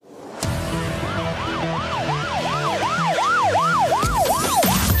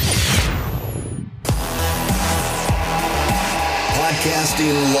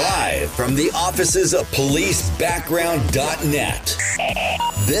Broadcasting live from the offices of policebackground.net.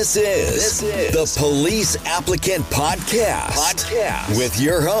 This is the Police Applicant Podcast with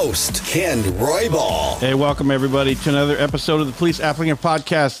your host, Ken Roybal. Hey, welcome everybody to another episode of the Police Applicant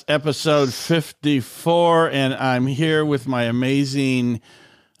Podcast, episode 54. And I'm here with my amazing,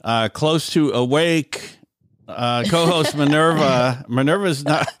 close to awake co-host Minerva. Minerva's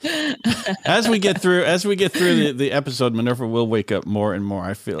not. As we get through the episode, Minerva will wake up more and more.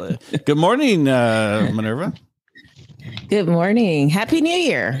 I feel it. Good morning, Minerva. Good morning. Happy New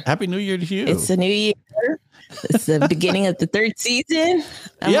Year. Happy New Year to you. It's a new year. It's the beginning of the third season.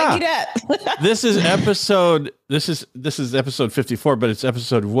 I'm waking up. This is episode 54, but it's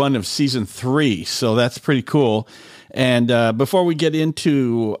episode 1 of season 3. So that's pretty cool. And before we get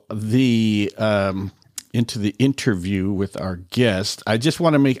into the interview with our guest, I just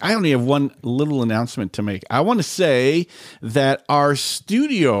want to I only have one little announcement to make. I want to say that our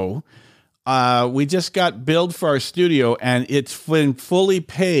studio, we just got billed for our studio, and it's been fully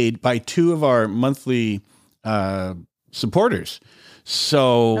paid by 2 of our monthly supporters.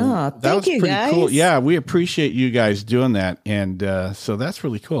 So that was pretty cool. Yeah, we appreciate you guys doing that. And so that's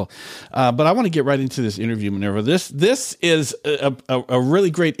really cool. But I want to get right into this interview, Minerva. This is a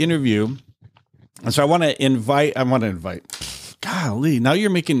really great interview. And so I want to invite. Golly, now you're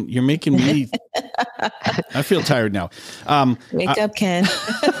making me. I feel tired now. Wake up, Ken.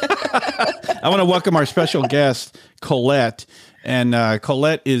 I want to welcome our special guest, Colette. And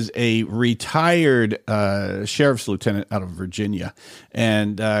Colette is a retired sheriff's lieutenant out of Virginia.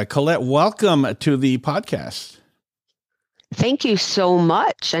 And Colette, welcome to the podcast. Thank you so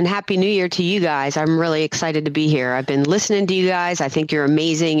much, and Happy New Year to you guys. I'm really excited to be here. I've been listening to you guys. I think you're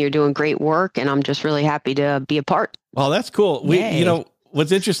amazing. You're doing great work, and I'm just really happy to be a part. Well, that's cool.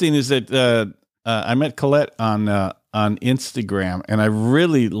 What's interesting is that I met Colette on Instagram, and I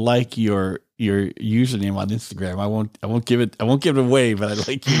really like your username on Instagram. I won't give it away, but I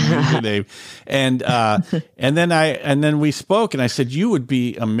like your username. And then we spoke, and I said you would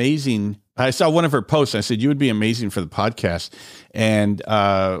be amazing. I saw one of her posts. I said you would be amazing for the podcast, and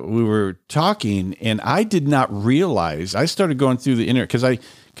we were talking, and I did not realize. I started going through the internet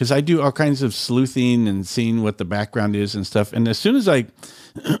because I do all kinds of sleuthing and seeing what the background is and stuff. And as soon as I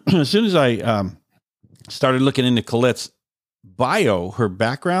started looking into Colette's bio, her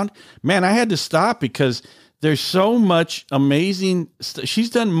background, man, I had to stop because there's so much amazing.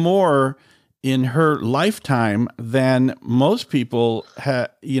 She's done more in her lifetime than most people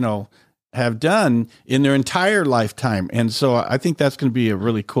have done in their entire lifetime. And so I think that's going to be a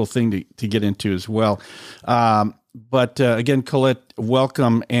really cool thing to get into as well. But again, Colette,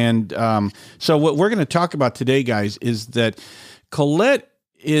 welcome. And so what we're going to talk about today, guys, is that Colette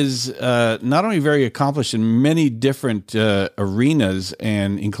is not only very accomplished in many different arenas,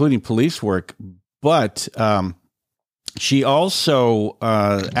 and including police work, but she also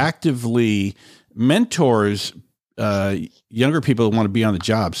actively mentors younger people who want to be on the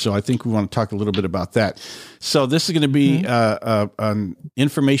job. So I think we want to talk a little bit about that. So this is going to be an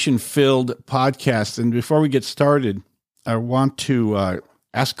information-filled podcast. And before we get started, I want to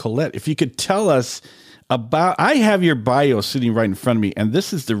ask Colette if you could tell us about. I have your bio sitting right in front of me, and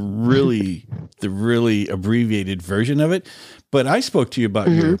this is the really abbreviated version of it. But I spoke to you about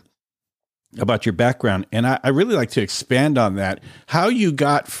your background, and I really like to expand on that. How you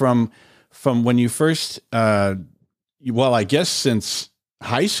got from when you first. I guess since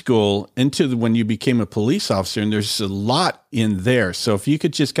high school into when you became a police officer, and there's a lot in there. So if you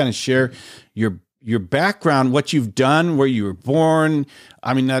could just kind of share your background, what you've done, where you were born.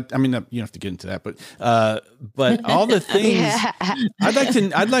 I mean, you don't have to get into that, but all the things. Yeah.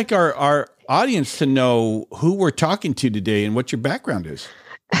 I'd like our audience to know who we're talking to today and what your background is.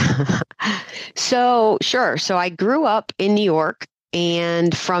 So sure. So I grew up in New York.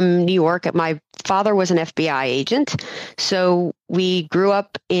 And from New York, my father was an FBI agent. So we grew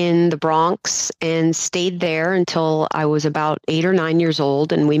up in the Bronx and stayed there until I was about 8 or 9 years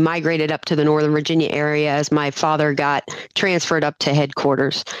old. And we migrated up to the Northern Virginia area as my father got transferred up to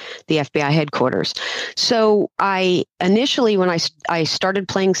headquarters, the FBI headquarters. So I initially, when I started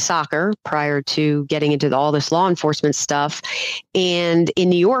playing soccer prior to getting into all this law enforcement stuff, and in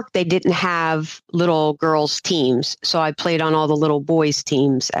New York, they didn't have little girls teams. So I played on all the little boys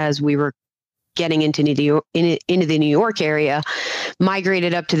teams as we were getting into the New York area,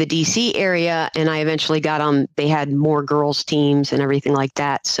 migrated up to the DC area, and I eventually got on. They had more girls teams and everything like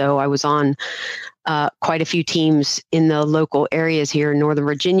that. So I was on quite a few teams in the local areas here in Northern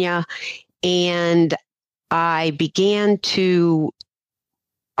Virginia, and I began to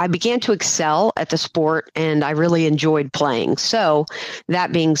I began to excel at the sport, and I really enjoyed playing. So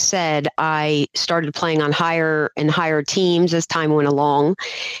that being said, I started playing on higher and higher teams as time went along.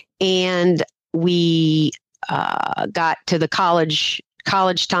 And we got to the college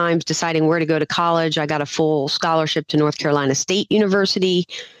times, deciding where to go to college. I got a full scholarship to North Carolina State University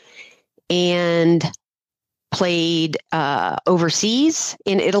and played overseas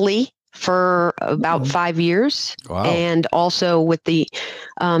in Italy for about 5 years. Wow. And also with the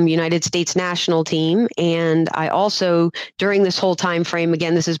United States national team. And I also, during this whole time frame,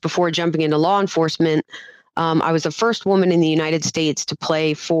 again, this is before jumping into law enforcement, I was the first woman in the United States to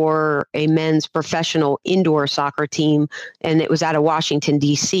play for a men's professional indoor soccer team, and it was out of Washington,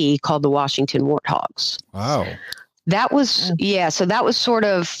 D.C., called the Washington Warthogs. Wow. That was, so that was sort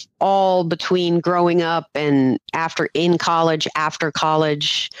of all between growing up and after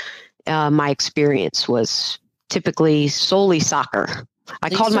college, my experience was typically solely soccer. I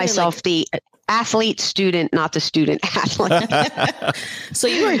called myself the athlete student, not the student athlete. So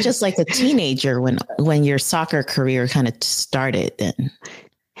you were just like a teenager when your soccer career kind of started then.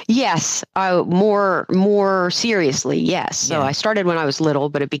 Yes, more seriously. Yes. So I started when I was little,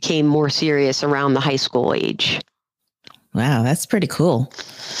 but it became more serious around the high school age. Wow, that's pretty cool.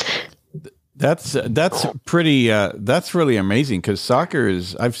 That's pretty. That's really amazing because soccer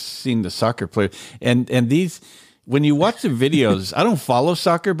is. I've seen the soccer players and these. When you watch the videos, I don't follow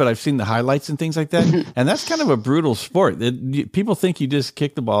soccer, but I've seen the highlights and things like that, and that's kind of a brutal sport. People think you just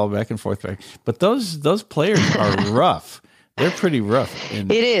kick the ball back and forth, but those players are rough. They're pretty rough.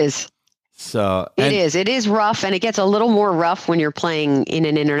 It is. So it is rough, and it gets a little more rough when you're playing in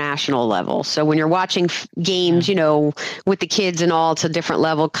an international level. So when you're watching games, with the kids and all, it's a different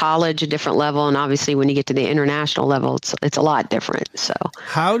level. College, a different level, and obviously when you get to the international level, it's a lot different. So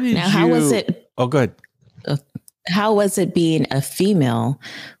how was it? Oh, go ahead. How was it being a female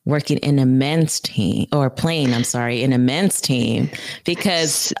working in a men's team or playing, in a men's team?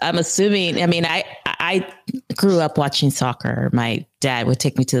 Because I'm assuming, I grew up watching soccer. My dad would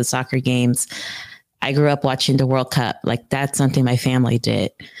take me to the soccer games. I grew up watching the World Cup. Like that's something my family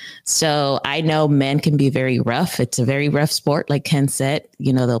did. So I know men can be very rough. It's a very rough sport. Like Ken said,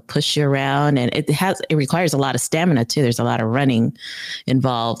 they'll push you around and it requires a lot of stamina too. There's a lot of running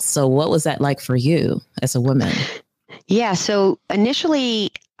involved. So what was that like for you as a woman? Yeah. So initially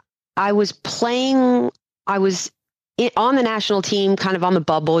I was on the national team, kind of on the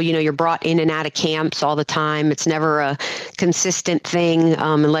bubble. You're brought in and out of camps all the time. It's never a consistent thing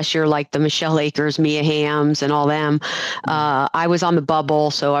unless you're like the Michelle Akers, Mia Hamms, and all them. I was on the bubble,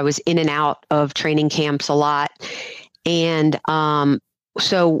 so I was in and out of training camps a lot. And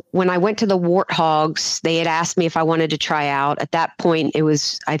so when I went to the Warthogs, they had asked me if I wanted to try out. At that point, it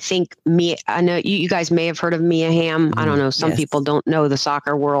was, I think, Mia. I know you guys may have heard of Mia Hamm. I don't know. Some people don't know the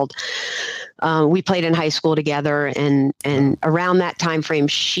soccer world. We played in high school together, and around that time frame,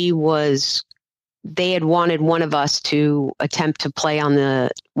 they had wanted one of us to attempt to play on the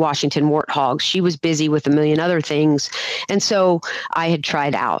Washington Warthogs. She was busy with a million other things, and so I had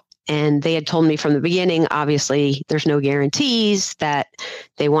tried out. And they had told me from the beginning, obviously, there's no guarantees, that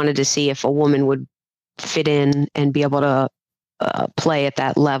they wanted to see if a woman would fit in and be able to play at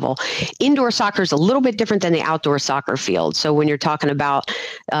that level. Indoor soccer is a little bit different than the outdoor soccer field. So when you're talking about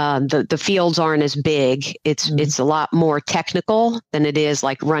the fields aren't as big, it's a lot more technical than it is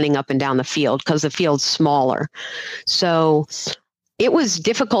like running up and down the field because the field's smaller. So it was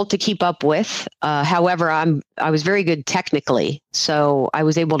difficult to keep up with. However, I was very good technically, so I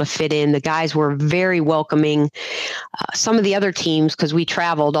was able to fit in. The guys were very welcoming. Some of the other teams, because we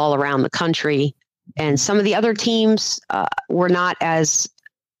traveled all around the country, and some of the other teams were not as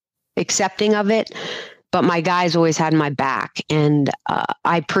accepting of it, but my guys always had my back, and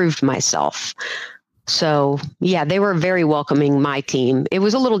I proved myself. So yeah, they were very welcoming, my team. It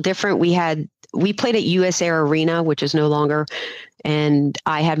was a little different. We played at US Air Arena, which is no longer, and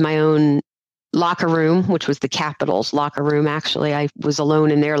I had my own locker room, which was the Capitals locker room. Actually, I was alone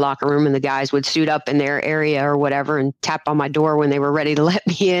in their locker room, and the guys would suit up in their area or whatever and tap on my door when they were ready to let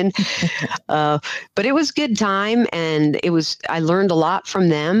me in. But it was a good time, and I learned a lot from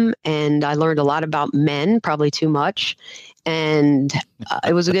them, and I learned a lot about men, probably too much. And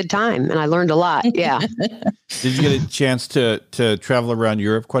it was a good time, and I learned a lot. Yeah. Did you get a chance to travel around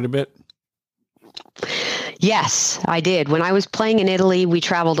Europe quite a bit? Yes, I did. When I was playing in Italy, we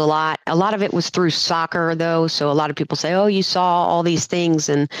traveled a lot. A lot of it was through soccer, though. So a lot of people say, oh, you saw all these things.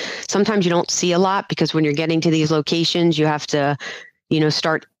 And sometimes you don't see a lot because when you're getting to these locations, you have to,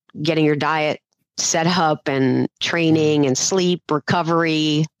 start getting your diet set up and training and sleep,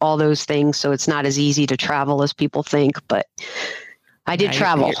 recovery, all those things. So it's not as easy to travel as people think. But I did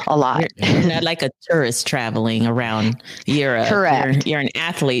travel a lot. You're not like a tourist traveling around Europe. Correct. You're an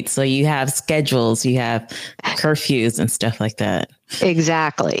athlete, so you have schedules, you have curfews and stuff like that.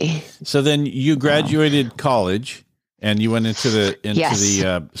 Exactly. So then you graduated college and you went into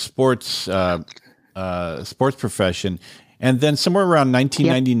the sports profession. And then somewhere around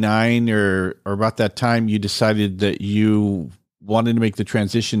 1999 or about that time, you decided that you wanted to make the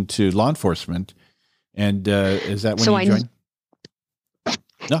transition to law enforcement. And is that when you joined?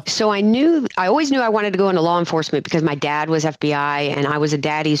 No. So I always knew I wanted to go into law enforcement because my dad was FBI and I was a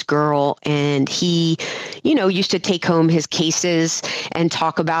daddy's girl. And he, used to take home his cases and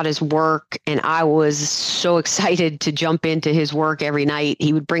talk about his work. And I was so excited to jump into his work every night.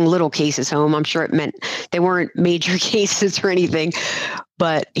 He would bring little cases home. I'm sure it meant they weren't major cases or anything,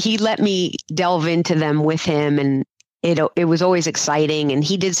 but he let me delve into them with him. And it was always exciting. And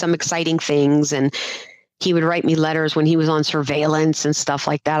he did some exciting things. And he would write me letters when he was on surveillance and stuff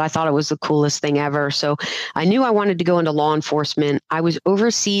like that. I thought it was the coolest thing ever. So I knew I wanted to go into law enforcement. I was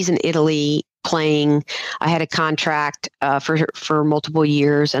overseas in Italy playing. I had a contract for multiple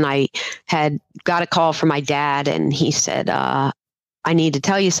years, and I had got a call from my dad, and he said, I need to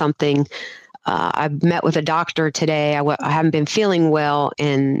tell you something. I met with a doctor today. I haven't been feeling well,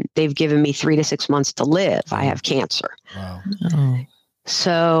 and they've given me 3 to 6 months to live. I have cancer. Wow. Oh.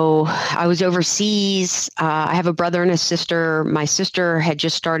 So I was overseas. I have a brother and a sister. My sister had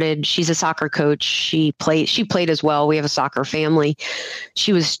just started. She's a soccer coach. She played as well. We have a soccer family.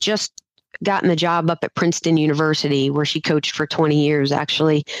 She was just gotten the job up at Princeton University, where she coached for 20 years,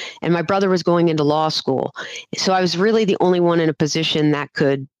 actually. And my brother was going into law school. So I was really the only one in a position that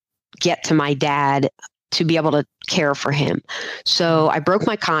could get to my dad to be able to care for him. So I broke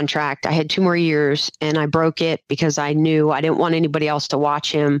my contract. I had 2 more years, and I broke it because I knew I didn't want anybody else to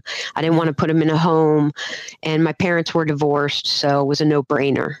watch him. I didn't want to put him in a home, and my parents were divorced. So it was a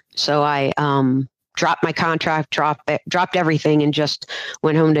no-brainer. So I dropped my contract, dropped everything, and just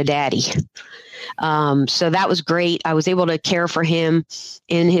went home to daddy. So that was great. I was able to care for him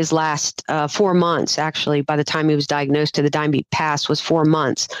in his last 4 months. Actually, by the time he was diagnosed to the time he passed was 4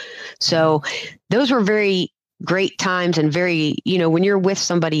 months. So those were very great times, and very, when you're with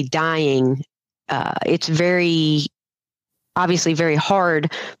somebody dying, it's obviously very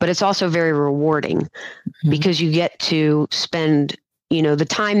hard, but it's also very rewarding because you get to spend the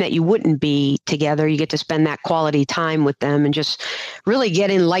time that you wouldn't be together. You get to spend that quality time with them and just really get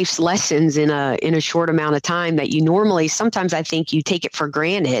in life's lessons in a short amount of time that you normally, sometimes I think you take it for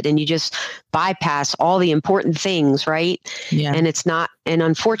granted and you just bypass all the important things, right? Yeah. And it's not, and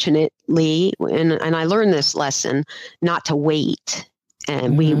unfortunately, and I learned this lesson, not to wait.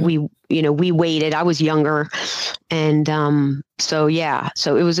 And we waited. I was younger. And so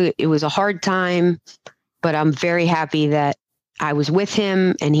it was a hard time, but I'm very happy that I was with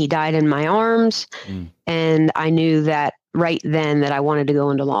him and he died in my arms. And I knew that right then that I wanted to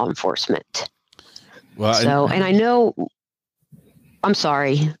go into law enforcement. Well, and I know, I'm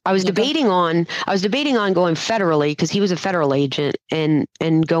sorry. I was debating on going federally because he was a federal agent, and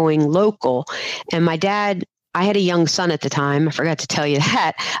going local. And my dad, I had a young son at the time. I forgot to tell you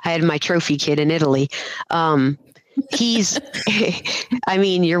that. I had my trophy kid in Italy.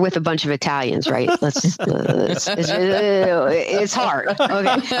 You're with a bunch of Italians, right? It's hard.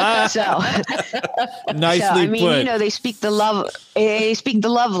 Okay. So nicely put. They speak the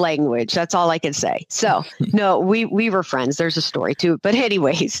love language. That's all I can say. So no, we were friends. There's a story to it. But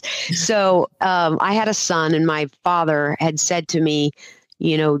anyways, so I had a son, and my father had said to me,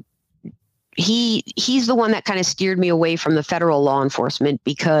 he's the one that kind of steered me away from the federal law enforcement,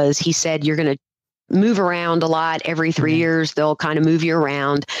 because he said, you're going to move around a lot. Every 3 years, they'll kind of move you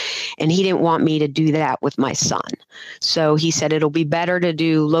around. And he didn't want me to do that with my son. So he said, it'll be better to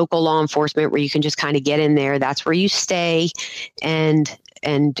do local law enforcement where you can just kind of get in there. That's where you stay. And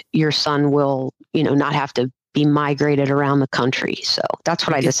your son will, not have to be migrated around the country. So that's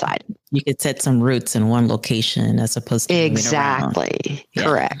what I decided. You could set some roots in one location as opposed to exactly.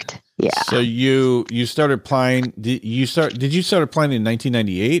 Correct. Yeah. So you started applying. Did you start applying in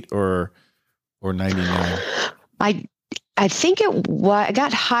 1998 or 99? I think I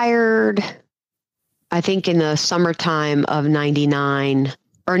got hired, I think in the summertime of 99,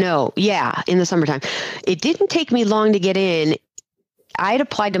 or no. Yeah. In the summertime. It didn't take me long to get in. I had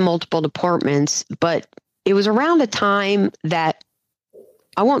applied to multiple departments, but it was around the time that,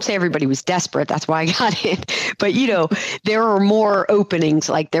 I won't say everybody was desperate. That's why I got in, but there were more openings.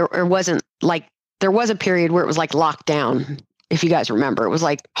 Like there was a period where it was like locked down. If you guys remember, it was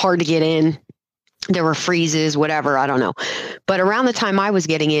like hard to get in. There were freezes, whatever, I don't know. But around the time I was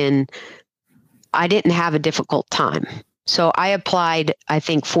getting in, I didn't have a difficult time. So I applied, I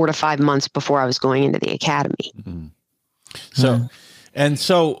think, 4 to 5 months before I was going into the academy. Mm-hmm.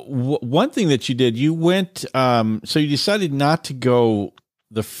 So, one thing that you did, you went, so you decided not to go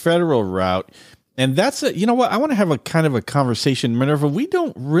the federal route. And that's you know what, I want to have a kind of a conversation, Minerva. We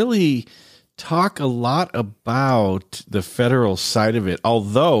don't really talk a lot about the federal side of it,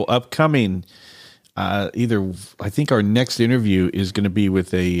 although upcoming, I think our next interview is going to be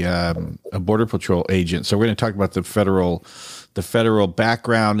with a Border Patrol agent. So we're going to talk about the federal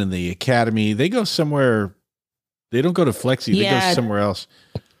background in the academy. They go somewhere. They don't go to Flexi. They go somewhere else.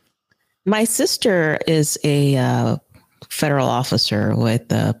 My sister is a federal officer with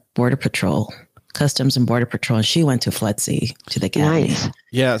the Border Patrol, Customs and Border Patrol, and she went to Flexi, to the academy. Nice.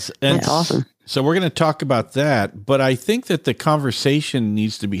 Yes. And that's awesome. So we're going to talk about that. But I think that the conversation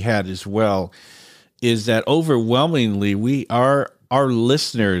needs to be had as well, is that overwhelmingly our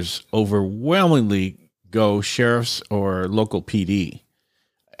listeners overwhelmingly go sheriffs or local PD.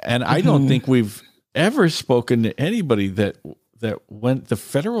 And I don't think we've ever spoken to anybody that went the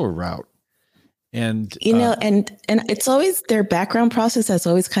federal route. And and it's always, their background process has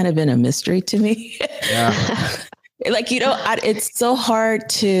always kind of been a mystery to me. Yeah. It's so hard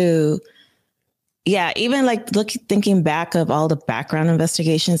to, even like thinking back of all the background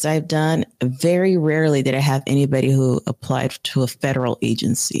investigations I've done, very rarely did I have anybody who applied to a federal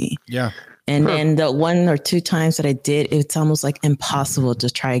agency. Yeah. And then the 1 or 2 times that I did, it's almost like impossible to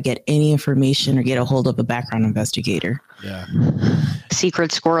try to get any information or get a hold of a background investigator. Yeah.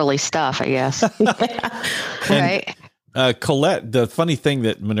 Secret squirrely stuff, I guess. Right. Colette, the funny thing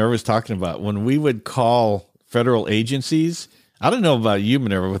that Minerva's talking about, when we would call federal agencies, I don't know about you,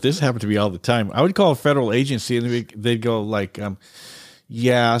 Minerva, but this happened to me all the time. I would call a federal agency and they'd go like,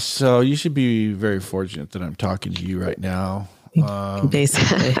 so you should be very fortunate that I'm talking to you right now.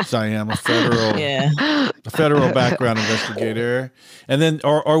 Basically, I am a federal background investigator. And then,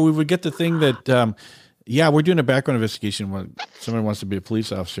 or we would get the thing that, we're doing a background investigation when somebody wants to be a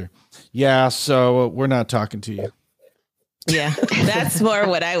police officer. Yeah. So we're not talking to you. Yeah. That's more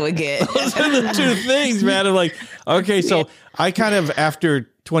what I would get. Those are the two things, man. I'm like, okay. So I kind of, after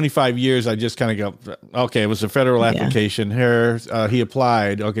 25 years, I just kind of go, okay, it was a federal application here. He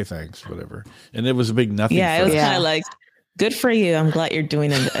applied. Okay. Thanks. Whatever. And it was a big nothing. Yeah. It was kind of like, good for you. I'm glad you're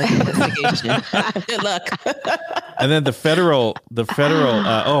doing an investigation. Good luck. And then the federal,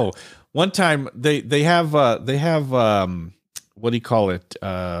 one time they have what do you call it?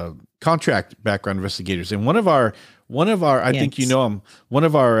 Contract background investigators. And one of our, I think you know him, one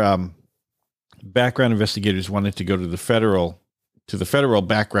of our background investigators wanted to go to the federal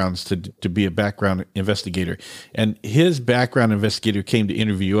backgrounds to be a background investigator. And his background investigator came to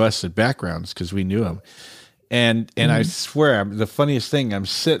interview us at backgrounds because we knew him. And I swear, the funniest thing, I'm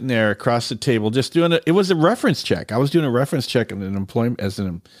sitting there across the table, just doing it was a reference check. I was doing a reference check on an employment as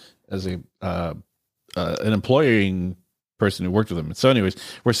an employing person who worked with them. So anyways,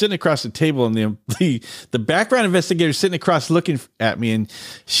 we're sitting across the table and the background investigator sitting across looking at me, and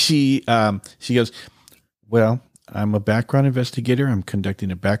she goes, well, I'm a background investigator. I'm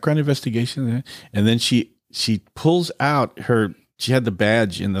conducting a background investigation. And then she pulls out she had the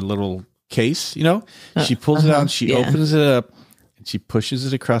badge in the little case, she pulls it out, and she opens it up, and she pushes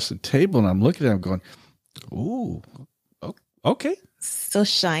it across the table, and I'm looking at it, I'm going, ooh, okay. So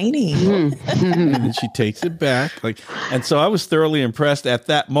shiny. And then she takes it back. And so I was thoroughly impressed at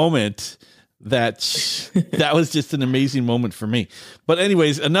that moment. That was just an amazing moment for me. But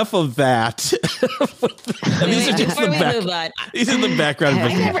anyways, enough of that. These are just the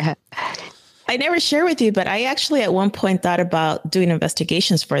background. I never share with you, but I actually at one point thought about doing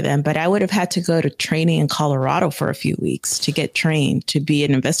investigations for them, but I would have had to go to training in Colorado for a few weeks to get trained to be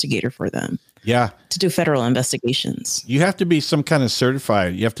an investigator for them. Yeah. To do federal investigations. You have to be some kind of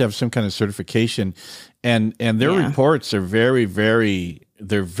certified. You have to have some kind of certification. And their reports are very,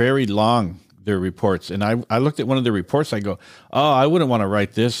 they're very long, their reports. And I looked at one of the reports, I go, oh, I wouldn't want to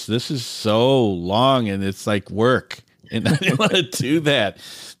write this. This is so long and it's like work. And I didn't want to do that.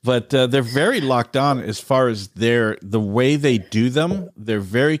 But they're very locked on as far as the way they do them. They're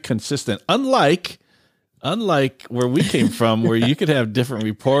very consistent. Unlike where we came from, where you could have different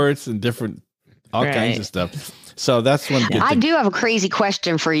reports and all kinds of stuff. So that's one good thing. I do have a crazy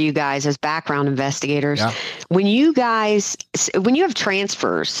question for you guys as background investigators. Yeah. When you have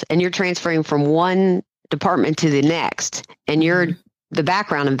transfers and you're transferring from one department to the next, and you're the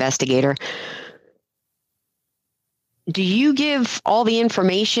background investigator, do you give all the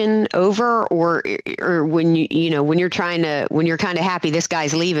information over, or when when you're kind of happy this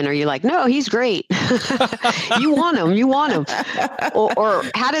guy's leaving, are you like, no, he's great. you want him, or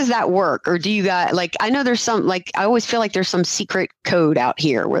how does that work? Or do you got, like, I know there's some, like, I always feel like there's some secret code out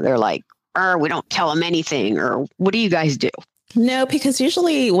here where they're like, we don't tell them anything, or what do you guys do? No, because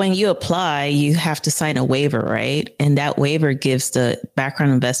usually when you apply, you have to sign a waiver, right? And that waiver gives the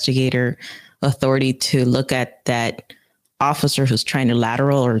background investigator authority to look at that officer who's trying to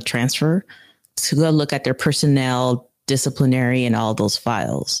lateral or transfer, to go look at their personnel, disciplinary, and all those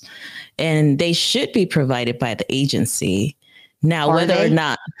files. And they should be provided by the agency. Now, or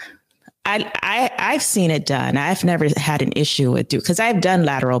not, I've seen it done. I've never had an issue with because I've done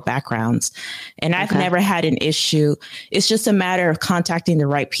lateral backgrounds, and I've never had an issue. It's just a matter of contacting the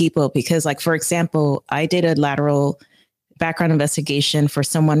right people, because, like, for example, I did a lateral background investigation for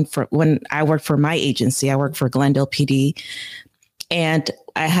someone when I worked for my agency. I worked for Glendale PD, and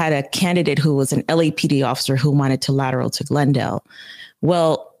I had a candidate who was an LAPD officer who wanted to lateral to Glendale.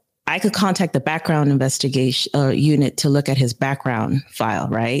 Well, I could contact the background investigation unit to look at his background file,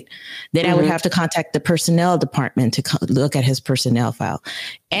 right? Then I would have to contact the personnel department to look at his personnel file.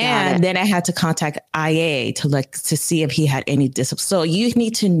 And then I had to contact IA to see if he had any discipline. So you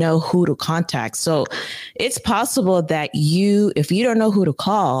need to know who to contact. So it's possible that if you don't know who to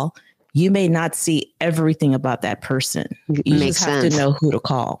call, you may not see everything about that person. You just have to know who to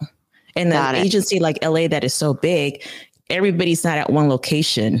call. And the agency like LA that is so big, everybody's not at one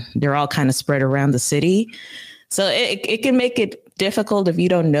location. They're all kind of spread around the city. So it can make it difficult if you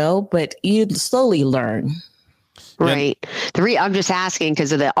don't know, but you slowly learn. Right. I'm just asking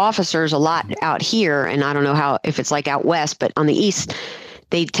because of the officers a lot out here, and I don't know if it's like out west, but on the east,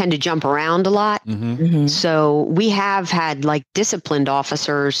 they tend to jump around a lot. So we have had like disciplined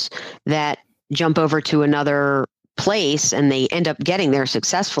officers that jump over to another place and they end up getting there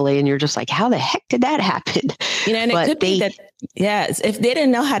successfully, and you're just like, how the heck did that happen? And it could be that, if they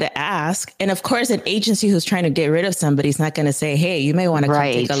didn't know how to ask, and of course an agency who's trying to get rid of somebody is not going to say, hey, you may want to come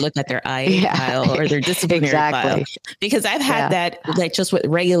take a look at their IA file or their disciplinary file, because I've had that like just with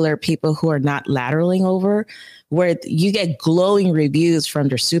regular people who are not lateraling over, where you get glowing reviews from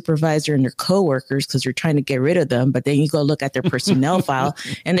their supervisor and their coworkers because you're trying to get rid of them. But then you go look at their personnel file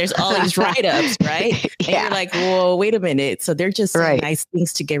and there's all these write-ups, right? And you're like, whoa, wait a minute. So they're just saying nice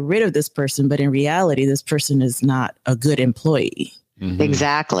things to get rid of this person. But in reality, this person is not a good employee.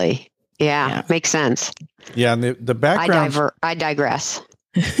 Exactly. Yeah, makes sense. Yeah. And the background. I digress.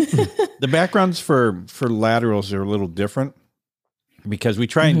 The backgrounds for laterals are a little different, because we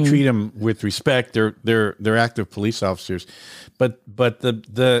try and treat them with respect. They're active police officers, but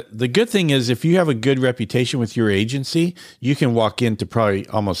the good thing is, if you have a good reputation with your agency, you can walk into probably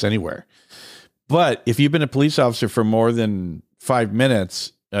almost anywhere. But if you've been a police officer for more than 5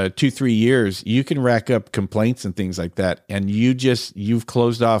 minutes, 2-3 years, you can rack up complaints and things like that, and you've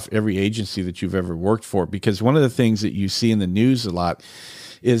closed off every agency that you've ever worked for. Because one of the things that you see in the news a lot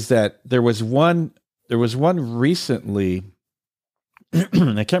is that there was one recently.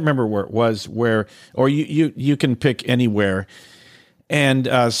 I can't remember where it was, or you can pick anywhere,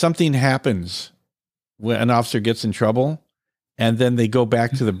 and something happens when an officer gets in trouble, and then they go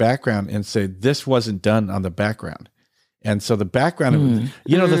back to the background and say, this wasn't done on the background. And so the background,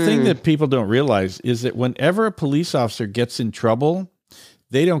 the thing that people don't realize is that whenever a police officer gets in trouble,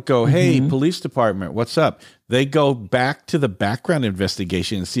 they don't go, hey, police department, what's up? They go back to the background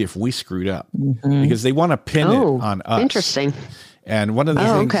investigation and see if we screwed up, because they want to pin it on us. Interesting. And one of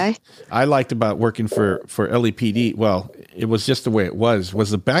the things I liked about working for LAPD, well, it was just the way it was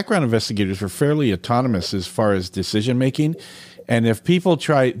the background investigators were fairly autonomous as far as decision making. And if people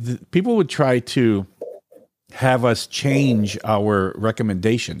would try to have us change our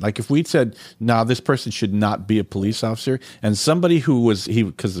recommendation. Like if we'd said, no, this person should not be a police officer, and somebody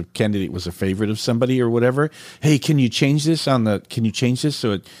because the candidate was a favorite of somebody or whatever, hey, can you change this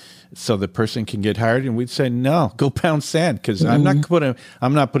so the person can get hired? And we'd say, no, go pound sand, because I'm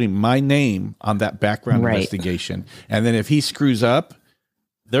not putting my name on that background investigation. And then if he screws up,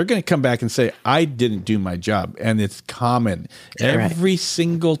 they're going to come back and say, I didn't do my job. And it's common. Every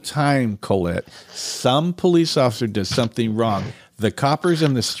single time, Colette, some police officer does something wrong, the coppers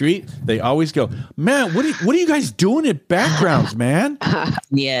in the street, they always go, man, what are you guys doing at backgrounds, man?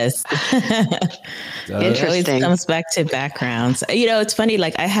 Yes. It always comes back to backgrounds. It's funny,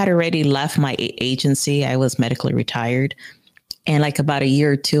 like I had already left my agency. I was medically retired. And like about a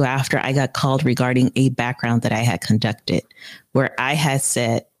year or two after, I got called regarding a background that I had conducted, where I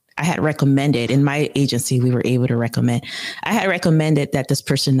had recommended, in my agency, we were able to recommend, I had recommended that this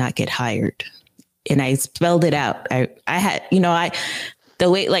person not get hired. and I spelled it out. I had, the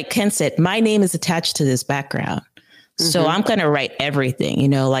way, like Ken said, my name is attached to this background. So I'm going to write everything,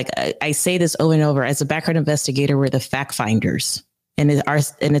 like I say this over and over. As a background investigator, we're the fact finders, and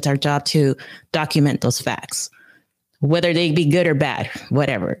it's our job to document those facts, whether they be good or bad,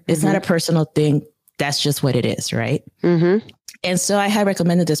 whatever. It's not a personal thing. That's just what it is. Right. And so I had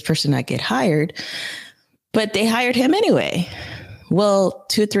recommended this person not get hired, but they hired him anyway. Well,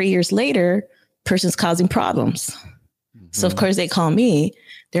 2-3 years later, person's causing problems. So of course they call me.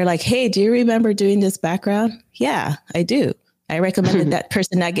 They're like, hey, do you remember doing this background? Yeah, I do. I recommended that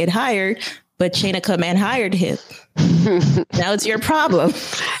person not get hired, but chain of command hired him. Now it's your problem.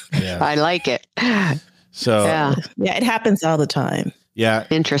 Yeah. I like it. So yeah, it happens all the time. Yeah.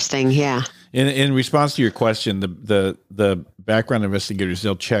 Interesting. Yeah. In response to your question, the background investigators,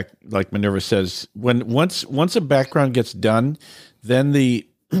 they'll check, like Minerva says, once a background gets done, then the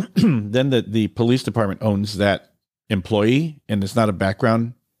police department owns that employee, and it's not a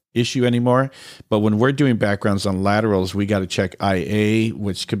background issue anymore. But when we're doing backgrounds on laterals, we got to check IA,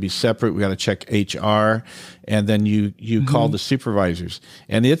 which could be separate. We got to check HR, and then you call the supervisors.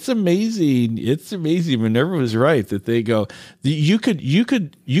 And it's amazing. It's amazing. Minerva was right that they go. You could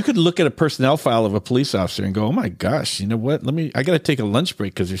look at a personnel file of a police officer and go, oh my gosh, you know what? I got to take a lunch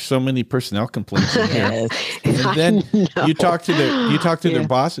break because there's so many personnel complaints in here. And then you talk to their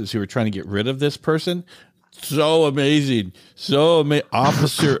bosses who are trying to get rid of this person. So amazing.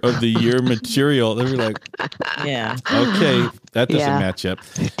 Officer of the year material. They were like, yeah, okay, that doesn't match up.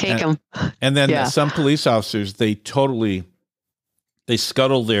 Take them. And then some police officers, they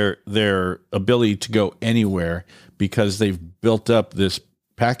scuttle their ability to go anywhere because they've built up this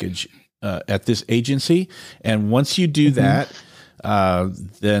package at this agency. And once you do that,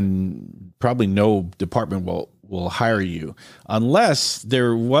 then probably no department will hire you unless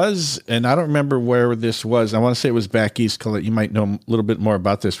there was, and I don't remember where this was. I want to say it was back east. Colette, you might know a little bit more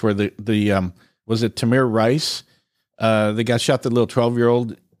about this, where the was it Tamir Rice? They got shot, the little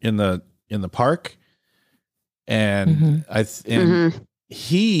 12-year-old in the park. And the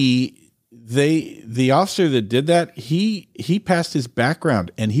officer that did that, he passed his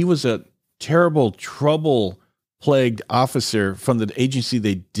background, and he was a terrible trouble-plagued officer from the agency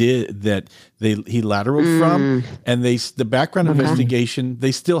he lateraled from, and the background investigation,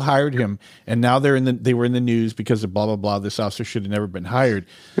 they still hired him, and now they were in the news because of blah blah blah. This officer should have never been hired.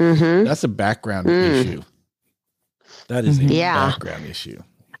 That's a background issue. That is a background issue.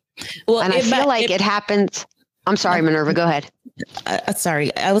 Well, and I feel like it happens. I'm sorry, Minerva, go ahead.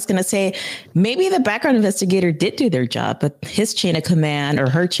 Sorry, I was going to say maybe the background investigator did do their job, but his chain of command or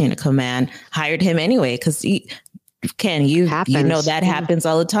her chain of command hired him anyway, because Ken, you know that happens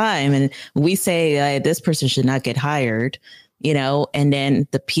all the time. And we say this person should not get hired, and then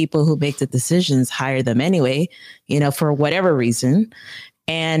the people who make the decisions hire them anyway, for whatever reason.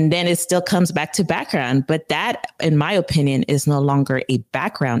 And then it still comes back to background. But that, in my opinion, is no longer a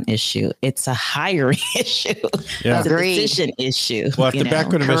background issue. It's a hiring issue. Yeah. It's a decision issue. Well, if the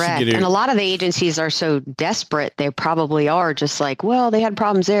background investigator... And a lot of the agencies are so desperate, they probably are just like, well, they had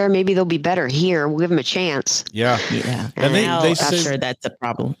problems there. Maybe they'll be better here. We'll give them a chance. Yeah. And I'm sure that's a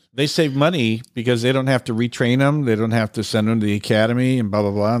problem. They save money because they don't have to retrain them. They don't have to send them to the academy and blah,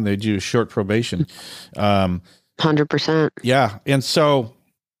 blah, blah. And they do short probation. 100%. Yeah. And so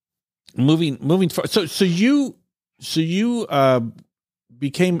moving forward, so you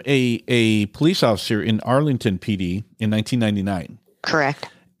became a police officer in Arlington PD in 1999. Correct.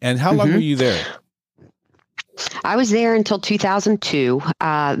 And how long were you there? I was there until 2002.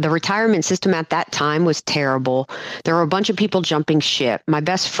 The retirement system at that time was terrible. There were a bunch of people jumping ship. My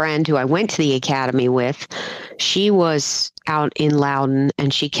best friend, who I went to the academy with, she was out in Loudon,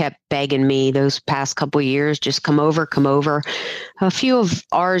 and she kept begging me those past couple of years, just come over. A few of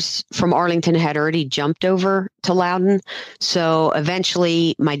ours from Arlington had already jumped over to Loudon. So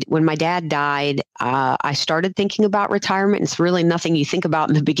eventually, when my dad died, I started thinking about retirement. It's really nothing you think about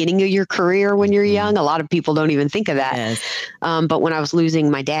in the beginning of your career when you're young. A lot of people don't even think of that. Yes. But when I was losing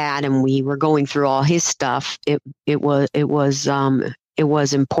my dad and we were going through all his stuff, it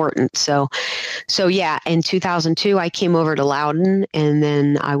was important. So yeah, in 2002, I came over to Loudon, and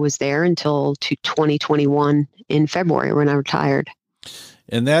then I was there until 2021 in February when I retired.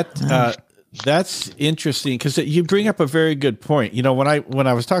 And that's interesting because you bring up a very good point. When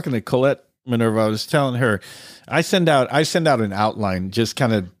I was talking to Colette Minerva, I was telling her, I send out an outline just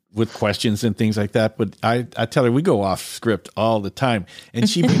kind of with questions and things like that. But I tell her we go off script all the time. And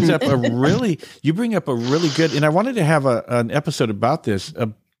she brings up you bring up a really good, and I wanted to have an episode about this.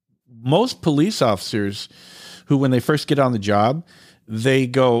 Most police officers who, when they first get on the job, they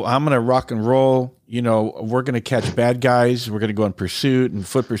go, I'm going to rock and roll. You know, we're going to catch bad guys. We're going to go in pursuit and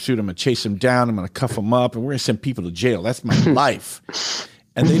foot pursuit. I'm going to chase them down. I'm going to cuff them up, and we're going to send people to jail. That's my life.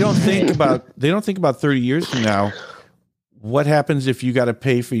 And they don't think about 30 years from now, what happens if you got to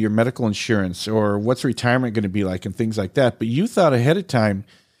pay for your medical insurance, or what's retirement going to be like, and things like that. But you thought ahead of time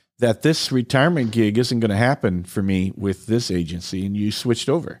that this retirement gig isn't going to happen for me with this agency, and you switched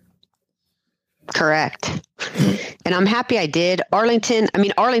over. Correct. And I'm happy I did. Arlington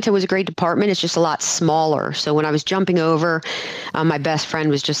was a great department. It's just a lot smaller. So when I was jumping over, my best friend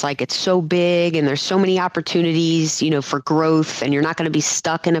was just like, it's so big and there's so many opportunities, you know, for growth, and you're not going to be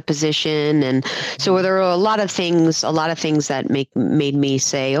stuck in a position. And so there are a lot of things that made me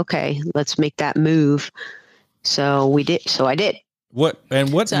say, okay, let's make that move. So we did. So I did.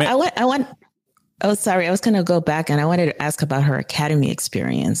 Oh, sorry. I was going to go back, and I wanted to ask about her academy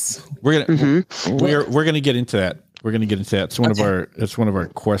experience. We're gonna get into that. It's one of our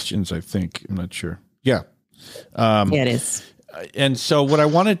questions, I think. I'm not sure. Yeah. It is. And so what I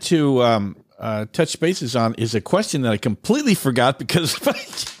wanted to touch bases on is a question that I completely forgot because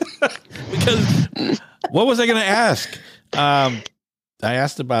what was I going to ask? I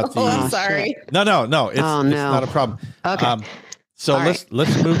asked about the. Oh, I'm sorry. No. It's not a problem. Okay. So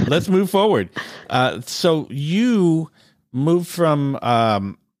let's move forward. So you moved from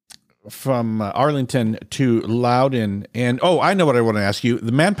Arlington to Loudoun, and I know what I want to ask you.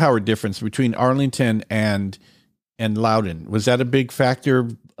 The manpower difference between Arlington and Loudoun, was that a big factor?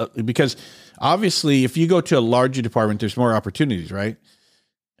 Because obviously, if you go to a larger department, there's more opportunities, right?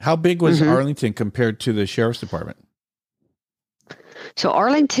 How big was Arlington compared to the sheriff's department? So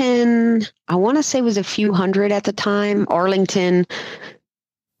Arlington, I want to say, was a few hundred at the time. Arlington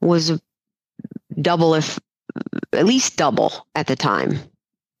was double, if at least double at the time.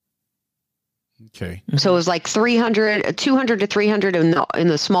 Okay. So it was like 200 to 300 in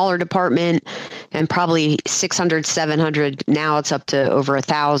the smaller department, and probably 600, 700. Now it's up to over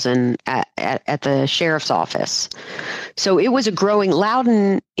 1,000 at the sheriff's office. So it was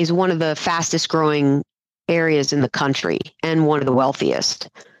Loudoun is one of the fastest growing areas in the country and one of the wealthiest.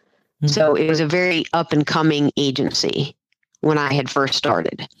 Mm-hmm. So it was a very up and coming agency when I had first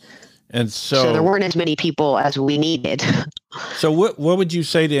started. And so there weren't as many people as we needed. So what would you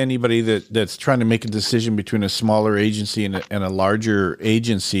say to anybody that's trying to make a decision between a smaller agency and a larger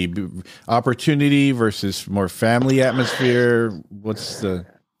agency? Opportunity versus more family atmosphere? What's the...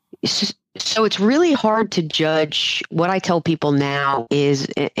 So it's really hard to judge. What I tell people now is,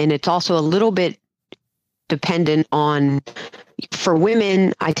 and it's also a little bit dependent on, for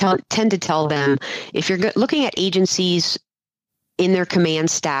women, I tend to tell them, if you're looking at agencies in their command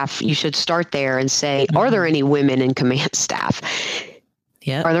staff, you should start there and say, are there any women in command staff?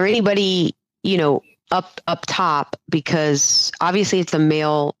 Yeah. Are there anybody, up top? Because obviously it's a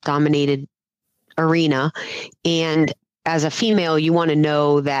male dominated arena. And as a female, you want to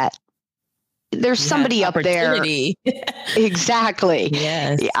know that there's somebody up there. Exactly.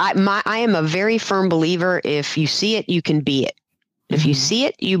 Yes. I am a very firm believer. If you see it, you can be it. If you see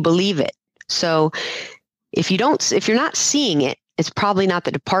it, you believe it. So if you're not seeing it, it's probably not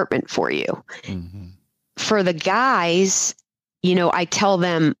the department for you. Mm-hmm. For the guys, I tell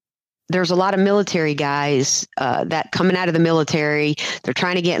them there's a lot of military guys that coming out of the military, they're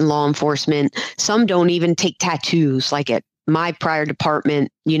trying to get in law enforcement. Some don't even take tattoos. Like at my prior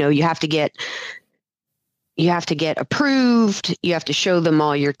department, you have to get approved. You have to show them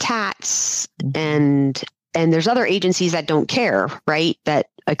all your tats, and there's other agencies that don't care, right? That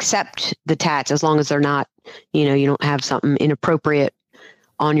accept the tats as long as they're not, you don't have something inappropriate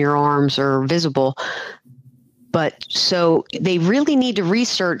on your arms or visible. But so they really need to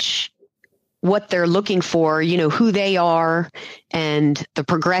research what they're looking for, who they are, and the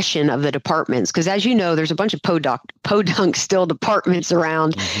progression of the departments. Because as you know, there's a bunch of podunk still departments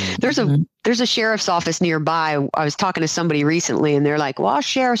around. Mm-hmm. There's a sheriff's office nearby. I was talking to somebody recently, and they're like, well, our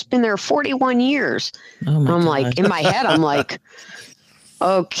sheriff's been there 41 years. Oh I'm like, in my head, I'm like,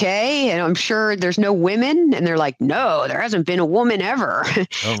 okay. And I'm sure there's no women. And they're like, no, there hasn't been a woman ever.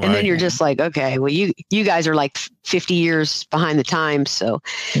 Oh, and then you're just like, okay, well, you guys are like 50 years behind the times. So,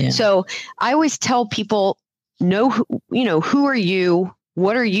 So I always tell people, who are you?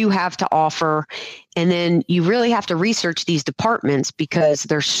 What do you have to offer? And then you really have to research these departments because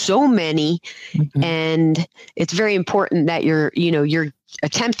there's so many. Mm-hmm. And it's very important that you're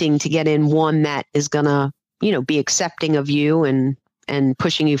attempting to get in one that is going to, be accepting of you and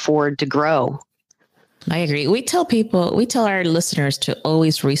pushing you forward to grow. I agree. We tell our listeners to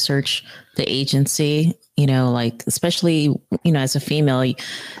always research the agency, especially, as a female,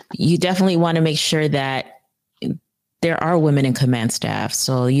 you definitely want to make sure that there are women in command staff.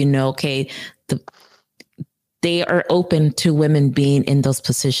 So, okay, they are open to women being in those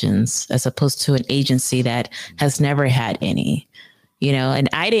positions as opposed to an agency that has never had any, and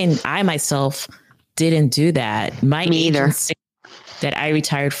I myself didn't do that. My agency that I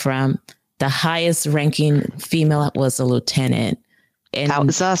retired from, the highest ranking female was a lieutenant. And that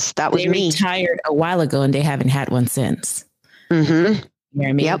was us. That was me. They retired a while ago and they haven't had one since. Mm-hmm. You know what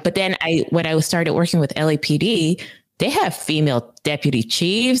I mean? Yep. But then when I started working with LAPD, they have female deputy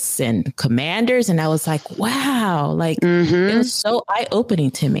chiefs and commanders. And I was like, wow, it was so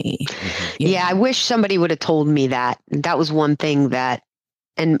eye-opening to me. Yeah, I wish somebody would have told me that. That was one thing that,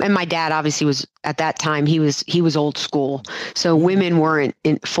 and my dad obviously was, at that time, he was old school. So women weren't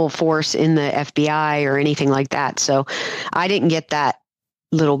in full force in the FBI or anything like that. So I didn't get that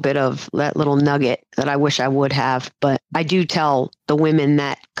little nugget that I wish I would have. But I do tell the women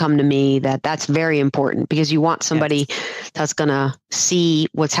that come to me that that's very important, because you want somebody that's going to see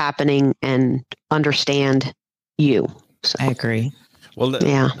what's happening and understand you. So, I agree. Well,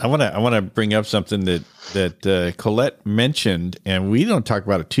 yeah. I want to bring up something that Colette mentioned, and we don't talk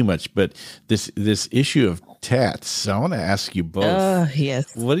about it too much, but this issue of tats. So I want to ask you both. Oh,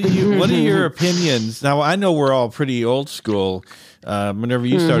 yes. What are your opinions? Now, I know we're all pretty old school. Minerva,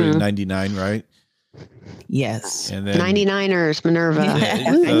 you started in 99, right? Yes. And then 99ers, Minerva.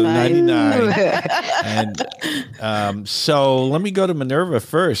 So 99. And so let me go to Minerva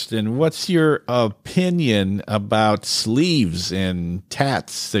first. And what's your opinion about sleeves and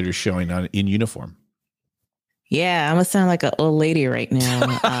tats that are showing in uniform? Yeah, I'm gonna sound like an old lady right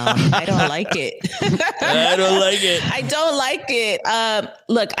now. I don't like it. I don't like it. I don't like it.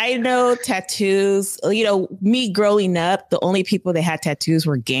 Look, I know tattoos. Me growing up, the only people that had tattoos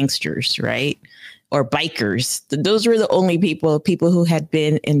were gangsters, right? Or bikers. Those were the only people who had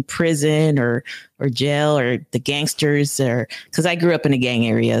been in prison or jail, or the gangsters, or because I grew up in a gang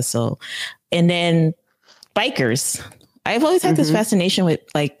area. So, and then bikers. I've always had this fascination with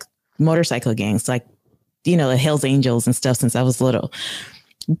like motorcycle gangs, like, the Hells Angels and stuff since I was little.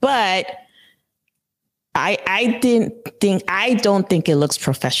 But I don't think it looks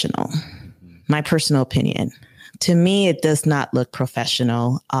professional. My personal opinion. To me, it does not look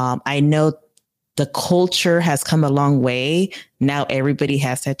professional. I know the culture has come a long way. Now everybody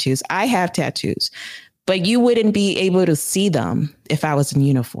has tattoos. I have tattoos, but you wouldn't be able to see them if I was in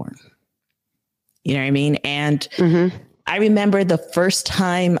uniform. You know what I mean? And I remember the first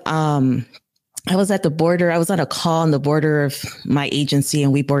time I was at the border. I was on a call on the border of my agency,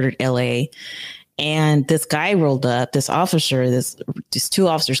 and we bordered LA. And this guy rolled up, this officer, these two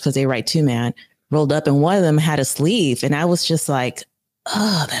officers, because they write two-man, rolled up, and one of them had a sleeve. And I was just like,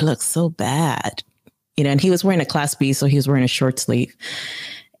 oh, that looks so bad. And he was wearing a Class B, so he was wearing a short sleeve.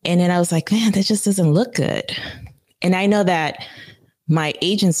 And then I was like, man, that just doesn't look good. And I know that my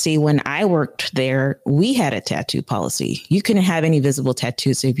agency, when I worked there, we had a tattoo policy. You couldn't have any visible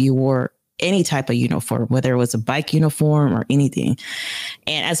tattoos if you wore any type of uniform, whether it was a bike uniform or anything.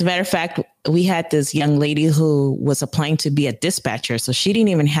 And as a matter of fact, we had this young lady who was applying to be a dispatcher. So she didn't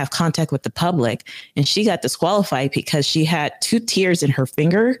even have contact with the public. And she got disqualified because she had 2 tears in her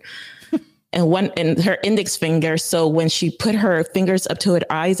finger and one in her index finger. So when she put her fingers up to her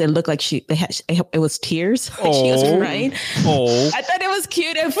eyes, it looked like it was tears. Like she was crying. Oh, I thought it was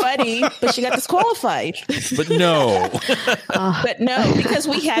cute and funny, but she got disqualified. But no, because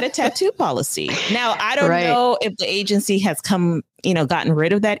we had a tattoo policy. Now, I don't know if the agency has gotten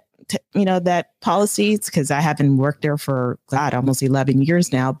rid of that, that policy, because I haven't worked there for almost 11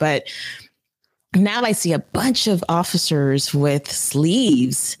 years now. But now I see a bunch of officers with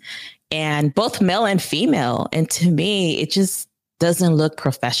sleeves, and both male and female. And to me, it just doesn't look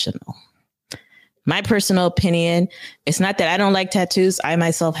professional. My personal opinion, it's not that I don't like tattoos. I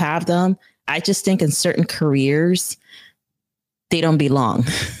myself have them. I just think in certain careers, they don't belong.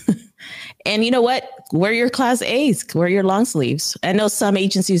 And you know what? Wear your Class A's, wear your long sleeves. I know some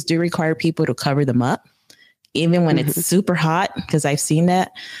agencies do require people to cover them up, even when it's super hot, because I've seen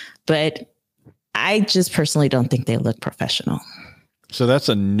that. But I just personally don't think they look professional. So that's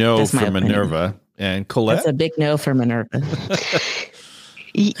a no for Minerva. And Colette? That's a big no for Minerva.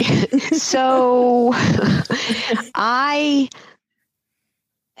 So I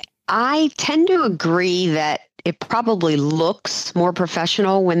tend to agree that it probably looks more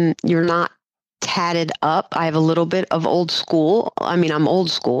professional when you're not tatted up. I have a little bit of old school. I mean, I'm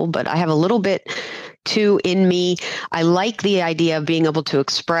old school, but I have a little bit too in me. I like the idea of being able to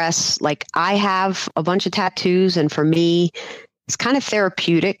express, like, I have a bunch of tattoos, and for me, it's kind of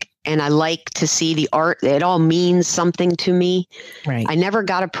therapeutic and I like to see the art. It all means something to me. Right. I never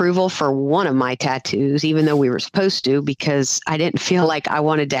got approval for one of my tattoos, even though we were supposed to, because I didn't feel like I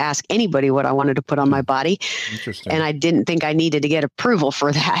wanted to ask anybody what I wanted to put on my body. Interesting. And I didn't think I needed to get approval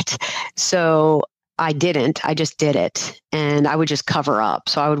for that. So I didn't. I just did it. And I would just cover up.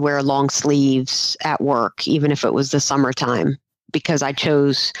 So I would wear long sleeves at work, even if it was the summertime, because I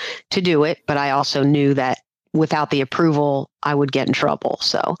chose to do it. But I also knew that without the approval, I would get in trouble.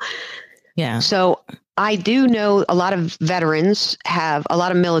 So, Yeah. So I do know a lot of veterans have a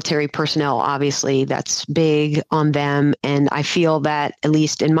lot of military personnel. Obviously, that's big on them. And I feel that at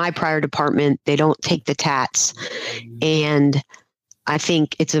least in my prior department, they don't take the tats. And I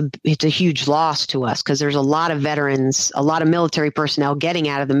think it's a huge loss to us, because there's a lot of veterans, a lot of military personnel getting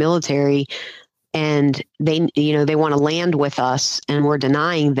out of the military, and they want to land with us, and we're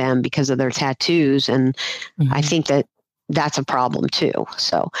denying them because of their tattoos. And I think that that's a problem too.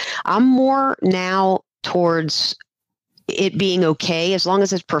 So I'm more now towards it being okay as long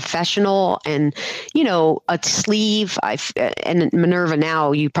as it's professional, and a sleeve. And Minerva,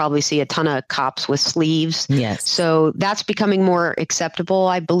 now you probably see a ton of cops with sleeves. Yes. So that's becoming more acceptable.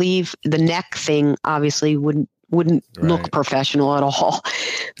 I believe the neck thing obviously wouldn't look professional at all.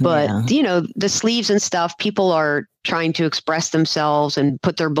 But the sleeves and stuff, people are trying to express themselves and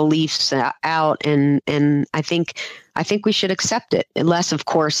put their beliefs out, and I think we should accept it, unless of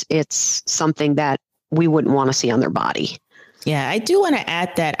course it's something that we wouldn't want to see on their body. Yeah, I do want to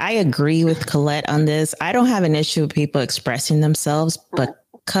add that I agree with Colette on this. I don't have an issue with people expressing themselves, but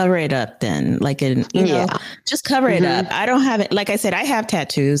cover it up then. Just cover it up. I don't have it. Like I said, I have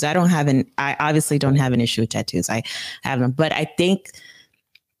tattoos. I obviously don't have an issue with tattoos. I have them. But I think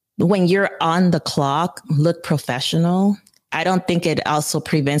when you're on the clock, look professional. I don't think it also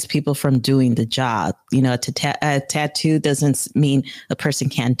prevents people from doing the job. A tattoo doesn't mean a person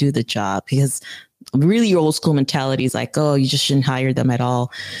can't do the job, because really your old school mentality is like, oh, you just shouldn't hire them at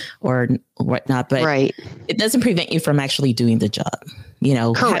all or whatnot. But it doesn't prevent you from actually doing the job.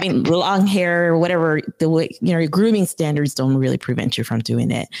 Having long hair or whatever, your grooming standards don't really prevent you from doing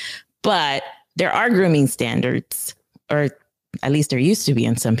it. But there are grooming standards, or at least there used to be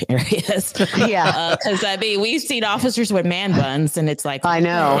in some areas. Yeah. Because we've seen officers with man buns, and it's like, I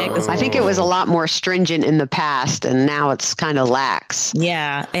know. I think it was a lot more stringent in the past, and now it's kind of lax.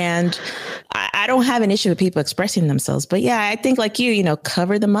 Yeah. And I don't have an issue with people expressing themselves, but yeah, I think like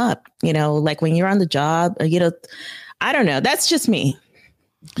cover them up, like when you're on the job, I don't know. That's just me.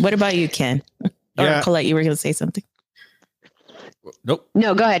 What about you, Ken? Or Colette, you were going to say something? Nope.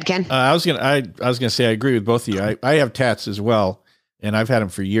 No, go ahead, Ken. I was gonna say I agree with both of you. I have tats as well, and I've had them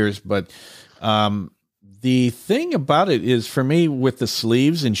for years. But the thing about it is, for me, with the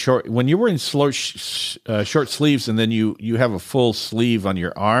sleeves and short, when you were in short sleeves, and then you have a full sleeve on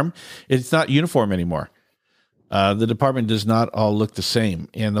your arm, it's not uniform anymore. The department does not all look the same,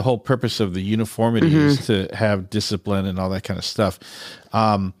 and the whole purpose of the uniformity is to have discipline and all that kind of stuff.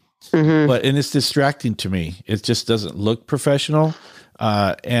 But it's distracting to me. It just doesn't look professional.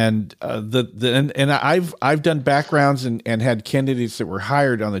 And I've done backgrounds and had candidates that were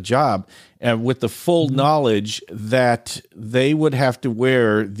hired on the job, and with the full knowledge that they would have to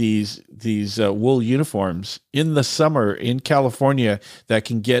wear these wool uniforms in the summer in California that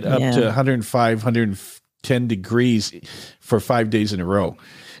can get up to 105, 110 degrees for 5 days in a row.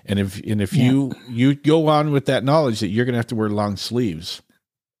 And if you go on with that knowledge that you're going to have to wear long sleeves,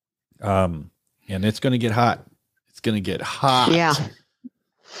 and it's going to get hot. It's going to get hot. Yeah.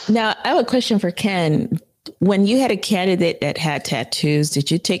 Now, I have a question for Ken. When you had a candidate that had tattoos, did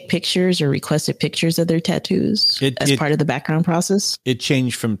you take pictures or requested pictures of their tattoos as part of the background process? It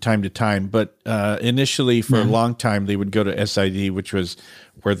changed from time to time, but initially for a long time, they would go to SID, which was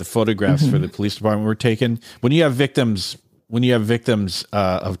where the photographs for the police department were taken. When you have victims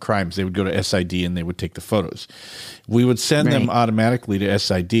of crimes, they would go to SID and they would take the photos. We would send them automatically to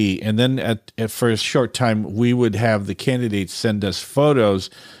SID. And then for a short time, we would have the candidates send us photos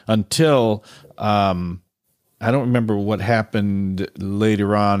until, I don't remember what happened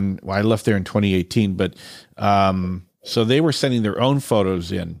later on. Well, I left there in 2018, but so they were sending their own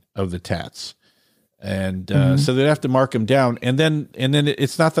photos in of the tats. And so they'd have to mark them down. And then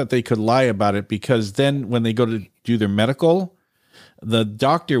it's not that they could lie about it, because then when they go to do their medical, the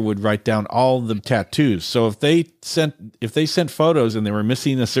doctor would write down all the tattoos. So if they sent photos and they were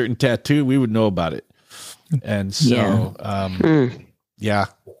missing a certain tattoo, we would know about it. And so,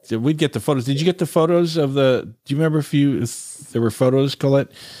 so we'd get the photos. Did you get the photos of do you remember if there were photos,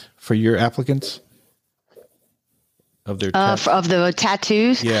 Colette, for your applicants? of their of the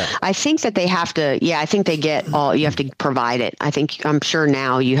tattoos. Yeah. I think that they have to. Yeah, I think they get all. You have to provide it. I'm sure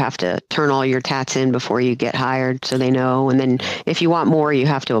now you have to turn all your tats in before you get hired, so they know. And then if you want more, you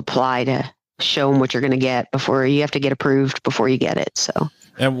have to apply to show them what you're going to get before you have to get approved before you get it. So.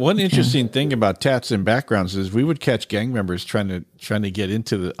 And one interesting thing about tats and backgrounds is we would catch gang members trying to get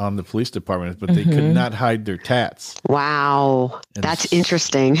into on the police department, but they could not hide their tats. Wow, that's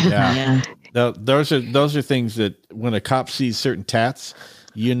interesting. Yeah. Those are things that when a cop sees certain tats,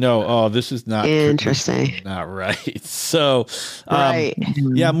 oh, this is not interesting, not right. So, right,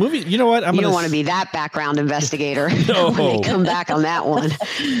 moving. You know what? You don't want to be that background investigator. No. When they come back on that one.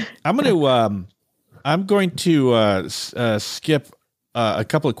 I'm going to skip a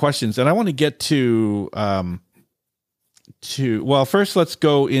couple of questions, and I want to get to first let's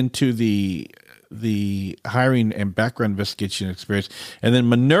go into the hiring and background investigation experience, and then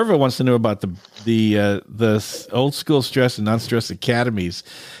Minerva wants to know about the old school stress and non-stress academies,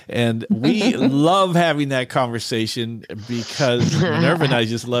 and we love having that conversation because Minerva and I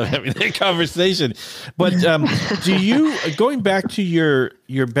just love having that conversation. But do you, going back to your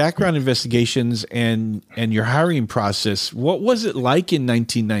background investigations and your hiring process, what was it like in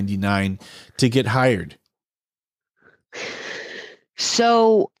 1999 to get hired?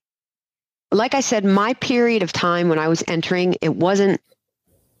 So, like I said, my period of time when I was entering, it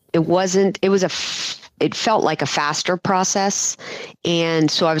felt like a faster process.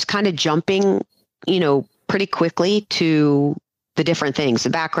 And so I was kind of jumping, pretty quickly to the different things, the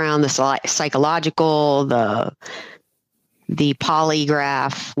background, the psychological, the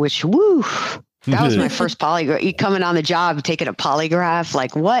polygraph, which, that was my first polygraph. You coming on the job, taking a polygraph,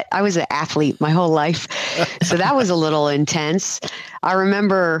 like what? I was an athlete my whole life. So that was a little intense. I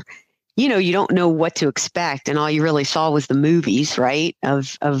remember, you don't know what to expect. And all you really saw was the movies, right?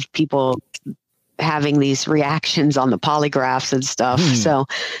 Of people having these reactions on the polygraphs and stuff. So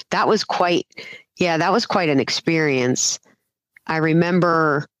that was quite an experience. I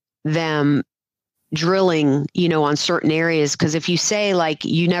remember them drilling, on certain areas. Cause if you say like,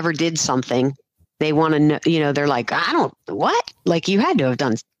 you never did something, they want to know, they're like, I don't, what? Like you had to have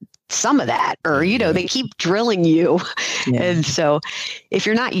done some of that, or, they keep drilling you. Yeah. And so if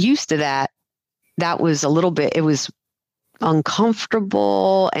you're not used to that, that was it was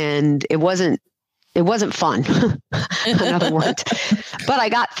uncomfortable and it wasn't fun, in other words, but I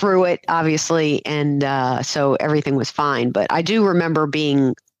got through it obviously. And, so everything was fine, but I do remember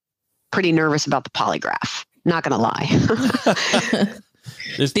being pretty nervous about the polygraph. Not going to lie.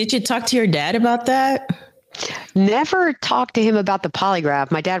 Did you talk to your dad about that? Never talked to him about the polygraph.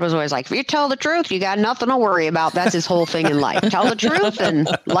 My dad was always like, if you tell the truth, you got nothing to worry about. That's his whole thing in life. Tell the truth and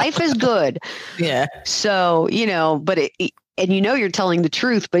life is good. Yeah. So, but you're telling the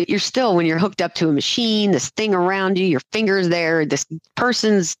truth, but you're still, when you're hooked up to a machine, this thing around you, your fingers there, this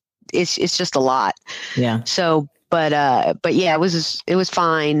person's, it's just a lot. Yeah. So, but yeah, it was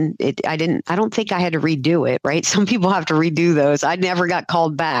fine. I don't think I had to redo it, right? Some people have to redo those. I never got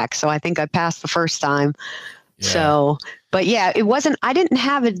called back. So I think I passed the first time. Yeah. So, but yeah, I didn't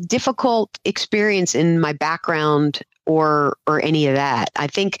have a difficult experience in my background or any of that. I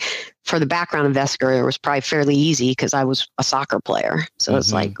think for the background investigator, it was probably fairly easy because I was a soccer player. So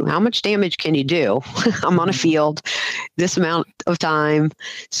it's like, how much damage can you do? I'm on a field this amount of time.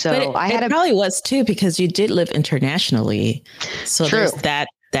 So it probably was too, because you did live internationally. So there's that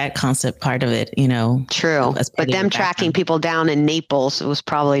concept part of it, True. But them tracking people down in Naples, it was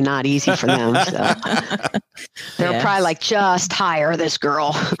probably not easy for them. So. They were probably like, just hire this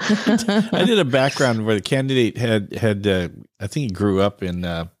girl. I did a background where the candidate had I think he grew up in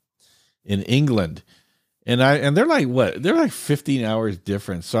England, and they're like, what? They're like 15 hours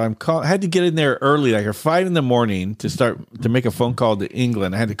difference. So I had to get in there early, like at 5 a.m. to make a phone call to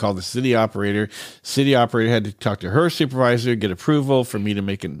England. I had to call the city operator. City operator had to talk to her supervisor, get approval for me to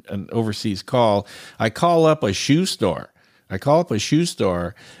make an overseas call. I call up a shoe store,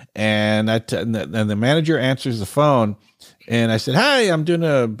 and the manager answers the phone. And I said, hi, I'm doing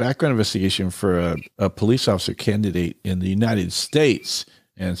a background investigation for a police officer candidate in the United States.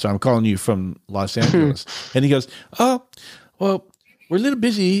 And so I'm calling you from Los Angeles. And he goes, oh, well, we're a little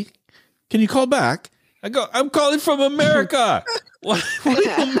busy. Can you call back? I go, I'm calling from America. What do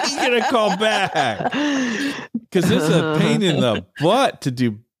you mean going to call back? Because it's a pain in the butt to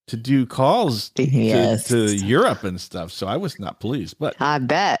do calls to Europe and stuff. So I was not pleased, but I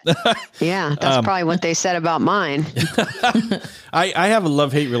bet. Yeah, that's probably what they said about mine. I have a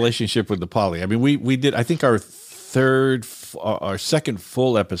love-hate relationship with the poly. I mean, we did, I think our second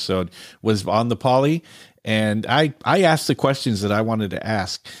full episode was on the poly, And I asked the questions that I wanted to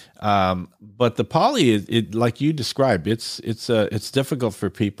ask. But the poly, it like you described, it's difficult for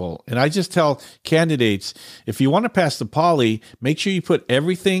people. And I just tell candidates, if you want to pass the poly, make sure you put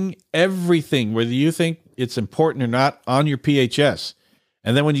everything, whether you think it's important or not, on your PHS.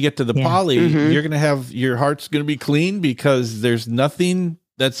 And then when you get to the poly, you're going to have, your heart's going to be clean because there's nothing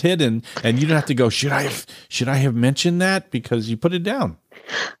that's hidden, and you don't have to go, should I have mentioned that, because you put it down.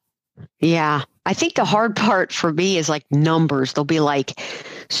 Yeah. I think the hard part for me is like numbers. They'll be like,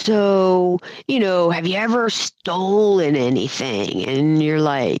 so, have you ever stolen anything? And you're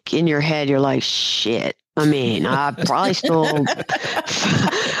like, in your head, you're like, shit. I mean, I probably stole.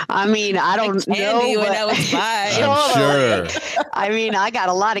 I mean, I don't know. When I was 5. I'm sure. I mean, I got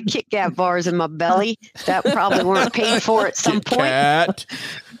a lot of Kit Kat bars in my belly that probably weren't paid for at some point. Kat.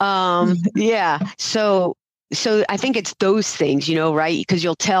 Yeah. So I think it's those things, right? Because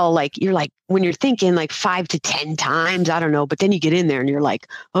you'll tell, you're like, when you're thinking like 5 to 10 times, I don't know, but then you get in there and you're like,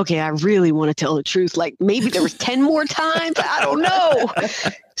 okay, I really want to tell the truth. Like maybe there was 10 more times. I don't know.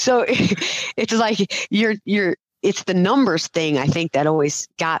 So it's like it's the numbers thing, I think, that always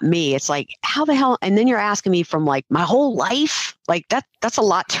got me. It's like, how the hell? And then you're asking me from like my whole life, like that's a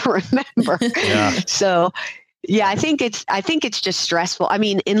lot to remember. Yeah. So yeah, I think it's just stressful. I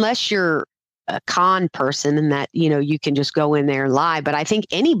mean, unless you're a con person and that, you can just go in there and lie. But I think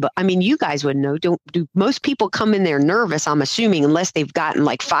you guys would know, do most people come in there nervous, I'm assuming, unless they've gotten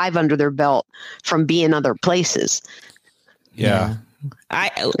like 5 under their belt from being other places. Yeah.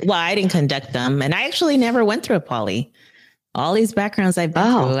 I didn't conduct them, and I actually never went through a poly. All these backgrounds I've been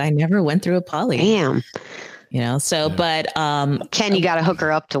through, I never went through a poly. Damn. But Ken, you got to hook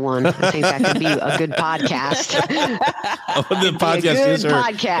her up to one. I think that could be a good podcast. The podcast is her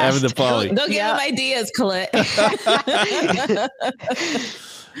having the poly. Go give them ideas, Colette.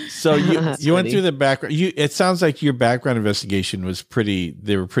 So you went through the background. It sounds like your background investigation was pretty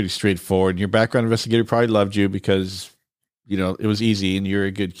straightforward. And your background investigator probably loved you because, it was easy and you're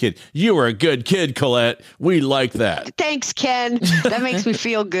a good kid. You were a good kid, Colette. We like that. Thanks, Ken. That makes me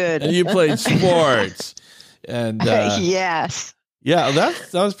feel good. And you played sports. And yes. Yeah,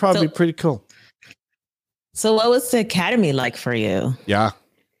 that was probably pretty cool. So what was the academy like for you? Yeah.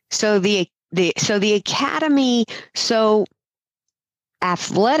 So the academy, so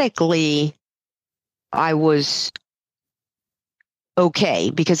athletically, I was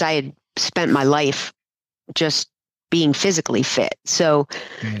okay because I had spent my life just being physically fit. So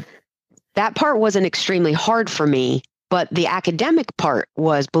that part wasn't extremely hard for me, but the academic part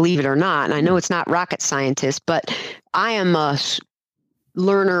was, believe it or not, and I know it's not rocket scientist, but I am a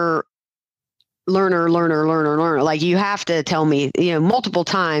learner. Like you have to tell me, multiple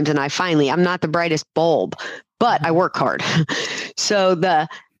times. And I'm not the brightest bulb, but I work hard. So the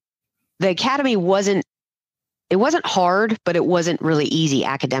academy wasn't hard, but it wasn't really easy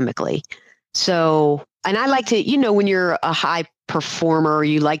academically. So, and I like to, when you're a high performer,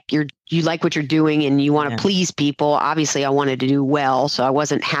 you like what you're doing and you want to please people. Obviously I wanted to do well. So I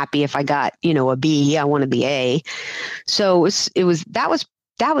wasn't happy if I got, a B. I wanted the A. So that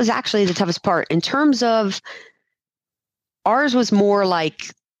was actually the toughest part. In terms of, ours was more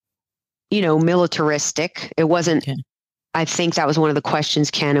like, militaristic. It wasn't, I think that was one of the questions,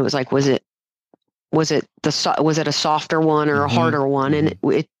 Ken. It was like, was it a softer one or a harder one? And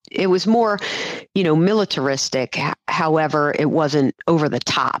it was more, militaristic. However, it wasn't over the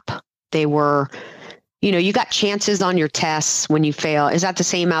top. They were, you got chances on your tests when you fail. Is that the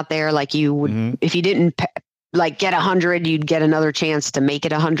same out there? Like you would, if you didn't get 100, you'd get another chance to make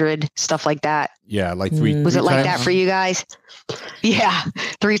it 100, stuff like that. Yeah. Like three. Was it like times? that for you guys? Yeah.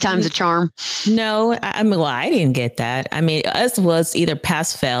 3 times a charm. No, I didn't get that. I mean, us was either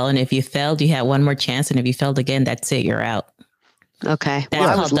pass, fail. And if you failed, you had one more chance. And if you failed again, that's it. You're out. Okay.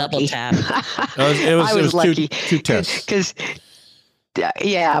 That's called double tap. It was lucky. two tests. Because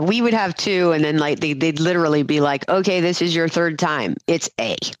we would have 2, and then they'd literally be like, okay, this is your 3rd time. It's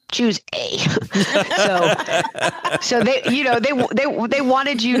A. Choose A. so they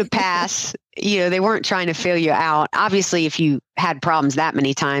wanted you to pass. They weren't trying to fail you out. Obviously, if you had problems that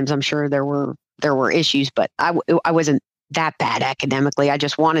many times, I'm sure there were issues, but I wasn't that bad academically. I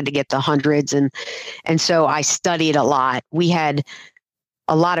just wanted to get the hundreds, and so I studied a lot. We had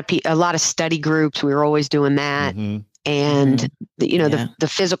a lot of study groups. We were always doing that. And the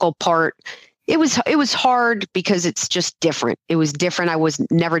physical part, it was hard because it's just different. It was different. I was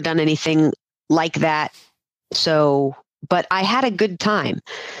never done anything like that. So but I had a good time.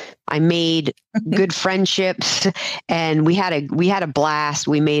 I made good friendships, and we had a blast.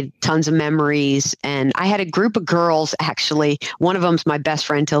 We made tons of memories, and I had a group of girls. Actually, one of them's my best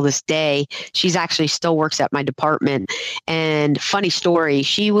friend till this day. She's actually still works at my department. And funny story,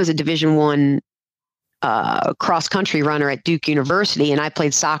 she was a Division I cross country runner at Duke University, and I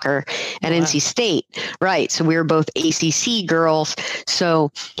played soccer at NC State. Right. So we were both ACC girls.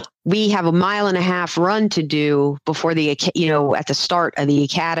 So we have a 1.5 mile run to do before at the start of the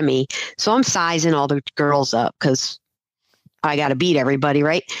academy. So I'm sizing all the girls up because I got to beat everybody.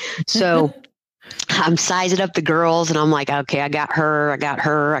 Right. So I'm sizing up the girls and I'm like, okay, I got her.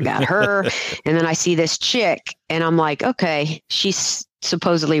 And then I see this chick and I'm like, okay, she's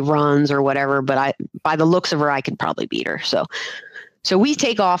supposedly runs or whatever, but by the looks of her, I could probably beat her. So we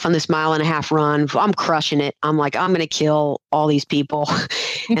take off on this 1.5 mile run. I'm crushing it. I'm like, I'm going to kill all these people.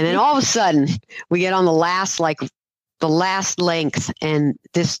 And then all of a sudden we get on the last length, and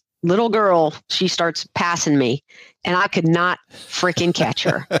this little girl, she starts passing me, and I could not freaking catch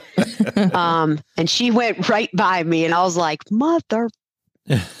her. And she went right by me, and I was like, mother,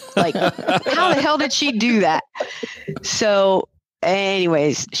 like, how the hell did she do that? So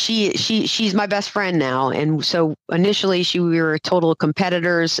anyways, she's my best friend now. And so initially we were total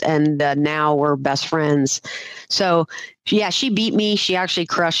competitors, and now we're best friends. So yeah, she beat me. She actually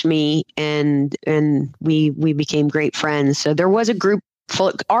crushed me, and we became great friends. So there was a group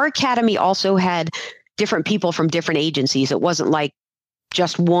full. Our academy also had different people from different agencies. It wasn't like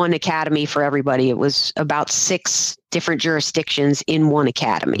just one academy for everybody. It was about 6 different jurisdictions in one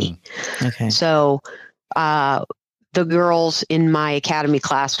academy. Okay. So, the girls in my academy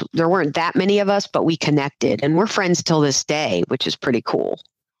class, there weren't that many of us, but we connected, and we're friends till this day, which is pretty cool.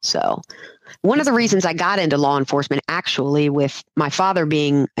 So one of the reasons I got into law enforcement, actually, with my father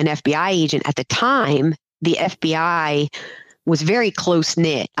being an FBI agent at the time, the FBI was very close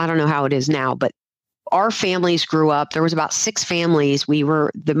knit. I don't know how it is now, but our families grew up. There was about 6 families.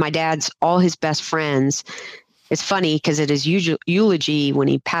 My dad's all his best friends. It's funny because at his eulogy, when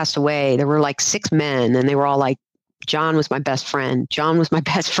he passed away, there were like 6 men, and they were all like, John was my best friend. John was my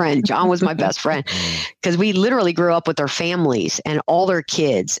best friend. John was my best friend. Because we literally grew up with their families and all their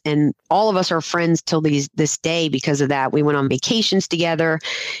kids. And all of us are friends till this day because of that. We went on vacations together,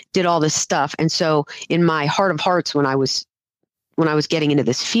 did all this stuff. And so in my heart of hearts, when I was getting into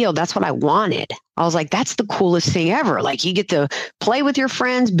this field, that's what I wanted. I was like, that's the coolest thing ever. Like, you get to play with your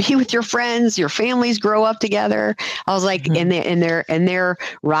friends, be with your friends, your families grow up together. I was like, and they're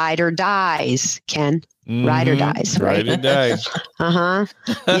ride or dies, Ken. Ride or dies. Right? Ride or dies.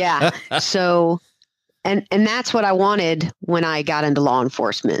 Yeah. So, and that's what I wanted when I got into law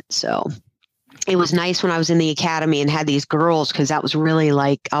enforcement. So it was nice when I was in the academy and had these girls, because that was really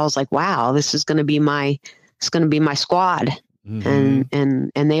like, I was like, wow, this is going to be my squad. Mm-hmm.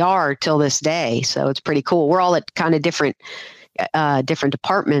 And they are till this day. So it's pretty cool. We're all at kind of different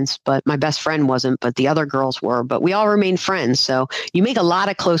departments, but my best friend wasn't, but the other girls were, but we all remained friends. So you make a lot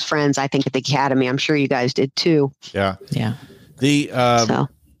of close friends, I think, at the academy. I'm sure you guys did too. Yeah. Yeah.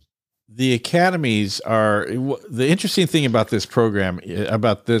 The academies are the interesting thing about this program,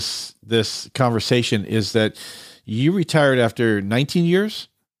 about this conversation, is that you retired after 19 years.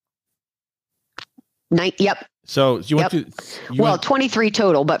 Yep. So you went to 23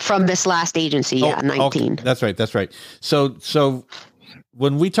 total, but from this last agency, 19. Okay. That's right. So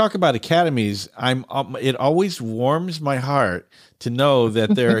when we talk about academies, it always warms my heart to know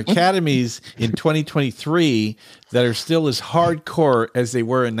that there are academies in 2023 that are still as hardcore as they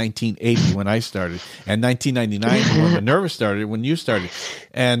were in 1980 when I started, and 1999 when Minerva started, when you started.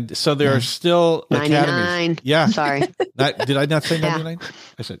 And so there are still 99. Academies. Yeah. Sorry. Did I not say 99?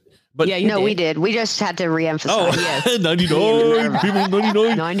 I said. But yeah, did. We did. We just had to reemphasize. Oh, yes. 99. People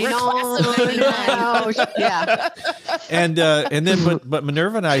 99. 99. Yeah. And then, but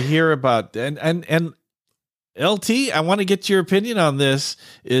Minerva and I hear about, and LT, I want to get your opinion on this,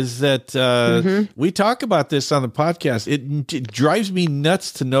 is that we talk about this on the podcast. It drives me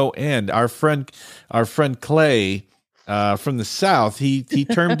nuts to no end. Our friend Clay, from the South, he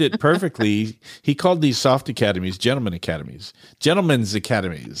termed it perfectly. He called these soft academies gentlemen's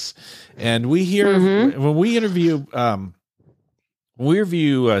academies. And we hear when we interview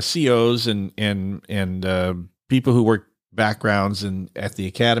COs and people who work backgrounds at the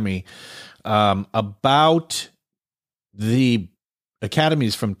academy about the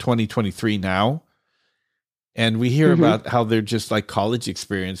academies from 2023 now. And we hear about how they're just like college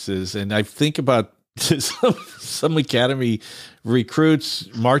experiences. And I think about some academy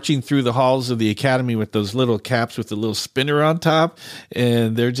recruits marching through the halls of the academy with those little caps with the little spinner on top,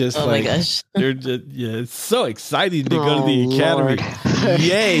 and they're just my gosh, they're just, yeah, it's so exciting to go to the academy.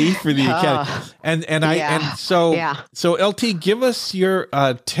 Yay for the academy. So LT, give us your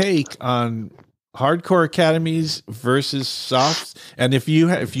take on hardcore academies versus soft. And if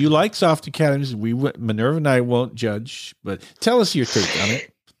you like soft academies, Minerva and I won't judge, but tell us your take on it.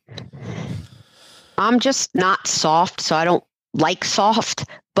 I'm just not soft, so I don't like soft.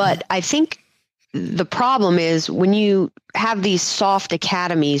 But I think the problem is when you have these soft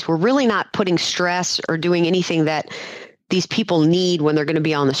academies, we're really not putting stress or doing anything that these people need when they're going to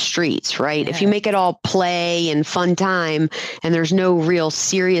be on the streets, right? Yeah. If you make it all play and fun time and there's no real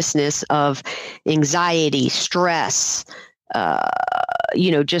seriousness of anxiety, stress,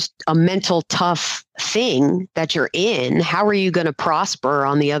 just a mental tough thing that you're in, how are you going to prosper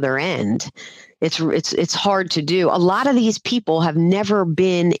on the other end? It's hard to do. A lot of these people have never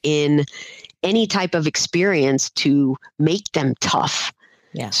been in any type of experience to make them tough.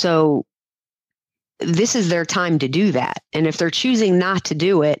 Yeah. So this is their time to do that. And if they're choosing not to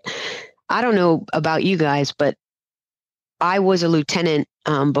do it, I don't know about you guys, but I was a lieutenant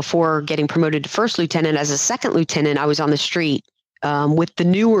before getting promoted to first lieutenant. As a second lieutenant, I was on the street with the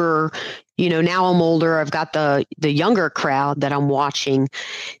newer, now I'm older. I've got the younger crowd that I'm watching.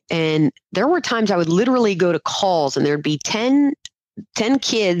 And there were times I would literally go to calls and there'd be 10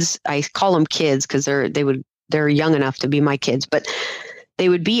 kids. I call them kids because they're young enough to be my kids, but they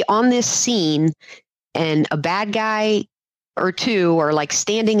would be on this scene and a bad guy or two are like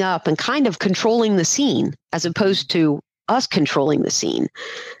standing up and kind of controlling the scene as opposed to us controlling the scene.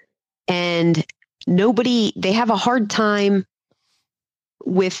 And they have a hard time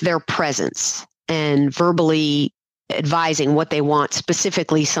with their presence and verbally advising what they want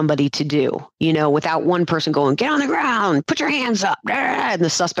specifically somebody to do, without one person going, get on the ground, put your hands up. And the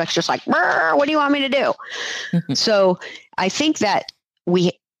suspect's just like, what do you want me to do? So I think that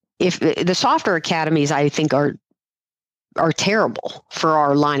if the softer academies, I think are terrible for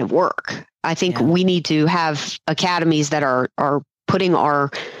our line of work. I think we need to have academies that are putting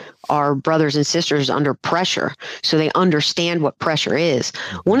our brothers and sisters under pressure so they understand what pressure is.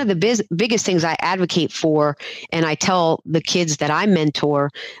 One of the biggest things I advocate for, and I tell the kids that I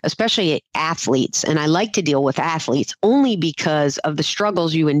mentor, especially athletes, and I like to deal with athletes only because of the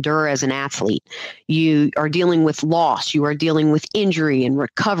struggles you endure as an athlete. You are dealing with loss, you are dealing with injury and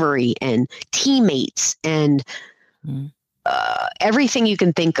recovery and teammates and everything you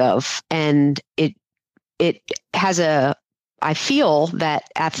can think of. And it has I feel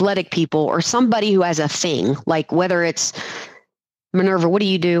that athletic people or somebody who has a thing, like whether it's Minerva, what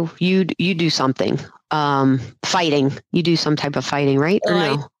do? You do something, fighting, you do some type of fighting, right? Or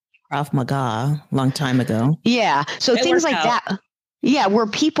no? Krav Maga, long time ago. Yeah. So things like that. Yeah. Where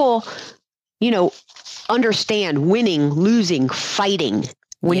people, understand winning, losing, fighting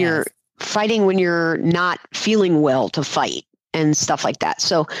when you're fighting, when you're not feeling well to fight and stuff like that.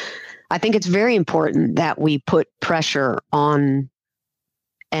 So I think it's very important that we put pressure on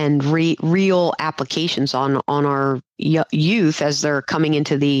and real applications on our youth as they're coming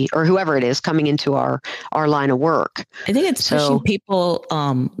into or whoever it is coming into our line of work. I think it's pushing people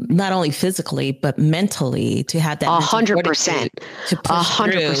not only physically but mentally to have that 100% to push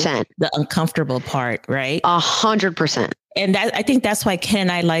 100% the uncomfortable part, right? 100%. And I think that's why Ken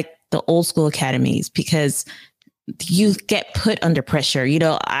and I like the old school academies, because you get put under pressure.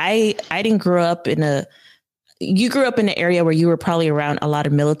 I didn't grow up you grew up in an area where you were probably around a lot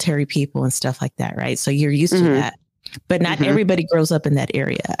of military people and stuff like that, right? So you're used to that, but not everybody grows up in that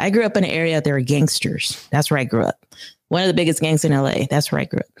area. I grew up in an area, there were gangsters. That's where I grew up. One of the biggest gangs in LA. That's where I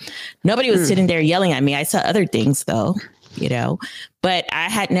grew up. Nobody was sitting there yelling at me. I saw other things though, but I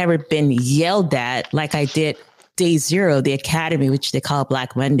had never been yelled at like I did day zero, the academy, which they call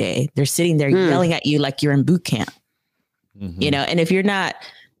Black Monday. They're sitting there yelling at you like you're in boot camp, and if you're not,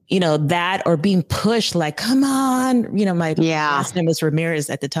 that or being pushed like, come on, my last name was Ramirez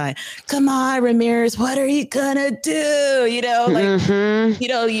at the time. Come on, Ramirez, what are you gonna do? You're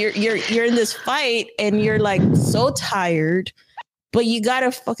in this fight and you're like so tired, but you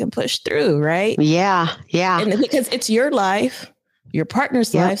gotta fucking push through, right? Yeah. And because it's your life, your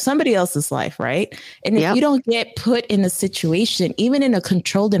partner's life, somebody else's life, right? And if you don't get put in a situation, even in a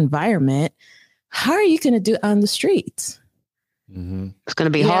controlled environment, how are you going to do it on the streets? It's going to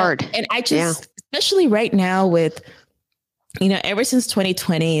be hard. And I just, especially right now with, ever since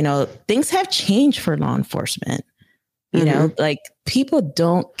 2020, things have changed for law enforcement. Like people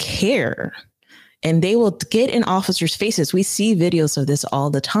don't care. and they will get in officers' faces. We see videos of this all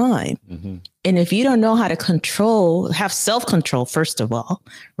the time. Mm-hmm. And if you don't know how to have self-control, first of all,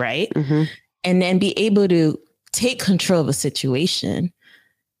 right? Mm-hmm. And then be able to take control of a situation,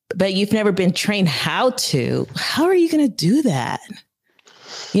 but you've never been trained how are you going to do that?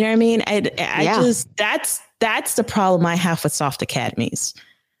 You know what I mean? That's the problem I have with soft academies.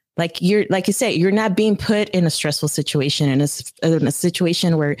 Like you said, you're not being put in a stressful situation, in a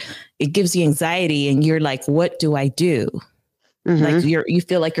situation where it gives you anxiety and you're like, what do I do? Mm-hmm. Like you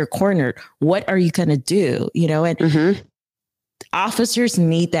feel like you're cornered. What are you going to do? You know, and mm-hmm. officers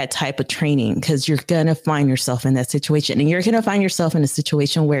need that type of training, because you're going to find yourself in that situation, and you're going to find yourself in a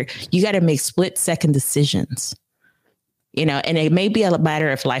situation where you got to make split-second decisions, you know, and it may be a matter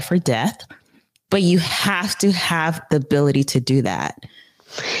of life or death, but you have to have the ability to do that.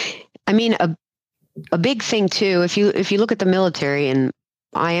 I mean, a big thing too, if you look at the military, and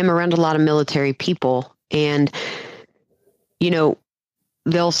I am around a lot of military people, and, you know,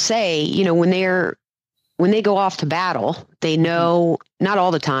 they'll say, you know, when they go off to battle, they know, not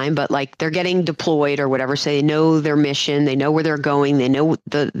all the time, but like they're getting deployed or whatever. So they know their mission, they know where they're going, they know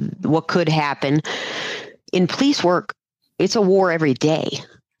what could happen. In police work, it's a war every day.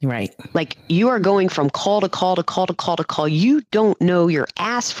 Right. Like you are going from call to call to call to call to call. You don't know your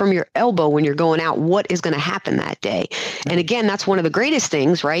ass from your elbow when you're going out what is going to happen that day. And again, that's one of the greatest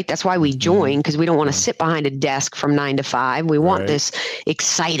things, right? That's why we join, because we don't want to sit behind a desk from 9 to 5. We want this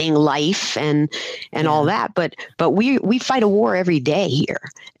exciting life and all that. But we fight a war every day here.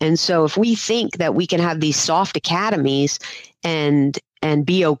 And so if we think that we can have these soft academies and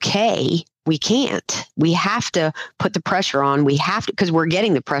be okay, we can't. We have to put the pressure on. We have to, because we're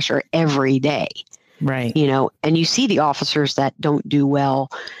getting the pressure every day. Right. You know, and you see the officers that don't do well.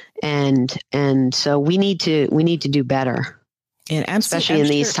 And so we need to do better. And especially in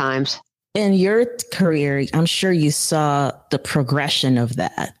these times. In your career, I'm sure you saw the progression of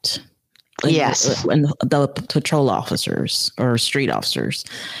that. Yes. And the patrol officers or street officers.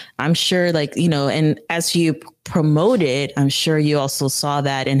 I'm sure, like, you know, and as you promoted, I'm sure you also saw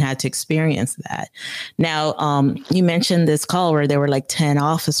that and had to experience that. Now, you mentioned this call where there were like 10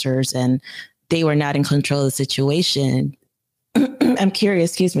 officers and they were not in control of the situation. I'm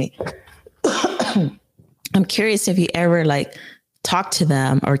curious, excuse me. I'm curious if you ever like talked to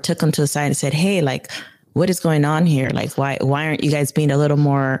them or took them to the side and said, hey, like, what is going on here? Like, why aren't you guys being a little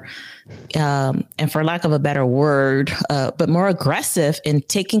more, and for lack of a better word, but more aggressive in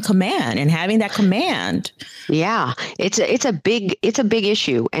taking command and having that command? Yeah, it's a big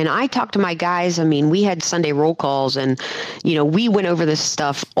issue. And I talked to my guys. I mean, we had Sunday roll calls, and, you know, we went over this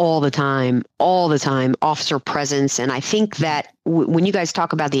stuff all the time, officer presence. And I think that when you guys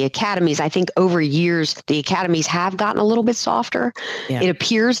talk about the academies, I think over years, the academies have gotten a little bit softer. Yeah. It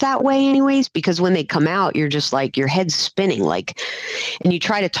appears that way anyways, because when they come out, you're just like, your head's spinning, like, and you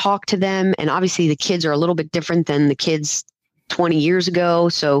try to talk to them. And obviously the kids are a little bit different than the kids 20 years ago.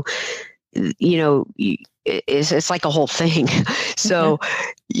 So, you know, it's like a whole thing. So,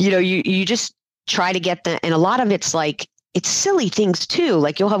 you know, you just try to get them. And a lot of it's like, it's silly things too.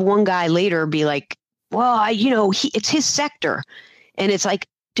 Like you'll have one guy later be like, well, it's his sector. And it's like,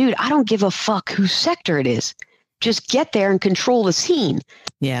 dude, I don't give a fuck whose sector it is. Just get there and control the scene.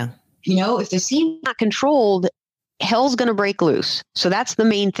 Yeah. You know, if the scene's not controlled, hell's going to break loose. So that's the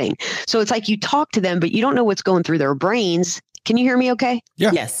main thing. So it's like you talk to them, but you don't know what's going through their brains. Can you hear me okay?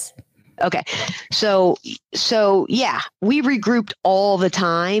 Yeah. Yes. Okay. So yeah, we regrouped all the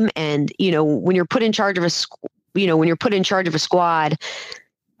time. And, you know, when you're put in charge of a squad,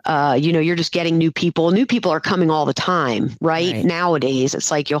 you know, you're just getting new people. New people are coming all the time, right? Nowadays,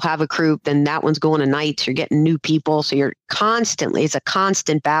 it's like you'll have a group, then that one's going to nights. You're getting new people. So it's a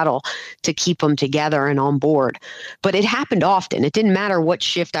constant battle to keep them together and on board. But it happened often. It didn't matter what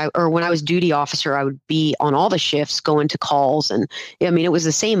shift when I was duty officer, I would be on all the shifts going to calls. And I mean, it was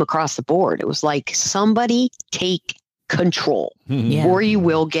the same across the board. It was like, somebody take control or you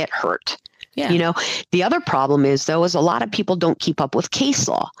will get hurt. Yeah. You know, the other problem is a lot of people don't keep up with case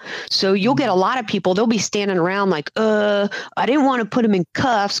law. So you'll get a lot of people, they'll be standing around like, I didn't want to put him in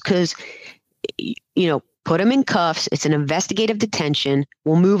cuffs because, you know, put him in cuffs. It's an investigative detention.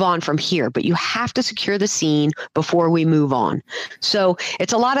 We'll move on from here, but you have to secure the scene before we move on. So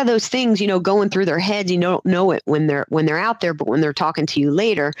it's a lot of those things, you know, going through their heads. You don't know it when they're out there, but when they're talking to you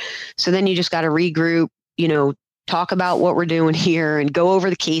later. So then you just got to regroup, you know, talk about what we're doing here and go over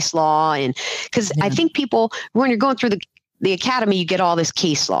the case law. And because I think people, when you're going through the academy, you get all this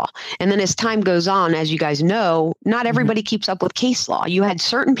case law. And then as time goes on, as you guys know, not everybody keeps up with case law. You had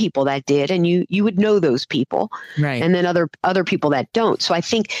certain people that did, and you would know those people. Right. And then other people that don't. So I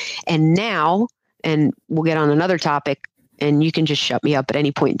think, and now and we'll get on another topic, and you can just shut me up at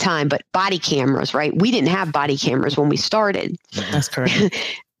any point in time, but body cameras, right? We didn't have body cameras when we started. That's correct.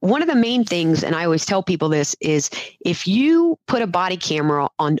 One of the main things, and I always tell people this, is if you put a body camera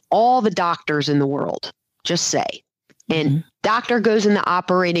on all the doctors in the world, just say, and doctor goes in the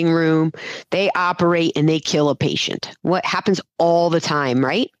operating room, they operate and they kill a patient. What happens all the time,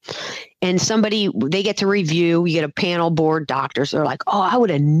 right? And they get to review, you get a panel board, doctors are like, oh, I would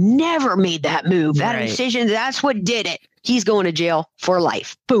have never made that move. That decision, that's what did it. He's going to jail for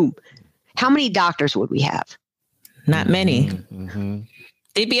life. Boom. How many doctors would we have? Not many.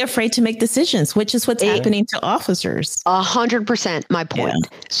 They'd be afraid to make decisions, which is what's happening to officers. 100% my point.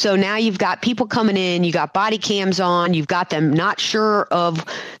 Yeah. So now you've got people coming in, you got body cams on, you've got them not sure of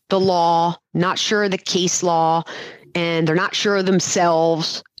the law, not sure of the case law, and they're not sure of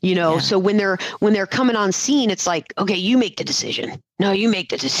themselves, So when they're coming on scene, it's like, okay, you make the decision. No, you make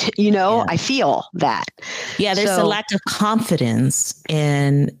the decision, I feel that. Yeah, there's a lack of confidence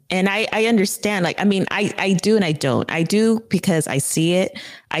and I understand, I do and I don't. I do because I see it.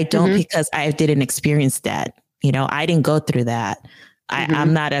 I don't because I didn't experience that. I didn't go through that.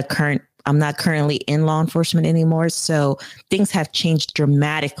 I'm not currently in law enforcement anymore. So things have changed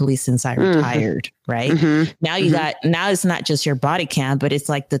dramatically since I retired, right? Now now it's not just your body cam, but it's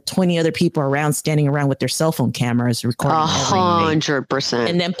like the 20 other people standing around with their cell phone cameras recording 100%.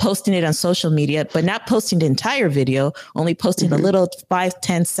 and then posting it on social media, but not posting the entire video, only posting a little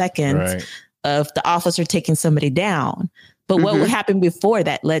 5-10 seconds of the officer taking somebody down. But what happened before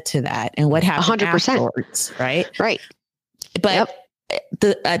that led to that, and what happened 100%. Afterwards, right? Right. But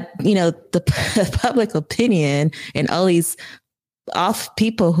the public opinion and all these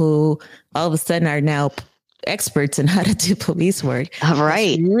people who all of a sudden are now experts in how to do police work,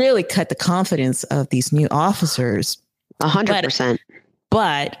 really cut the confidence of these new officers. 100%.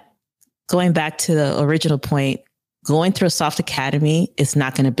 But going back to the original point, going through a soft academy is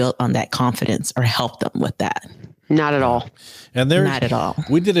not going to build on that confidence or help them with that. Not at all. And not at all.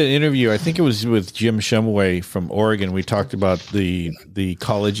 We did an interview, I think it was with Jim Shumway from Oregon. We talked about the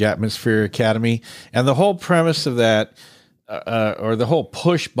College Atmosphere Academy, and the whole premise of that, or the whole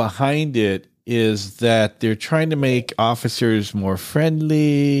push behind it, is that they're trying to make officers more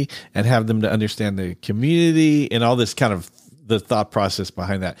friendly and have them to understand the community and all this kind of the thought process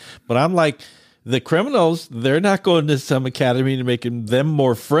behind that. But I'm like, the criminals, they're not going to some academy to make them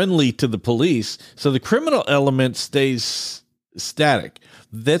more friendly to the police. So the criminal element stays static.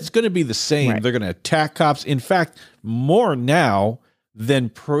 That's going to be the same. Right. They're going to attack cops. In fact, more now than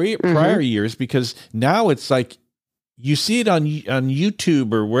prior years, because now it's like you see it on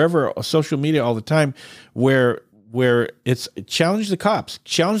YouTube or wherever, social media all the time, where it's challenge the cops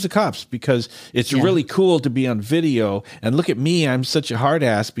because it's really cool to be on video and look at me, I'm such a hard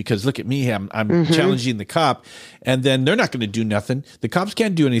ass because look at me, I'm challenging the cop, and then they're not going to do nothing. The cops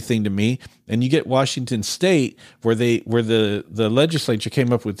can't do anything to me. And you get Washington State where the legislature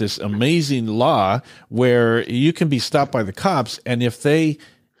came up with this amazing law where you can be stopped by the cops, and if the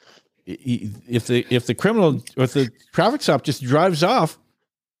criminal or if the traffic stop just drives off,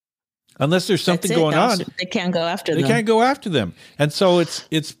 unless there's something going on, they can't go after them. They can't go after them. And so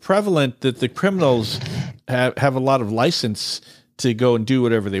it's prevalent that the criminals have a lot of license to go and do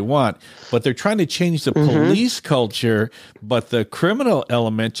whatever they want, but they're trying to change the police culture, but the criminal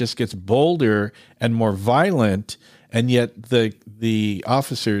element just gets bolder and more violent, and yet the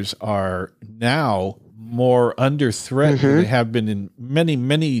officers are now more under threat than they have been in many,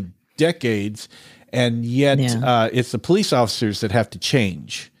 many decades, and yet it's the police officers that have to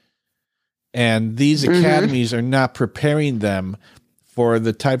change. And these academies are not preparing them for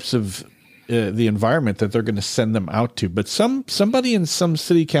the types of the environment that they're going to send them out to. But somebody in some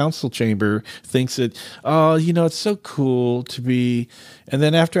city council chamber thinks that, it's so cool to be. And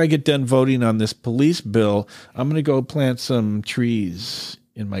then after I get done voting on this police bill, I'm going to go plant some trees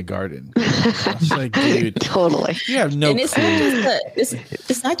in my garden. It's like, dude, totally. You have no clue.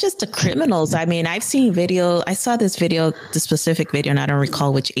 It's not just the criminals. I mean, I've seen video. I saw this specific video, and I don't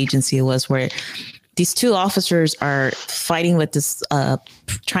recall which agency it was, where these two officers are fighting with this,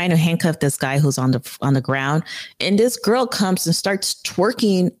 trying to handcuff this guy who's on the ground. And this girl comes and starts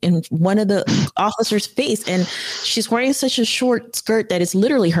twerking in one of the officer's face. And she's wearing such a short skirt that is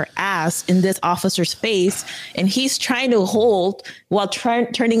literally her ass in this officer's face. And he's trying to hold while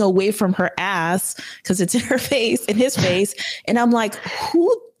turning away from her ass because it's in her face, in his face. And I'm like,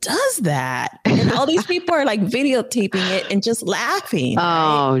 who does that? And all these people are like videotaping it and just laughing.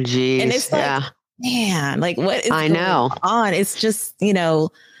 Oh, geez. And it's like, man, like what is going on? It's just,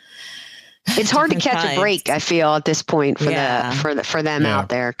 It's hard to Different catch a times. break, I feel, at this point for Yeah. for them Yeah. out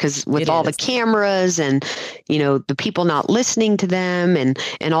there, because with It all the is. cameras and the people not listening to them and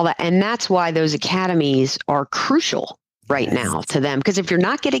all that, and that's why those academies are crucial right Yes. now to them. Because if you're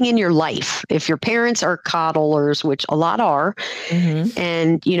not getting in your life, if your parents are coddlers, which a lot are, Mhm.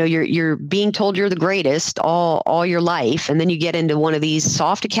 and you're being told you're the greatest all your life, and then you get into one of these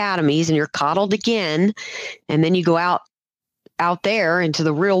soft academies and you're coddled again, and then you go out there into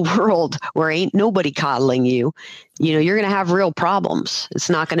the real world where ain't nobody coddling you, you're going to have real problems.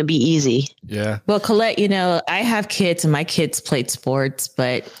 It's not going to be easy. Yeah. Well, Colette, I have kids and my kids played sports,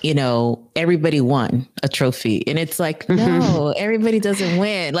 but everybody won a trophy. And it's like, no, everybody doesn't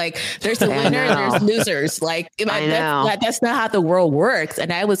win. Like there's a winner and there's losers. Like that's not how the world works.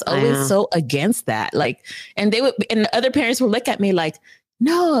 And I was always so against that. Like, and and other parents would look at me like,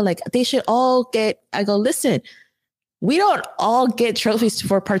 no, like they should all I go, listen, we don't all get trophies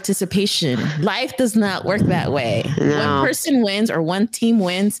for participation. Life does not work that way. No. One person wins or one team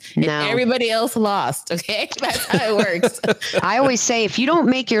wins and No. everybody else lost. Okay. That's how it works. I always say, if you don't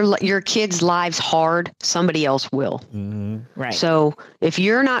make your kids' lives hard, somebody else will. Mm-hmm. Right. So if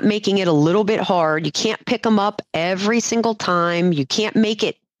you're not making it a little bit hard, you can't pick them up every single time. You can't make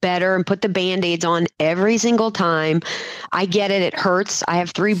it better and put the Band-Aids on every single time. I get it. It hurts. I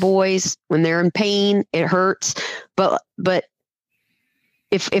have 3 boys. When they're in pain, it hurts. But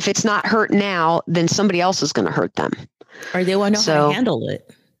if it's not hurt now, then somebody else is going to hurt them. Or they want to know how to handle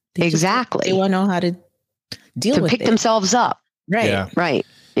it. Exactly. They want to know how to deal with it. To pick themselves up. Right. Yeah. Right.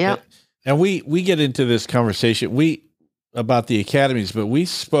 Yeah. And we get into this conversation about the academies, but we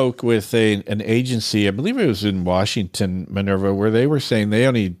spoke with an agency, I believe it was in Washington, Minerva, where they were saying they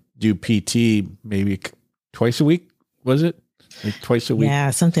only do PT maybe twice a week. Was it? Like twice a week?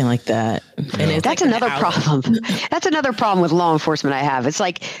 Yeah, something like that. Yeah. And it's That's like another problem. That's another problem with law enforcement I have. It's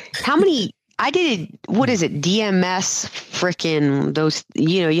like, how many, I did, what is it? DMS freaking those,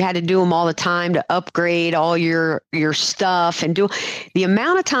 you had to do them all the time to upgrade all your stuff and do the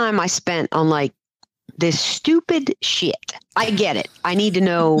amount of time I spent on like this stupid shit. I get it. I need to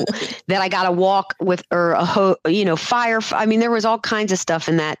know that I got to walk with, or fire. I mean, there was all kinds of stuff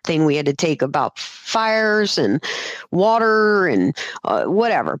in that thing we had to take about fires and water and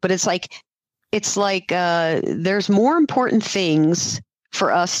whatever. But it's like there's more important things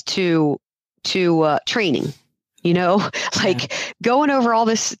for us to training. Going over all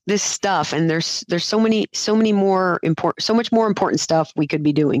this stuff, and there's so much more important stuff we could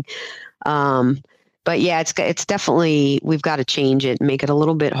be doing. But yeah, it's definitely, we've got to change it and make it a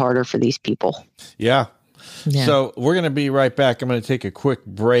little bit harder for these people. Yeah. Yeah. So we're going to be right back. I'm going to take a quick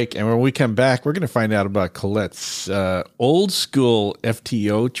break. And when we come back, we're going to find out about Colette's old school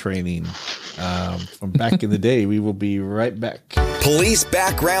FTO training from back in the day. We will be right back.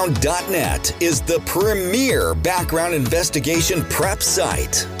 PoliceBackground.net is the premier background investigation prep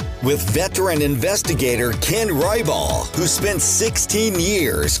site. With veteran investigator Ken Roybal, who spent 16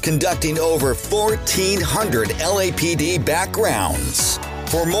 years conducting over 1,400 LAPD backgrounds.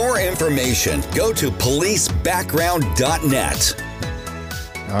 For more information, go to policebackground.net.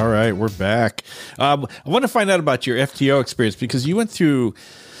 All right, we're back. I want to find out about your FTO experience, because you went through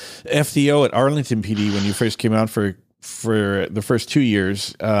FTO at Arlington PD when you first came out for the first 2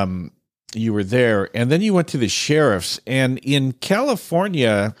 years. You were there, and then you went to the sheriff's. And in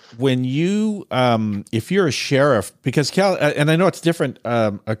California, when you, if you're a sheriff, because and I know it's different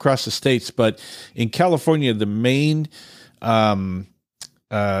across the states, but in California, the main thing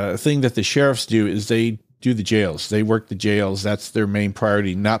that the sheriffs do is they do the jails. They work the jails. That's their main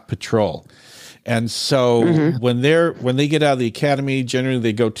priority, not patrol. And so when they get out of the academy, generally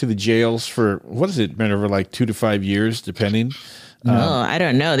they go to the jails for, what is it, Minerva, like 2 to 5 years, depending. No, I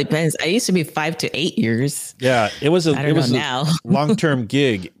don't know. Depends. I used to be 5 to 8 years. Yeah, it was a now. long-term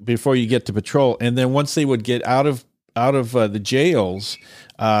gig before you get to patrol, and then once they would get out of the jails,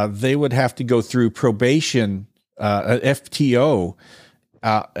 they would have to go through probation, FTO,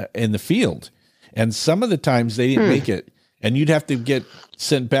 in the field, and some of the times they didn't make it, and you'd have to get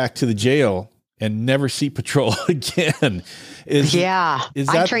sent back to the jail and never see patrol again.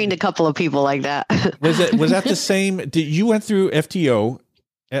 I trained a couple of people like that. was that the same? You went through FTO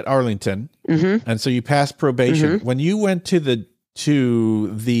at Arlington, and so you passed probation. When you went to the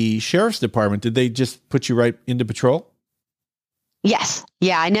sheriff's department, did they just put you right into patrol? Yes.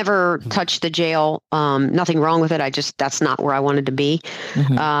 Yeah. I never touched the jail. Nothing wrong with it. That's not where I wanted to be.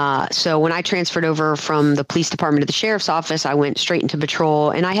 So when I transferred over from the police department to the sheriff's office, I went straight into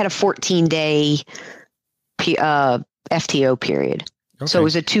patrol, and I had a 14-day FTO period. Okay. So it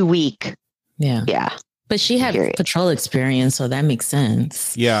was a 2-week. Yeah. Yeah. But she had patrol experience, so that makes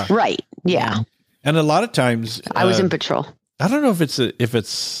sense. Yeah. Right. Yeah. And a lot of times I was in patrol. I don't know if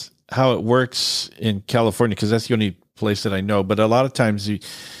it's how it works in California, because that's the only place that I know. But a lot of times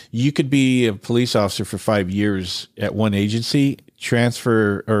you could be a police officer for 5 years at one agency,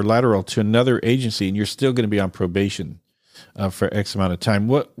 transfer or lateral to another agency, and you're still going to be on probation for X amount of time.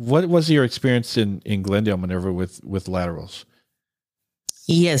 What was your experience in Glendale, Minerva, with laterals?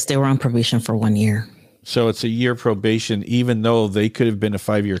 Yes, they were on probation for 1 year. So it's a year probation, even though they could have been a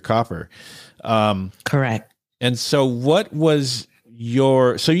 5-year copper. Correct. And so what was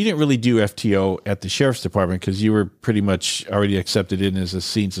so you didn't really do FTO at the sheriff's department because you were pretty much already accepted in as a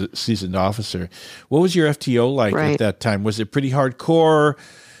seasoned officer. What was your FTO like at that time? Was it pretty hardcore?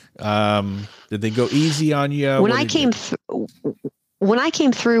 Did they go easy on you? When I came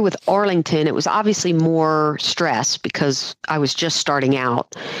through with Arlington, it was obviously more stress because I was just starting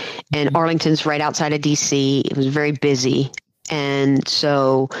out, and Arlington's right outside of DC. It was very busy. And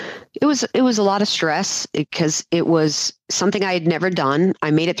so it was a lot of stress because it was something I had never done.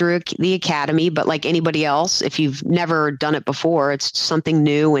 I made it through the academy, but like anybody else, if you've never done it before, it's something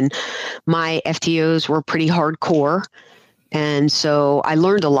new. And my FTOs were pretty hardcore. And so I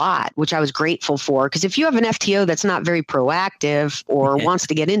learned a lot, which I was grateful for. Because if you have an FTO that's not very proactive or wants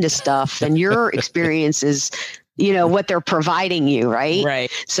to get into stuff, then your experience is, what they're providing you, right?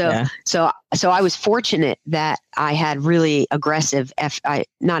 Right. So I was fortunate that I had really aggressive,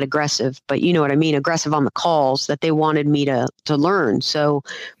 not aggressive, but you know what I mean, aggressive on the calls that they wanted me to learn. So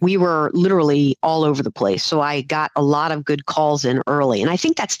we were literally all over the place. So I got a lot of good calls in early. And I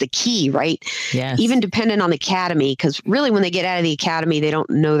think that's the key, right? Yes. Even dependent on the academy, because really when they get out of the academy, they don't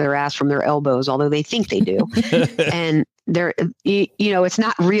know their ass from their elbows, although they think they do. And they're, it's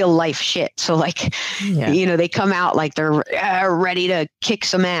not real life shit. So like, they come out like they're ready to kick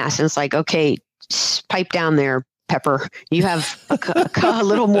some ass. And it's like, okay, pipe down there, Pepper. You have a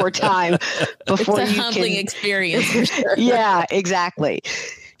little more time before it's a you humbling can experience for sure. Yeah, exactly.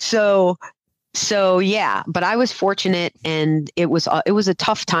 So yeah, but I was fortunate, and it was a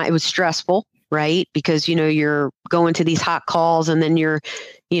tough time. It was stressful, right? Because, you're going to these hot calls, and then you're,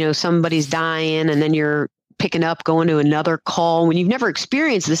 somebody's dying, and then you're picking up, going to another call. When you've never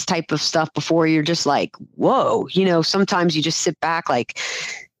experienced this type of stuff before, you're just like, whoa, sometimes you just sit back like,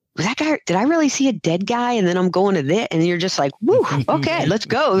 was that guy, did I really see a dead guy? And then I'm going to this, and you're just like, woo, okay, let's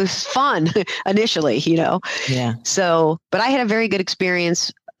go. This is fun initially, Yeah. So, but I had a very good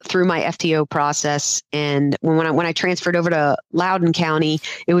experience through my FTO process. And when I transferred over to Loudoun County,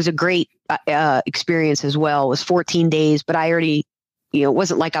 it was a great experience as well. It was 14 days, but I already, it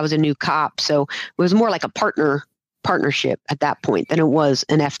wasn't like I was a new cop. So it was more like a partnership at that point than it was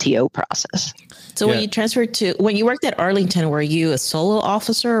an FTO process. So when you worked at Arlington, were you a solo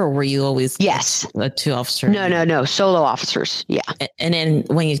officer, or were you always a two officer? No, solo officers. Yeah. And then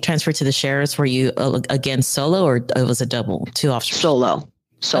when you transferred to the sheriffs, were you again solo, or it was a double, two officers? Solo.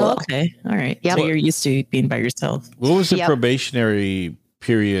 Oh, okay. All right. Yep. So you're used to being by yourself. What was the probationary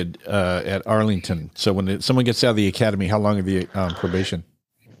period at Arlington? So when someone gets out of the academy, how long are the probation?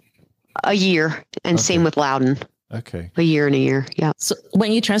 A year. And same with Loudoun. Okay. A year and a year. Yeah. So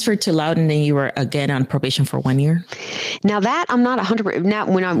when you transferred to Loudoun, then you were again on probation for 1 year? Now that I'm not 100%. Now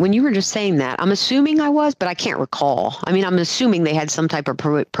when you were just saying that, I'm assuming I was, but I can't recall. I mean, I'm assuming they had some type of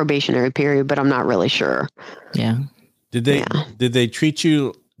probationary period, but I'm not really sure. Yeah. Did they treat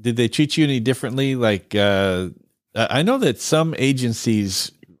you any differently? Like, I know that some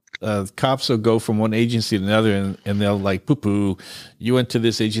agencies, cops will go from one agency to another, and they'll like, poo-poo, you went to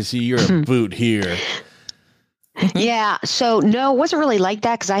this agency, you're a boot here. Yeah. So no, it wasn't really like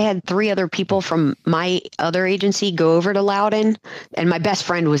that, because I had 3 other people from my other agency go over to Loudoun, and my best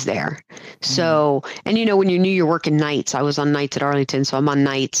friend was there. So, and when you knew you're working nights, I was on nights at Arlington, so I'm on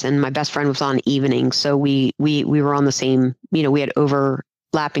nights, and my best friend was on evenings. So we were on the same, we had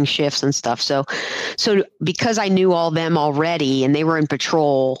overlapping shifts and stuff. So because I knew all them already, and they were in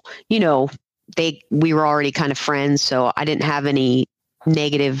patrol, we were already kind of friends. So I didn't have any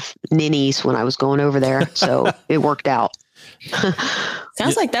negative ninnies when I was going over there. So it worked out.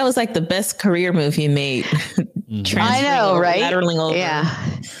 Sounds like that was like the best career move you made. I know, right? Lateraling over.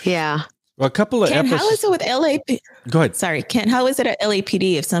 Yeah. Well, a couple of Ken, how is it with LAPD? Go ahead. Sorry, Ken, how is it at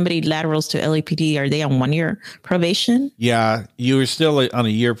LAPD? If somebody laterals to LAPD, are they on 1 year probation? Yeah, you were still on a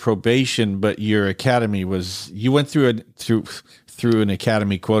year probation, but your academy you went through an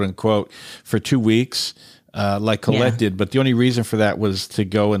academy, quote unquote, for 2 weeks. Like Colette did, but the only reason for that was to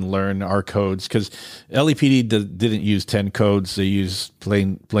go and learn our codes, because LAPD didn't use 10 codes; they used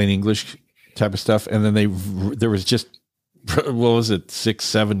plain English type of stuff, and then there was just, what was it, 6,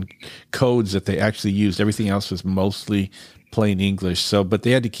 7 codes that they actually used. Everything else was mostly plain English. So, but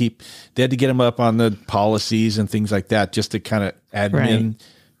they had to get them up on the policies and things like that, just to kind of admin,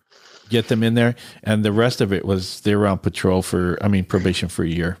 get them in there. And the rest of it was they were on probation for a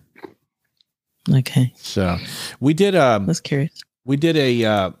year. Okay. So we did, was curious. We did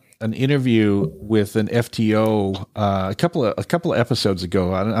an interview with an FTO a couple of episodes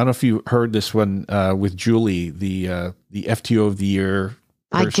ago. I don't know if you heard this one with Julie, the FTO of the year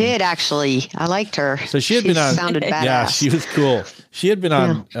person. I did, actually. I liked her. So she had been on. Sounded badass. Yeah, she was cool. She had been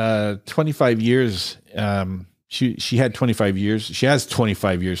on 25 years. She had 25 years. She has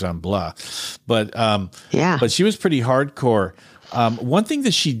 25 years on blah, but but she was pretty hardcore. One thing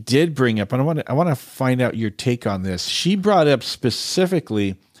that she did bring up, and I want to find out your take on this. She brought up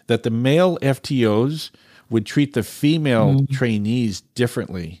specifically that the male FTOs would treat the female trainees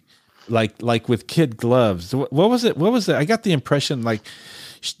differently, like with kid gloves. What was it? What was it? I got the impression like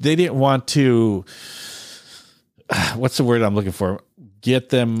they didn't want to. What's the word I'm looking for? Get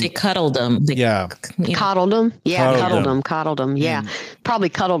them. They cuddled them. Coddled them. Yeah, coddled them. Yeah, probably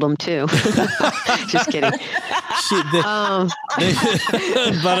cuddled them too. Just kidding.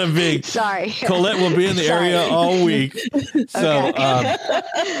 Bada big. Sorry. Colette will be in the area all week. So,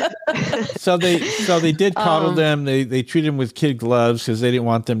 so they did coddle them. They treated them with kid gloves because they didn't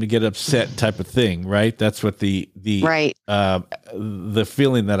want them to get upset, type of thing, right? That's what the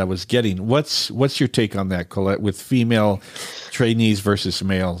feeling that I was getting. What's your take on that, Colette, with female trainees versus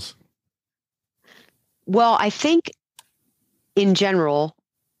males? Well, I think in general,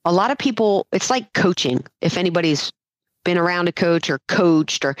 a lot of people, it's like coaching. If anybody's been around a coach or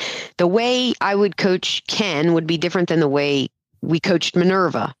coached, or the way I would coach Ken would be different than the way we coached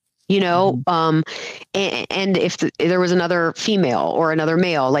Minerva, and if there was another female or another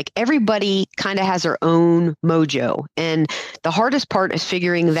male, like everybody kind of has their own mojo. And the hardest part is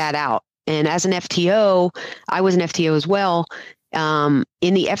figuring that out. And as an FTO, I was an FTO as well. In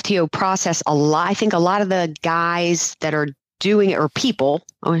the FTO process, I think a lot of the guys that are doing it, or people,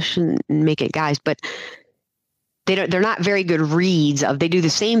 I shouldn't make it guys, but they're not very good reads they do the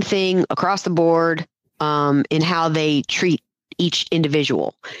same thing across the board in how they treat each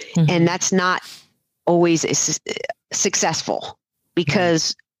individual. And that's not always successful,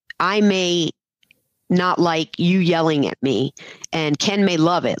 because I may not like you yelling at me, and Ken may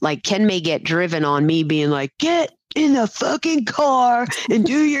love it. Like Ken may get driven on me being like, get in the fucking car and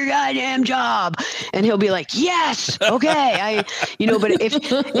do your goddamn job. And he'll be like, yes, okay. But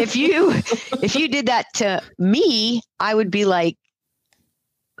if you did that to me, I would be like,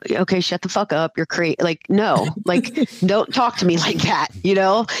 okay, shut the fuck up. You're crazy. Like, no, like, don't talk to me like that,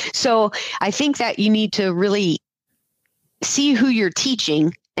 So I think that you need to really see who you're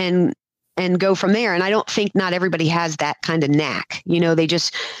teaching and go from there. And I don't think not everybody has that kind of knack. They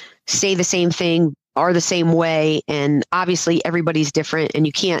just say the same thing, are the same way. And obviously everybody's different, and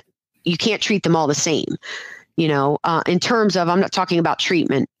you can't treat them all the same, in terms of, I'm not talking about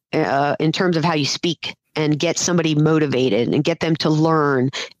treatment, in terms of how you speak and get somebody motivated and get them to learn.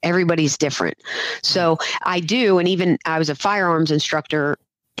 Everybody's different. So I do. And even I was a firearms instructor.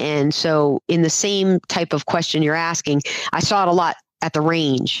 And so in the same type of question you're asking, I saw it a lot at the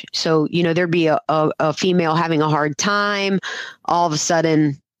range. So, there'd be a female having a hard time. All of a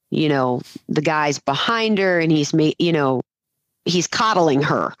sudden, the guy's behind her and he's coddling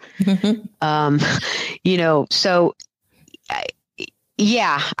her. So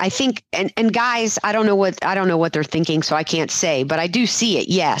I think, and guys, I don't know what they're thinking, so I can't say, but I do see it.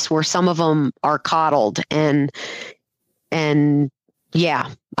 Yes. Where some of them are coddled and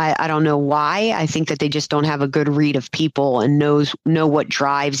I don't know why. I think that they just don't have a good read of people and know what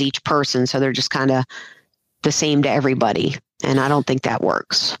drives each person. So they're just kind of the same to everybody. And I don't think that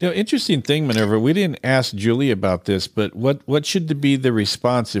works. Interesting thing, Minerva, we didn't ask Julie about this, but what should be the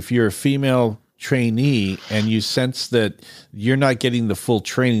response if you're a female trainee and you sense that you're not getting the full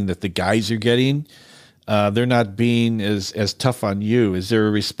training that the guys are getting? They're not being as tough on you. Is there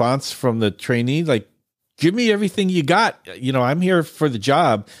a response from the trainee? Like, give me everything you got. I'm here for the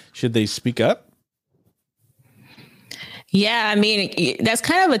job. Should they speak up? Yeah, I mean, that's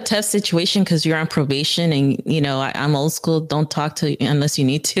kind of a tough situation because you're on probation and, I'm old school. Don't talk to unless you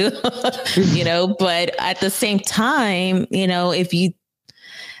need to, but at the same time, if you,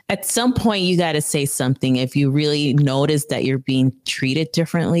 at some point you got to say something. If you really notice that you're being treated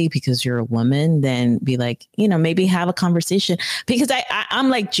differently because you're a woman, then be like, maybe have a conversation, because I'm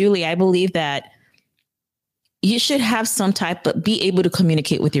like Julie. I believe that you should have some type of, be able to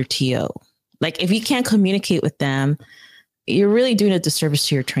communicate with your TO. Like if you can't communicate with them, you're really doing a disservice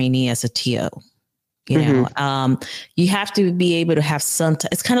to your trainee as a TO. You know, you have to be able to have some,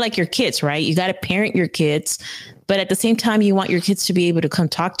 it's kind of like your kids, right? You got to parent your kids, but at the same time, you want your kids to be able to come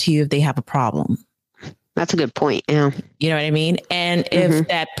talk to you if they have a problem. That's a good point. Yeah. You know what I mean? And if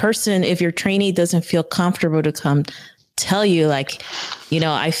that person, if your trainee doesn't feel comfortable to come tell you, like, you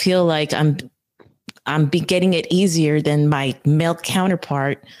know, I feel like I'm getting it easier than my male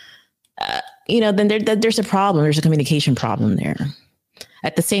counterpart, you know, then there's a problem. There's a communication problem there.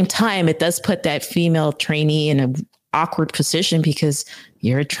 At the same time, it does put that female trainee in an awkward position because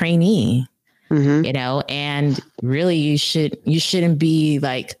you're a trainee, you know, and really you shouldn't be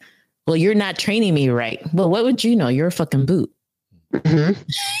like, well, you're not training me right. Well, what would you know? You're a fucking boot.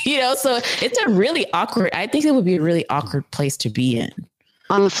 You know, so it's a really awkward, I think it would be a really awkward place to be in.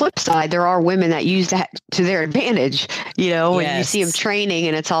 On the flip side, there are women that use that to their advantage, you know, when you see them training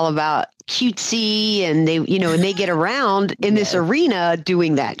and it's all about cutesy and they, you know, and they get around in this arena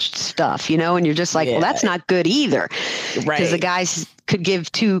doing that stuff, you know, and you're just like, well, that's not good either. Right. Because the guys could give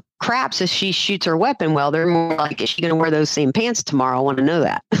two craps if she shoots her weapon. Well, they're more like, is she going to wear those same pants tomorrow? I want to know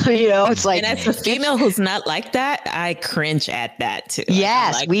that. You know, it's like, and as a female who's not like that, I cringe at that too.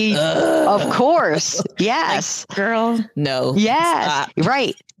 Yes, like, of course. Yes. Like, girl, no. Yes. Stop.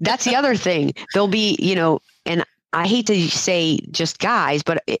 Right. That's the other thing. There'll be, you know, and I hate to say just guys,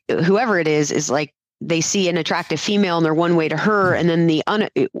 but whoever it is like they see an attractive female and they're one way to her. And then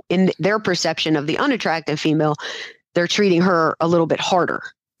in their perception of the unattractive female, they're treating her a little bit harder,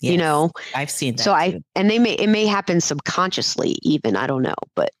 you know? I've seen that. So it may happen subconsciously even, I don't know,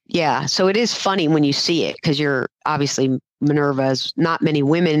 but yeah. So it is funny when you see it because you're obviously Minerva's not many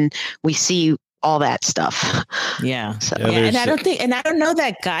women we see all that stuff. Yeah. So, and I don't know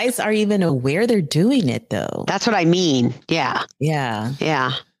that guys are even aware they're doing it though. That's what I mean. Yeah. Yeah.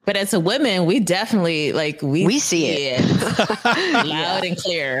 Yeah. But as a woman, we definitely we see it loud and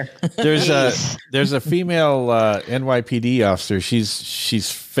clear. There's a female NYPD officer.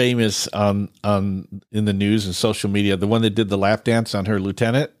 She's famous in the news and social media. The one that did the lap dance on her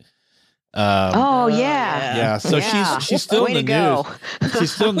lieutenant. Yeah. So she's still in the news.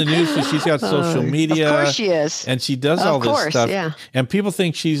 She's still in the news. So she's got social media. Of course she is. And she does all this stuff. Yeah. And people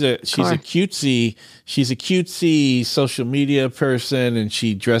think she's a cutesy social media person, and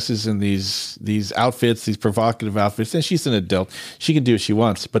she dresses in these outfits, these provocative outfits. And she's an adult. She can do what she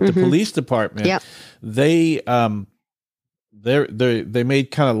wants. But the police department, they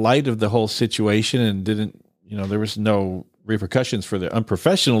made kind of light of the whole situation and didn't, you know, there was no repercussions for the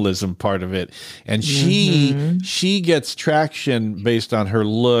unprofessionalism part of it, and she gets traction based on her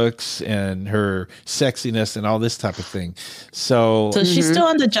looks and her sexiness and all this type of thing. So she's still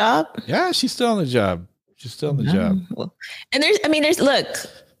on the job. Yeah, she's still on the job. Well, and there's look.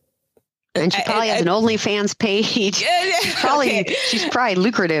 And she probably has an OnlyFans page. She's probably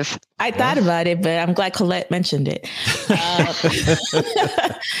lucrative. I thought about it, but I'm glad Colette mentioned it.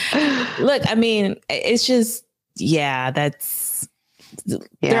 Look, I mean, it's just. Yeah, there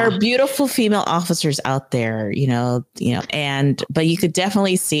are beautiful female officers out there, you know, but you could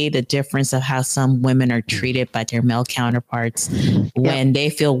definitely see the difference of how some women are treated by their male counterparts when they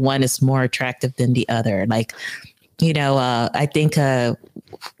feel one is more attractive than the other. Like, you know, I think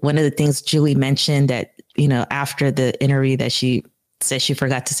one of the things Julie mentioned that, you know, after the interview that she said she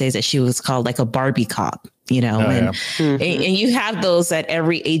forgot to say is that she was called like a Barbie cop, you know, and you have those at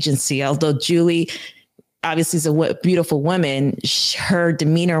every agency, although Julie obviously is a beautiful woman. Her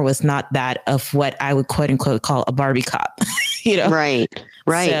demeanor was not that of what I would quote unquote call a Barbie cop, you know? Right.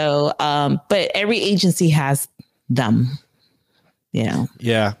 So, but every agency has them, you know?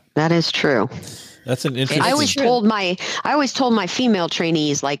 Yeah, that is true. That's an interesting. I always told my female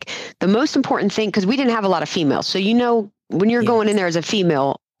trainees, like the most important thing, because we didn't have a lot of females. So, you know, when you're going in there as a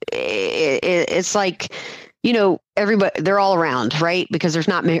female, it's like, you know, everybody, they're all around, right? Because there's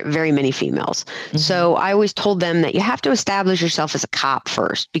not very many females. So I always told them that you have to establish yourself as a cop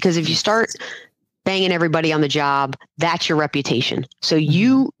first, because if you start banging everybody on the job, that's your reputation. So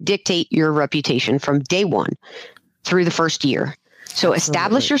you dictate your reputation from day one through the first year. So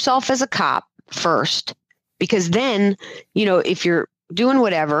establish yourself as a cop first, because then, you know, if you're doing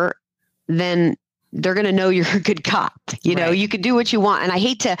whatever, then they're going to know you're a good cop. You know, you could do what you want. And I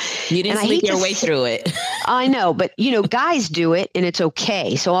hate to, you didn't sleep your way through it. I know, but you know, guys do it and it's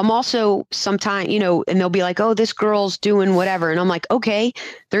okay. So I'm also sometimes, you know, and they'll be like, oh, this girl's doing whatever. And I'm like, okay,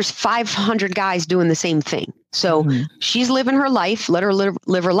 there's 500 guys doing the same thing. So she's living her life. Let her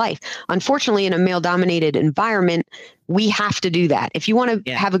live her life. Unfortunately, in a male dominated environment, we have to do that. If you want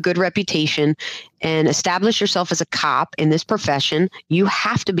to have a good reputation and establish yourself as a cop in this profession. You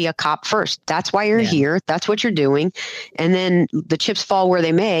have to be a cop first. That's why you're here. That's what you're doing. And then the chips fall where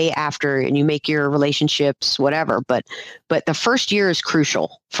they may after, and you make your relationships, whatever. But the first year is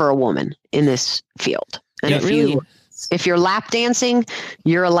crucial for a woman in this field. And if you're lap dancing,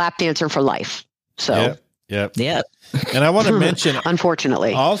 you're a lap dancer for life. So, Yep. And I want to mention,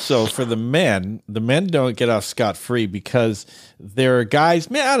 unfortunately, also for the men don't get off scot-free because there are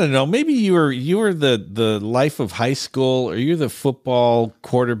guys, man, I don't know, maybe you were the life of high school, or you're the football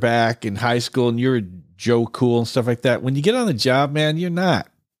quarterback in high school and you're Joe Cool and stuff like that. When you get on the job, man, you're not.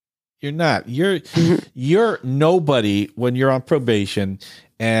 You're nobody when you're on probation.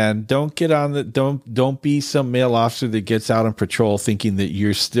 And don't be some male officer that gets out on patrol thinking that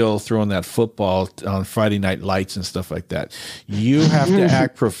you're still throwing that football on Friday night lights and stuff like that. You have to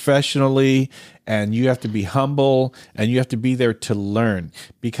act professionally, and you have to be humble, and you have to be there to learn.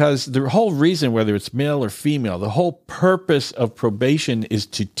 Because the whole reason, whether it's male or female, the whole purpose of probation is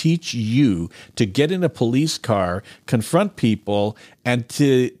to teach you to get in a police car, confront people, and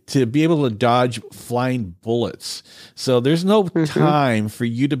to be able to dodge flying bullets. So there's no time for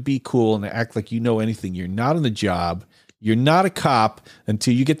you to be cool and act like you know anything. You're not on the job. You're not a cop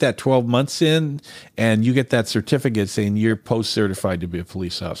until you get that 12 months in and you get that certificate saying you're post-certified to be a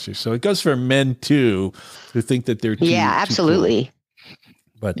police officer. So it goes for men too, who think that they're too absolutely. Too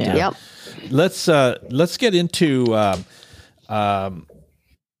cool. But let's get into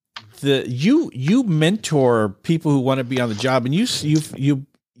you mentor people who want to be on the job, and you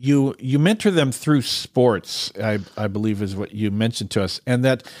mentor them through sports, I believe is what you mentioned to us. And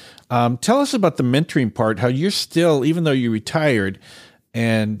that, tell us about the mentoring part, how you're still, even though you retired.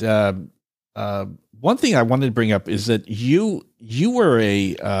 And one thing I wanted to bring up is that you were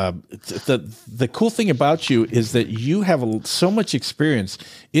the cool thing about you is that you have so much experience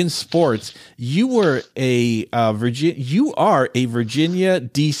in sports. You are a Virginia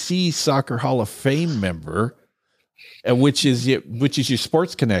DC Soccer Hall of Fame member, which is your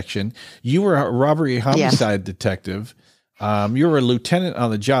sports connection. You were a robbery homicide detective. You were a lieutenant on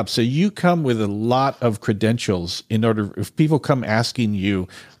the job. So you come with a lot of credentials in order, if people come asking you,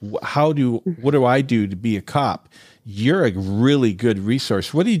 what do I do to be a cop? You're a really good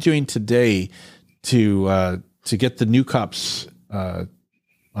resource. What are you doing today to get the new cops on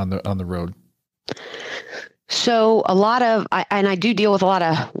the road? So I do deal with a lot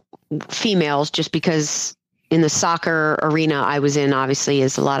of females, just because in the soccer arena I was in, obviously,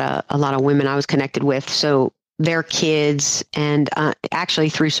 is a lot of women I was connected with. So their kids, and actually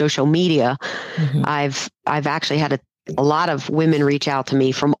through social media, I've actually had a lot of women reach out to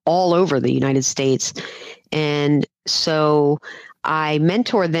me from all over the United States. And so I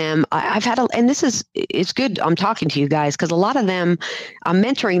mentor them. It's good I'm talking to you guys, because a lot of them, I'm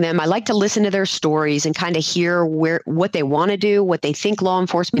mentoring them. I like to listen to their stories and kind of hear what they want to do, what they think law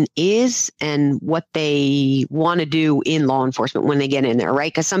enforcement is, and what they want to do in law enforcement when they get in there,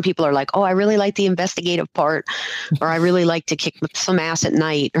 right? Because some people are like, oh, I really like the investigative part, or I really like to kick some ass at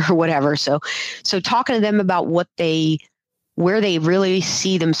night, or whatever. So talking to them about where they really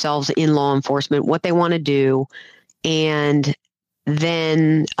see themselves in law enforcement, what they want to do. And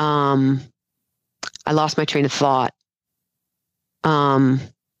then I lost my train of thought.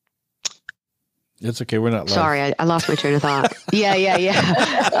 It's okay. We're not live. Sorry, I lost my train of thought.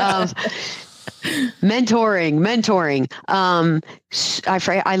 Yeah. Mentoring.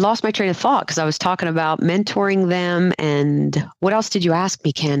 I lost my train of thought because I was talking about mentoring them. And what else did you ask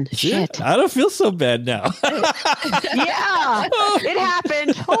me, Ken? Shit. I don't feel so bad now. Yeah, it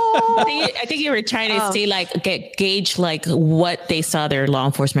happened. Oh. I think you were trying to say gauge what they saw their law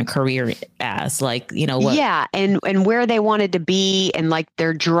enforcement career as, what. Yeah, and where they wanted to be, and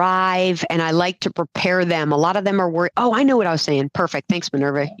their drive. And I like to prepare them. A lot of them are worried. Oh, I know what I was saying. Perfect. Thanks,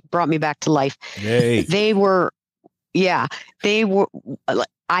 Minerva. You brought me back to life. Yay. They were.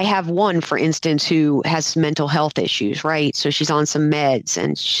 I have one, for instance, who has mental health issues, right? So she's on some meds,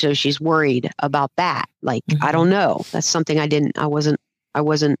 and so she's worried about that. I don't know. That's something I wasn't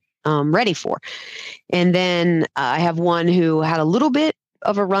ready for. And then I have one who had a little bit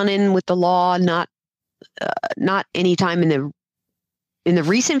of a run-in with the law, not any time in the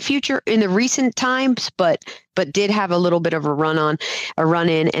recent future, in the recent times, but did have a little bit of a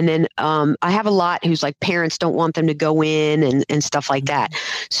run-in. And then I have a lot who's parents don't want them to go in and stuff like that.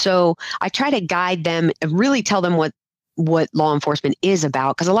 So I try to guide them and really tell them what law enforcement is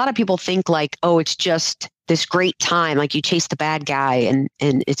about. Because a lot of people think oh, it's just this great time, you chase the bad guy and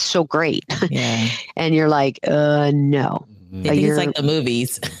it's so great. Yeah. And you're no. They think it's like the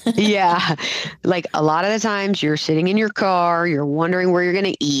movies. Yeah. Like a lot of the times you're sitting in your car, you're wondering where you're going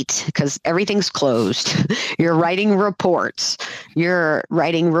to eat because everything's closed. You're writing reports. You're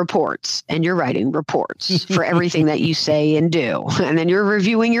writing reports and you're writing reports for everything that you say and do. And then you're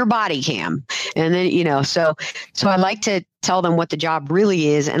reviewing your body cam. And then, so I like to tell them what the job really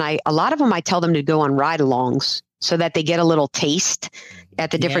is. And a lot of them, I tell them to go on ride-alongs so that they get a little taste at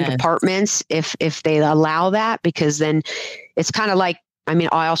the different departments if they allow that, because then it's kind of like,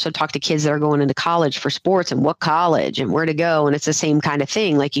 I also talk to kids that are going into college for sports and what college and where to go. And it's the same kind of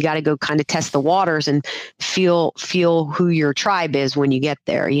thing. Like you got to go kind of test the waters and feel who your tribe is when you get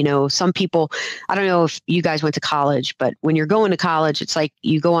there. Some people, I don't know if you guys went to college, but when you're going to college, it's like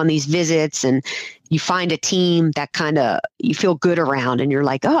you go on these visits and you find a team that kind of you feel good around and you're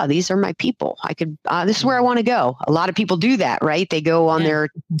like, oh, these are my people. This is where I want to go. A lot of people do that, right? They go on their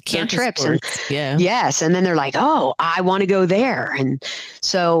trips yes. And then they're like, oh, I want to go there. And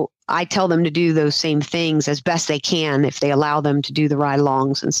so I tell them to do those same things as best they can if they allow them to do the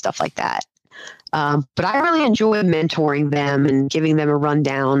ride-alongs and stuff like that. But I really enjoy mentoring them and giving them a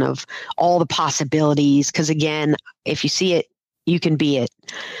rundown of all the possibilities. Because again, if you see it, you can be it.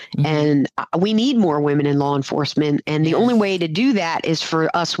 Mm-hmm. And we need more women in law enforcement. And the only way to do that is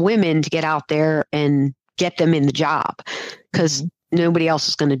for us women to get out there and get them in the job, because nobody else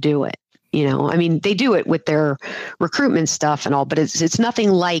is going to do it. They do it with their recruitment stuff and all, but it's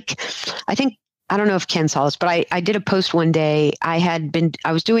nothing like, I don't know if Ken saw this, but I did a post one day. I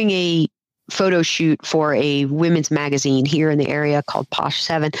was doing a photo shoot for a women's magazine here in the area called Posh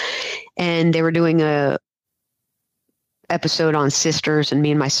 7. And they were doing a episode on sisters, and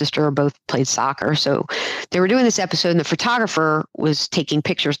me and my sister both played soccer. So they were doing this episode and the photographer was taking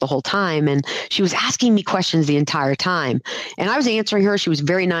pictures the whole time. And she was asking me questions the entire time. And I was answering her. She was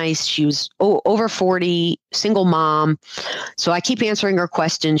very nice. She was over 40, single mom. So I keep answering her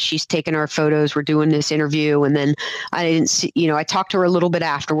questions. She's taking our photos. We're doing this interview. And then I didn't see, I talked to her a little bit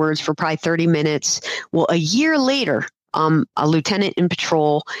afterwards for probably 30 minutes. Well, a year later, I'm a lieutenant in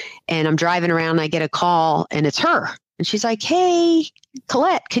patrol and I'm driving around and I get a call and it's her. And she's like, hey,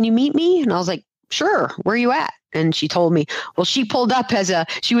 Colette, can you meet me? And I was like, sure. Where are you at? And she told me, well, she pulled up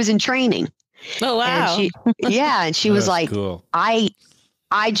she was in training. Oh, wow. And she was like, cool. I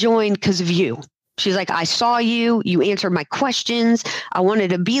joined because of you. She's like, I saw you. You answered my questions. I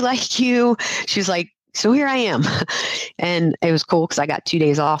wanted to be like you. She's like, so here I am. And it was cool because I got 2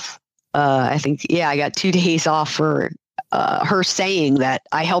 days off. I got 2 days off for her saying that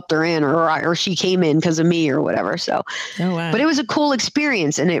I helped her in or she came in because of me or whatever. So, But it was a cool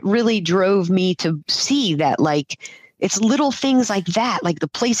experience. And it really drove me to see that, like, it's little things like that, like the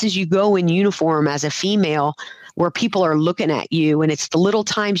places you go in uniform as a female where people are looking at you. And it's the little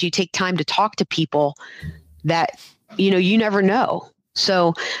times you take time to talk to people that, you never know.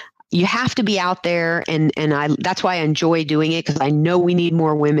 So you have to be out there. And that's why I enjoy doing it, because I know we need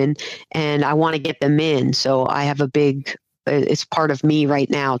more women and I want to get them in. So I have it's part of me right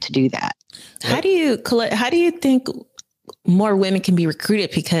now to do that. Colette, how do you think more women can be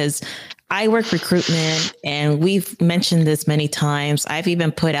recruited? Because I work recruitment and we've mentioned this many times. I've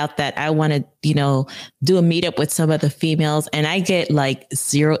even put out that I want to, do a meetup with some of the females and I get like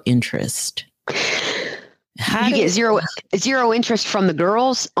zero interest. How you get zero interest from the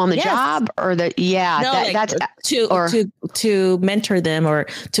girls on the job or that's to mentor them or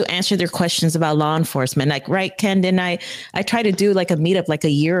to answer their questions about law enforcement. Like, right, Ken, didn't I tried to do like a meetup like a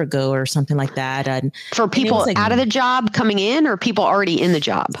year ago or something like that. And for people out of the job coming in or people already in the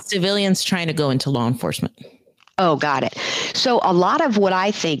job? Civilians trying to go into law enforcement. Oh, got it. So a lot of what I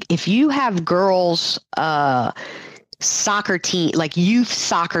think, if you have girls, soccer team, like youth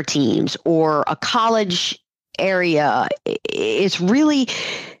soccer teams or a college area, it's really,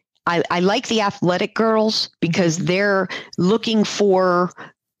 I like the athletic girls because they're looking for,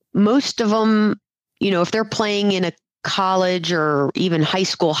 most of them, if they're playing in a college or even high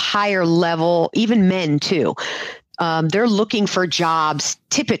school, higher level, even men too, they're looking for jobs,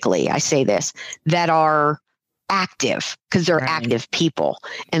 typically, I say this, that are active because they're active people,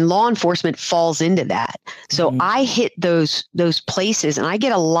 and law enforcement falls into that. So I hit those places and I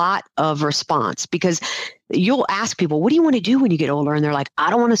get a lot of response because you'll ask people, what do you want to do when you get older? And they're like, I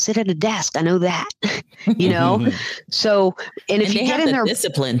don't want to sit at a desk. I know that, So, and if you get in there,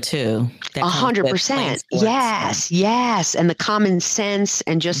 discipline too, 100%. Yes. And the common sense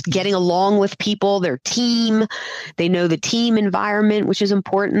and just getting along with people, their team, they know the team environment, which is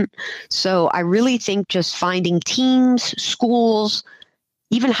important. So I really think just finding teams, schools,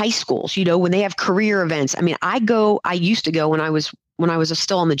 even high schools, you know, when they have career events. I mean, I used to go when I was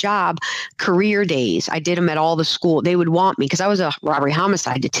still on the job, career days. I did them at all the school. They would want me because I was a robbery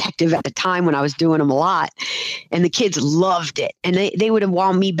homicide detective at the time when I was doing them a lot, and the kids loved it. And they would have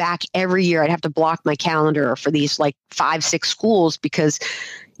want me back every year. I'd have to block my calendar for these like 5-6 schools because,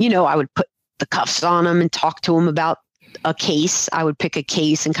 you know, I would put the cuffs on them and talk to them about a case. I would pick a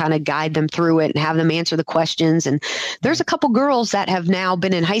case and kind of guide them through it and have them answer the questions. And there's a couple girls that have now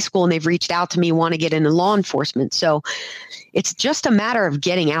been in high school and they've reached out to me, want to get into law enforcement. So it's just a matter of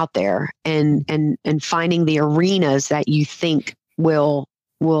getting out there and finding the arenas that you think will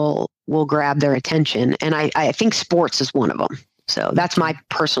grab their attention. And I think sports is one of them. So that's my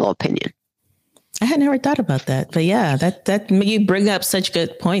personal opinion. I had never thought about that, but yeah, that you bring up such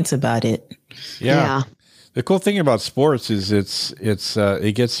good points about it. Yeah. The cool thing about sports is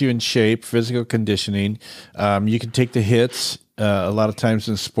it gets you in shape, physical conditioning. You can take the hits. A lot of times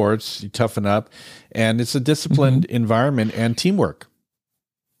in sports, you toughen up, and it's a disciplined environment and teamwork.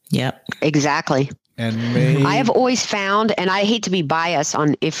 Yep, exactly. And I have always found, and I hate to be biased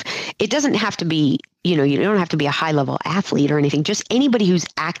on, if it doesn't have to be, you know, you don't have to be a high level athlete or anything, just anybody who's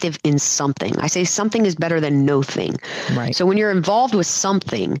active in something. I say something is better than no thing. Right. So when you're involved with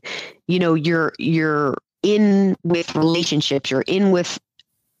something, you know, you're in with relationships, you're in with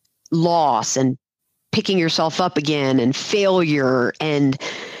loss and picking yourself up again and failure. And,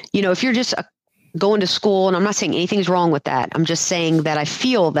 you know, if you're just going to school, and I'm not saying anything's wrong with that. I'm just saying that I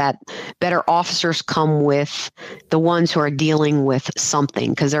feel that better officers come with the ones who are dealing with something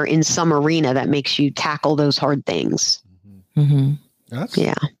because they're in some arena that makes you tackle those hard things. Mm-hmm.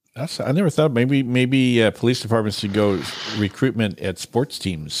 I never thought maybe police departments should go recruitment at sports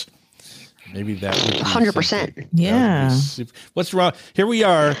teams. Maybe that would be 100%. Yeah. What's wrong? Here we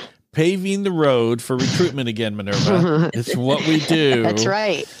are paving the road for recruitment again, Minerva. It's what we do. That's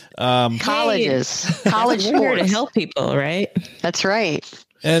right. Colleges, college sports. We're here to help people, right? That's right.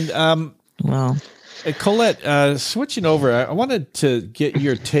 And well, Colette, switching over, I wanted to get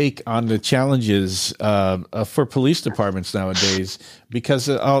your take on the challenges for police departments nowadays, because,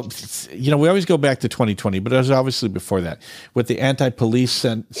 you know, we always go back to 2020, but it was obviously before that with the anti-police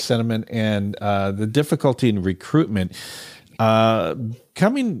sentiment and the difficulty in recruitment.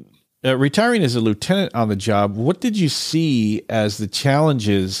 Retiring as a lieutenant on the job, what did you see as the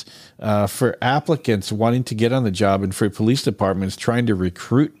challenges for applicants wanting to get on the job and for police departments trying to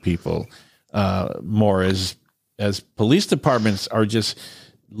recruit people more as police departments are just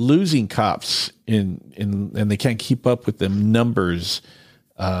losing cops and they can't keep up with the numbers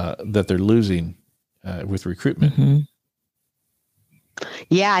that they're losing with recruitment? Mm-hmm.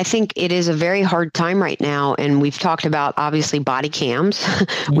 Yeah, I think it is a very hard time right now. And we've talked about, obviously, body cams.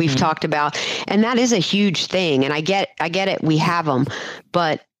 We've talked about, and that is a huge thing. And I get it. We have them.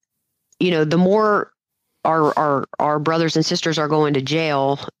 But, you know, the more our brothers and sisters are going to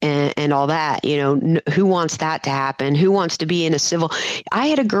jail and all that, you know, who wants that to happen? Who wants to be in a civil? I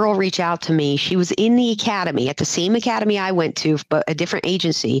had a girl reach out to me. She was in the academy, at the same academy I went to, but a different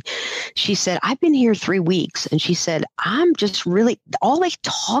agency. She said, I've been here 3 weeks. And she said, I'm just really, all they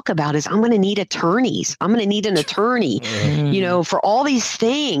talk about is I'm going to need attorneys. I'm going to need an attorney, you know, for all these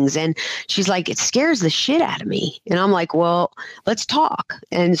things. And she's like, it scares the shit out of me. And I'm like, well, let's talk.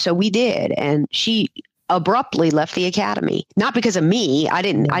 And so we did. And she abruptly left the academy, not because of me. I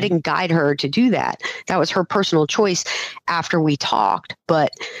didn't guide her to do that. That was her personal choice after we talked,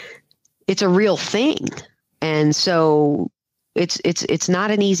 but it's a real thing. And so it's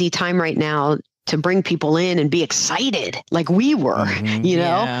not an easy time right now to bring people in and be excited like we were, you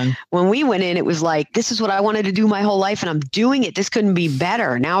know. Yeah. When we went in, it was like, this is what I wanted to do my whole life and I'm doing it. This couldn't be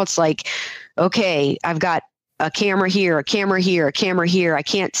better. Now it's like, okay, I've got a camera here, a camera here, a camera here. I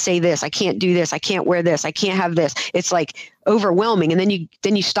can't say this. I can't do this. I can't wear this. I can't have this. It's like overwhelming. And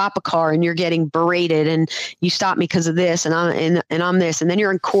then you stop a car and you're getting berated and you stop me because of this and I'm this. And then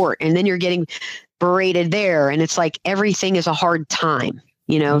you're in court and then you're getting berated there. And it's like everything is a hard time,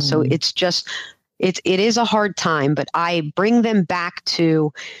 you know? So it's just, it is a hard time, but I bring them back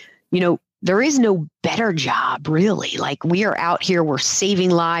to, you know, there is no better job, really. Like, we are out here, we're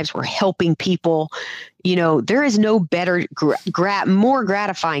saving lives, we're helping people. You know, there is no better, more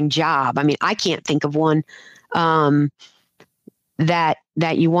gratifying job. I mean, I can't think of one that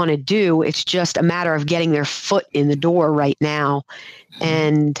you want to do. It's just a matter of getting their foot in the door right now.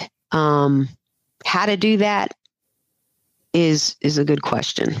 And how to do that is a good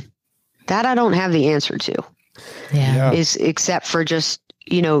question. That I don't have the answer to. Yeah. Is except for just,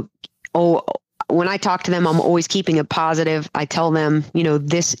 you know, when I talk to them, I'm always keeping it positive. I tell them, you know,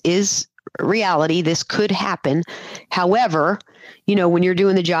 this is reality. This could happen. However, when you're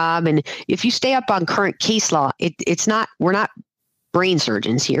doing the job, and if you stay up on current case law, we're not brain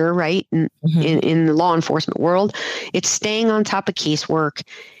surgeons here, right? In the law enforcement world, it's staying on top of casework.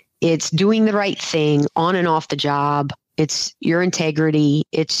 It's doing the right thing on and off the job. It's your integrity.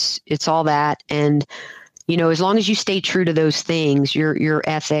 It's all that. And, as long as you stay true to those things, your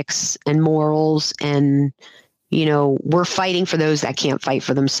ethics and morals, and, we're fighting for those that can't fight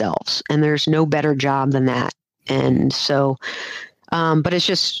for themselves. And there's no better job than that. And so, but it's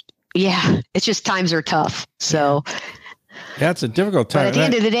just times are tough. So yeah, it's a difficult time. But at the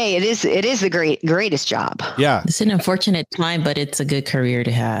end of the day, it is the greatest job. Yeah. It's an unfortunate time, but it's a good career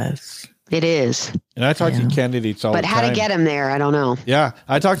to have. It is. And I talk to candidates all the time. But how to get them there, I don't know. Yeah.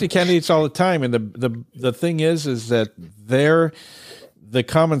 I talk to candidates all the time. And the thing is that the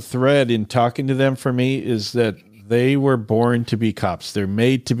common thread in talking to them for me is that they were born to be cops. They're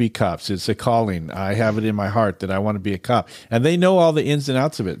made to be cops. It's a calling. I have it in my heart that I want to be a cop. And they know all the ins and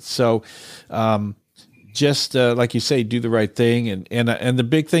outs of it. So, just like you say, do the right thing. And the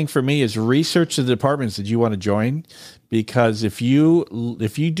big thing for me is research the departments that you want to join, because if you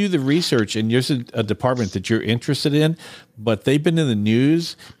do the research and there's a department that you're interested in, but they've been in the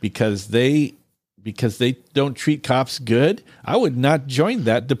news because they don't treat cops good, I would not join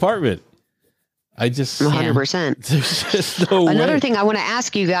that department. I just 100%. There's just no Another way. thing I want to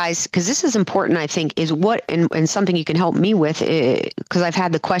ask you guys, because this is important, I think, is what, and something you can help me with, because I've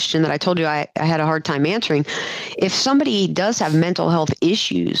had the question that I told you I had a hard time answering. If somebody does have mental health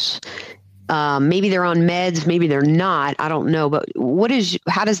issues, maybe they're on meds, maybe they're not, I don't know, but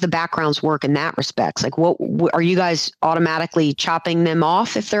how does the backgrounds work in that respect? Like, what are you guys automatically chopping them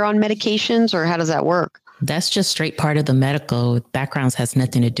off if they're on medications, or how does that work? That's just straight part of the medical backgrounds. Has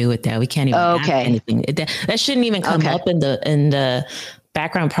nothing to do with that. We can't even ask anything. That shouldn't even come up in the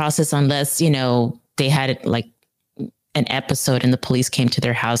background process unless, they had like an episode and the police came to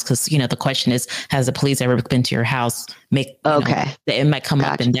their house. Cause the question is, has the police ever been to your house? It might come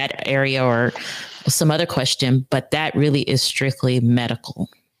up in that area or some other question, but that really is strictly medical.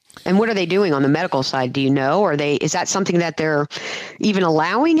 And what are they doing on the medical side? Do you know? Is that something that they're even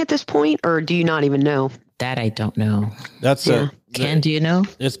allowing at this point, or do you not even know? That I don't know. Ken, do you know?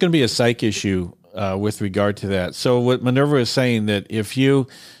 It's going to be a psych issue with regard to that. So what Minerva is saying, that if you,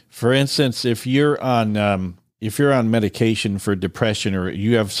 for instance, if you're on medication for depression, or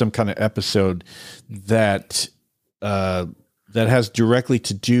you have some kind of episode that has directly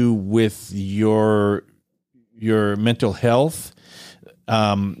to do with your mental health,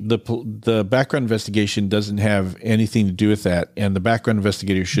 the background investigation doesn't have anything to do with that, and the background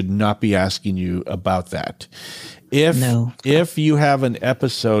investigator should not be asking you about that. If you have an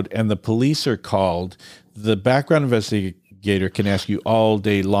episode and the police are called, the background investigator can ask you all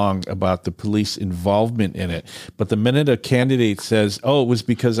day long about the police involvement in it. But the minute a candidate says, "Oh, it was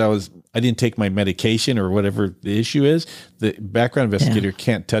because I didn't take my medication," or whatever the issue is, the background investigator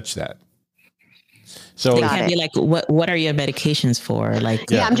can't touch that. So it can be like, what are your medications for?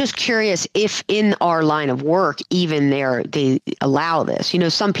 Like, I'm just curious if in our line of work, even there, they allow this.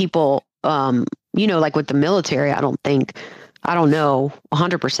 Some people, like with the military, I don't know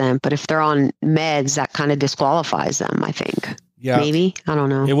 100%, but if they're on meds, that kind of disqualifies them, I think. Yeah. Maybe. I don't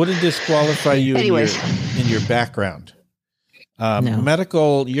know. It wouldn't disqualify you in your background. No.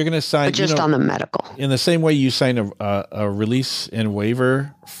 Medical, you're going to sign. But just on the medical. In the same way you sign a release and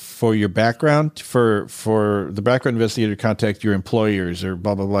waiver for your background, for the background investigator to contact your employers or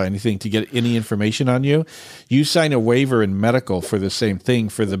blah, blah, blah, anything to get any information on you, you sign a waiver in medical for the same thing,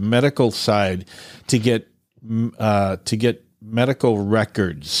 for the medical side to get medical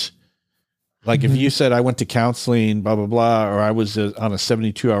records. Like if you said, I went to counseling, blah, blah, blah, or I was on a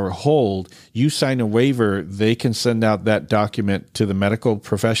 72-hour hold, you sign a waiver, they can send out that document to the medical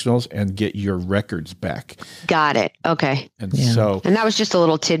professionals and get your records back. Got it. Okay. And that was just a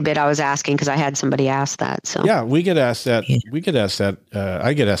little tidbit I was asking because I had somebody ask that. So yeah, we get asked that. We get asked that.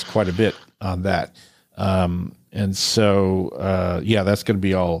 I get asked quite a bit on that. That's going to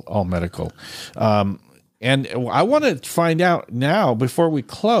be all medical. And I want to find out now, before we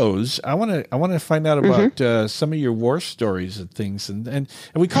close, I want to find out about some of your war stories and things, and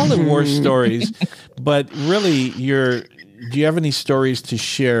we call them war stories, but really, do you have any stories to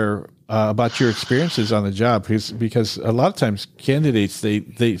share about your experiences on the job? Because a lot of times candidates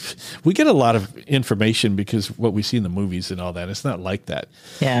we get a lot of information because what we see in the movies and all that. It's not like that.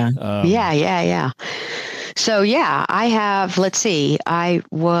 Yeah. Yeah. So I have, let's see,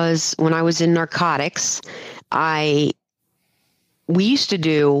 when I was in narcotics, we used to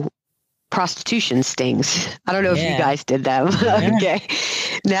do prostitution stings. I don't know if you guys did them. Okay.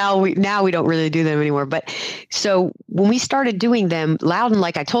 now we don't really do them anymore. But so when we started doing them, Loudon,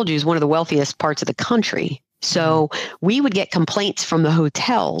 like I told you, is one of the wealthiest parts of the country. So we would get complaints from the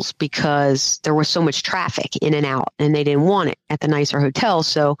hotels because there was so much traffic in and out, and they didn't want it at the nicer hotels.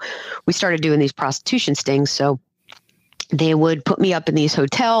 So we started doing these prostitution stings. So they would put me up in these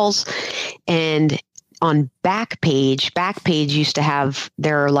hotels, and on Backpage used to have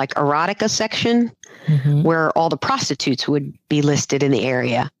their like erotica section where all the prostitutes would be listed in the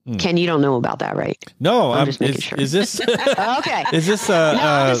area. Ken, you don't know about that, right? No, I'm just making sure. Is this okay? Is this no,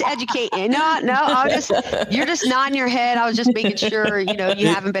 I'm just educating. No, you're just nodding your head. I was just making sure, you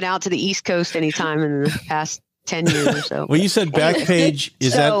haven't been out to the East Coast anytime in the past 10 years or so. Well, you said Backpage.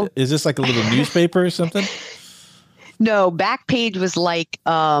 Is this like a little newspaper or something? No, Backpage was like,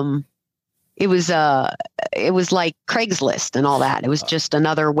 it was like Craigslist and all that. It was just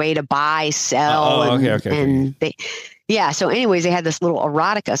another way to buy, sell. And so anyways, they had this little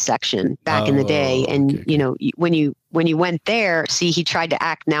erotica section back in the day. And, when you went there, see, he tried to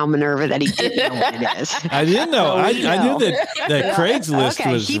act now Minerva that he didn't know what it is. I didn't know. I knew that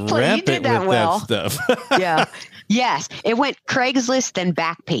Craigslist was rampant with that stuff. Yeah. Yes, it went Craigslist, then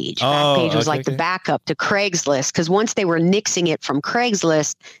Backpage. Backpage was like the backup to Craigslist, because once they were nixing it from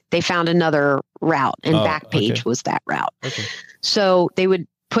Craigslist, they found another route, and Backpage was that route. Okay. So they would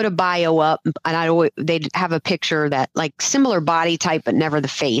put a bio up, and they'd have a picture that like similar body type, but never the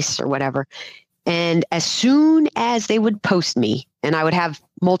face or whatever. And as soon as they would post me, and I would have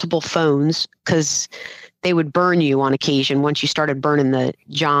multiple phones, because they would burn you on occasion. Once you started burning the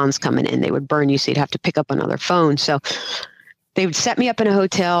Johns coming in, they would burn you. So you'd have to pick up another phone. So they would set me up in a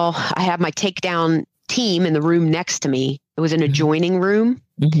hotel. I had my takedown team in the room next to me. It was an adjoining room.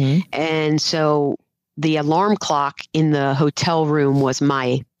 And so the alarm clock in the hotel room was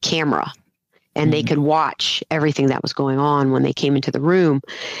my camera. And they could watch everything that was going on when they came into the room.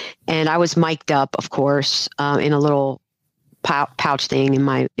 And I was mic'd up, of course, in a little pouch thing in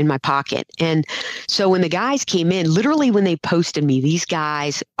my pocket. And so when the guys came in, literally when they posted me, these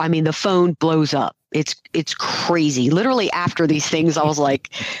guys, I mean, the phone blows up. It's crazy. Literally after these things, I was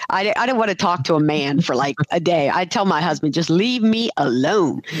like, I didn't want to talk to a man for like a day. I'd tell my husband, just leave me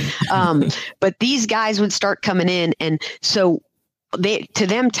alone. But these guys would start coming in. And so to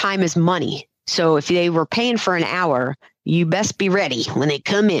them, time is money. So if they were paying for an hour, you best be ready when they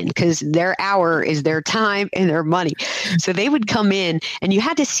come in, because their hour is their time and their money. So they would come in, and you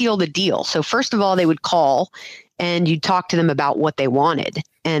had to seal the deal. So first of all, they would call, and you'd talk to them about what they wanted.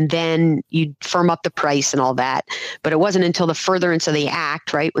 And then you'd firm up the price and all that. But it wasn't until the furtherance of the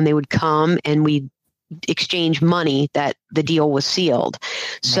act, right, when they would come and we'd exchange money, that the deal was sealed.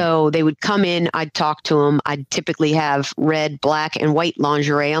 So they would come in, I'd talk to them. I'd typically have red, black, and white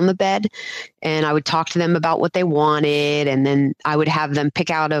lingerie on the bed, and I would talk to them about what they wanted, and then I would have them pick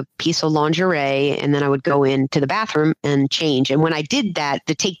out a piece of lingerie, and then I would go into the bathroom and change. And when I did that,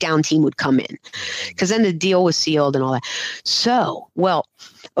 the takedown team would come in, because then the deal was sealed and all that. So, well,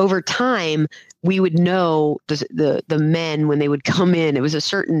 over time, we would know the men when they would come in. It was a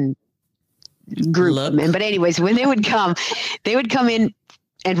certain group of men. But anyways, when they would come in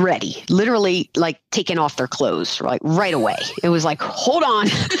and ready, literally like taking off their clothes, like right away. It was like, hold on.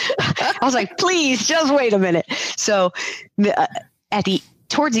 I was like, please just wait a minute. So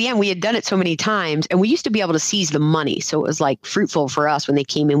towards the end, we had done it so many times, and we used to be able to seize the money. So it was like fruitful for us when they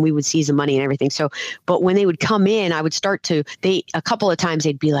came in, we would seize the money and everything. So, but when they would come in, I would a couple of times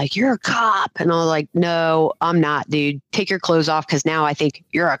they'd be like, you're a cop. And I was like, no, I'm not, dude. Take your clothes off, because now I think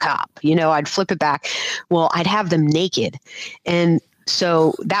you're a cop. I'd flip it back. Well, I'd have them naked. And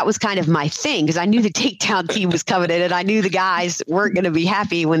so that was kind of my thing, because I knew the takedown team was coming in, and I knew the guys weren't going to be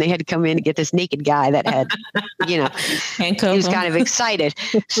happy when they had to come in and get this naked guy that had, he was kind of excited.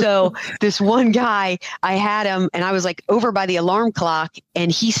 So this one guy, I had him, and I was like over by the alarm clock,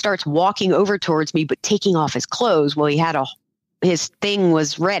 and he starts walking over towards me, but taking off his clothes. Well, his thing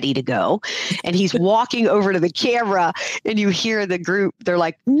was ready to go, and he's walking over to the camera, and you hear the group, they're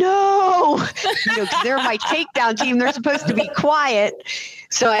like, no, 'cause they're my takedown team. They're supposed to be quiet.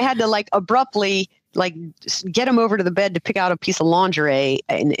 So I had to like abruptly like get him over to the bed to pick out a piece of lingerie.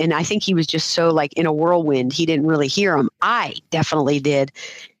 And I think he was just so like in a whirlwind, he didn't really hear him. I definitely did.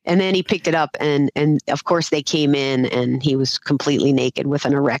 And then he picked it up, and of course they came in, and he was completely naked with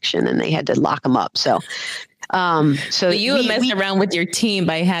an erection, and they had to lock him up. So you would mess around with your team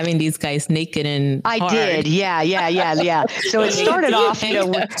by having these guys naked and I did. Yeah. So it started off,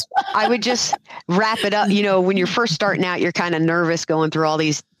 I would just wrap it up. When you're first starting out, you're kind of nervous going through all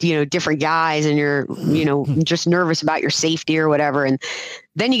these, different guys, and you're, just nervous about your safety or whatever. And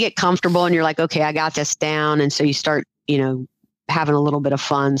then you get comfortable, and you're like, okay, I got this down. And so you start, having a little bit of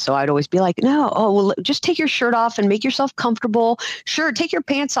fun. So I'd always be like, no, oh, well, just take your shirt off and make yourself comfortable. Sure. Take your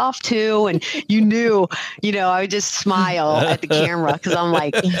pants off too. And I would just smile at the camera because I'm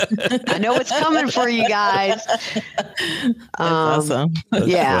like, I know what's coming for you guys. That's awesome.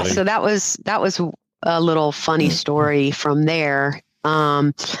 Yeah. So that was a little funny story from there.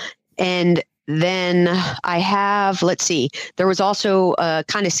 And then I have, let's see, there was also a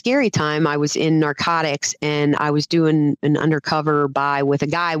kind of scary time. I was in narcotics and I was doing an undercover buy with a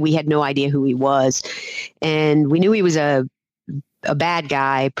guy. We had no idea who he was. And we knew he was a bad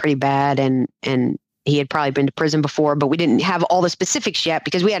guy, pretty bad. And he had probably been to prison before, but we didn't have all the specifics yet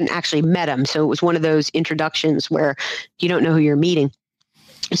because we hadn't actually met him. So it was one of those introductions where you don't know who you're meeting.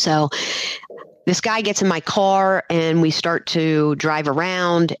 So this guy gets in my car and we start to drive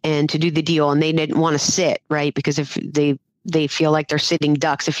around and to do the deal. And they didn't want to sit, right? Because if they feel like they're sitting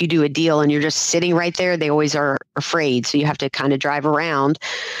ducks, if you do a deal and you're just sitting right there, they always are afraid. So you have to kind of drive around,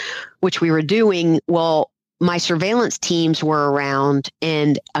 which we were doing. Well, my surveillance teams were around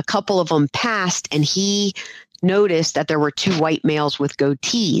and a couple of them passed and he noticed that there were 2 white males with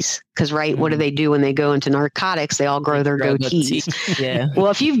goatees. Because, right, what do they do when they go into narcotics? They all grow their goatees. Yeah. Well,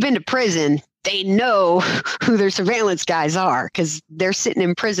 if you've been to prison, they know who their surveillance guys are because they're sitting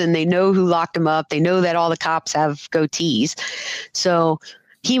in prison. They know who locked them up. They know that all the cops have goatees. So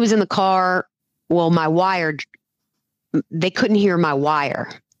he was in the car. Well, my wire, they couldn't hear my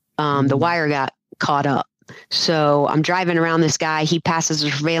wire. The wire got caught up. So I'm driving around this guy. He passes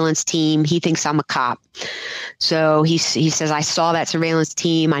a surveillance team. He thinks I'm a cop. So he says, I saw that surveillance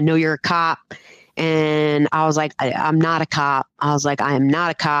team. I know you're a cop. And I was like, I'm not a cop. I was like, I am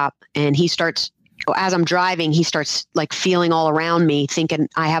not a cop. And he starts, as I'm driving, he starts like feeling all around me, thinking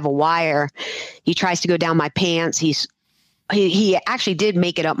I have a wire. He tries to go down my pants. He actually did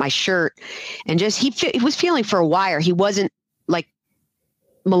make it up my shirt and just, he was feeling for a wire. He wasn't like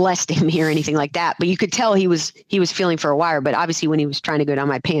molesting me or anything like that, but you could tell he was feeling for a wire. But obviously when he was trying to go down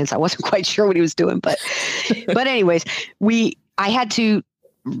my pants, I wasn't quite sure what he was doing, but anyways,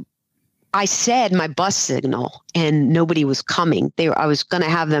 I said my bus signal and nobody was coming. I was going to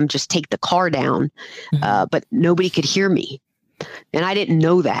have them just take the car down, but nobody could hear me. And I didn't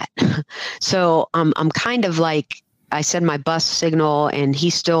know that. So I'm kind of like, I said my bus signal and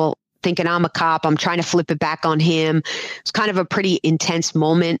he's still thinking I'm a cop. I'm trying to flip it back on him. It's kind of a pretty intense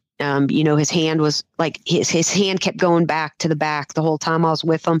moment. His hand was like, his hand kept going back to the back the whole time I was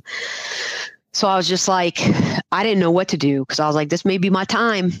with him. So I was just like, I didn't know what to do because I was like, this may be my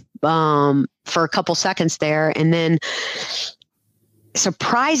time for a couple seconds there. And then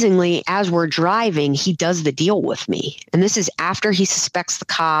surprisingly, as we're driving, he does the deal with me. And this is after he suspects the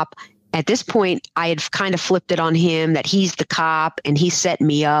cop. At this point, I had kind of flipped it on him that he's the cop and he's setting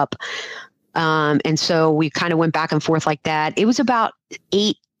me up. And so we kind of went back and forth like that. It was about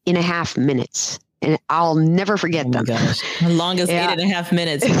 8.5 minutes. And I'll never forget them. Gosh. The longest 8.5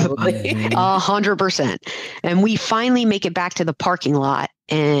 minutes, probably. 100%. And we finally make it back to the parking lot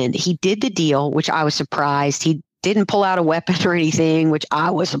and he did the deal, which I was surprised. He didn't pull out a weapon or anything, which I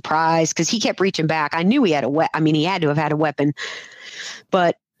was surprised because he kept reaching back. I knew he had he had to have had a weapon,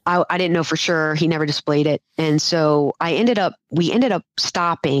 but I didn't know for sure. He never displayed it. And so we ended up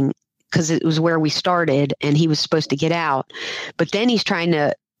stopping because it was where we started and he was supposed to get out. But then he's trying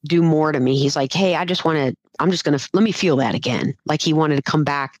to do more to me. He's like, hey, let me feel that again. Like he wanted to come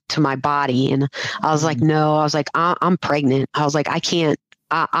back to my body. And I was like, no, I was like, I'm pregnant. I was like, I can't,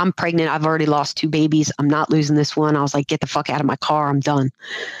 I'm pregnant. I've already lost 2 babies. I'm not losing this one. I was like, get the fuck out of my car. I'm done.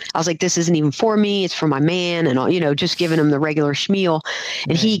 I was like, this isn't even for me. It's for my man. And, just giving him the regular schmeal.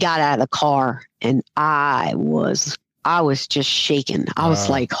 And he got out of the car and I was just shaking. I was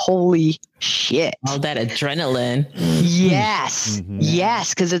like, holy shit. All that adrenaline. Yes. Mm-hmm.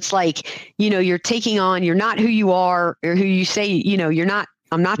 Yes. Cause it's like, you're taking on, you're not who you are or who you say, you're not,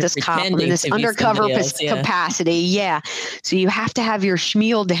 I'm not this cop. I'm in this undercover capacity. Yeah. So you have to have your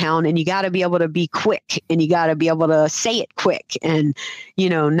schmeal down and you got to be able to be quick and you got to be able to say it quick and,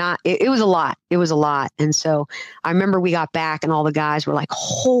 it was a lot. It was a lot. And so I remember we got back and all the guys were like,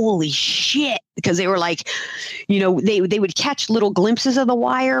 holy shit. Because they were like, they would catch little glimpses of the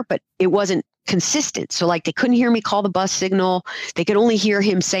wire, but it wasn't consistent. So like they couldn't hear me call the bus signal. They could only hear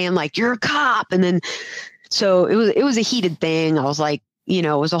him saying like, you're a cop. And then, so it was a heated thing. I was like, it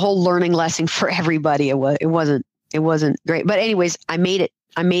was a whole learning lesson for everybody. It wasn't great, but anyways, I made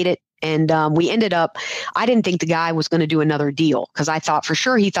it. And we ended up, I didn't think the guy was going to do another deal because I thought for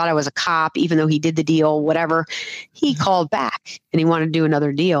sure he thought I was a cop, even though he did the deal, whatever. He called back and he wanted to do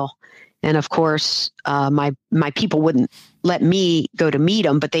another deal. And of course, my people wouldn't let me go to meet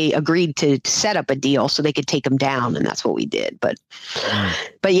them, but they agreed to set up a deal so they could take them down. And that's what we did. But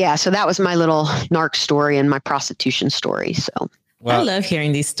yeah, so that was my little narc story and my prostitution story. So. Well, I love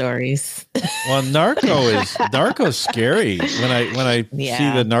hearing these stories. Well, narco's scary. When I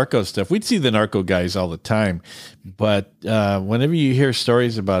see the narco stuff, we'd see the narco guys all the time, but whenever you hear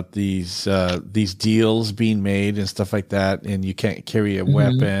stories about these deals being made and stuff like that, and you can't carry a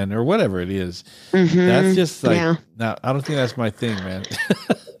weapon or whatever it is, that's just like, no, I don't think that's my thing, man.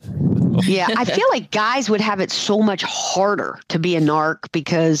 Yeah, I feel like guys would have it so much harder to be a narc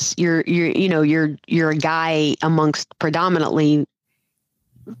because you're a guy amongst predominantly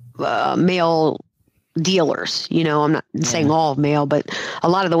male dealers. I'm not saying all male, but a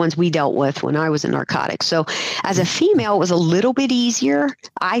lot of the ones we dealt with when I was in narcotics. So as a female, it was a little bit easier,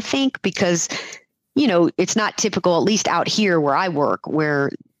 I think, because it's not typical, at least out here where I work, where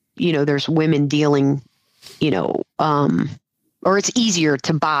there's women dealing, or it's easier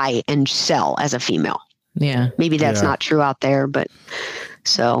to buy and sell as a female. Yeah. Maybe that's not true out there, but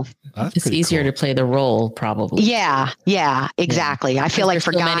so it's easier to play the role probably. Yeah. Yeah, exactly. I feel like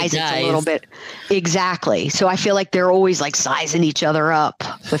for guys, it's a little bit. Exactly. So I feel like they're always like sizing each other up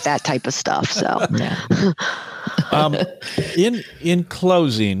with that type of stuff. So in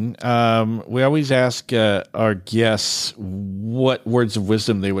closing, we always ask our guests what words of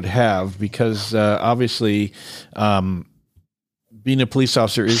wisdom they would have, because obviously, being a police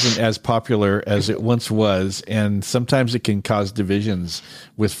officer isn't as popular as it once was, and sometimes it can cause divisions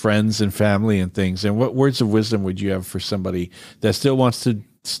with friends and family and things. And what words of wisdom would you have for somebody that still wants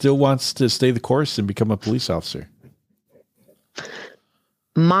to stay the course and become a police officer?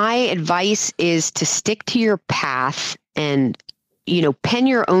 My advice is to stick to your path and, pen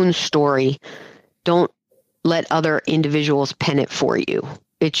your own story. Don't let other individuals pen it for you.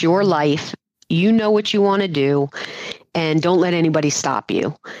 It's your life. You know what you want to do. And don't let anybody stop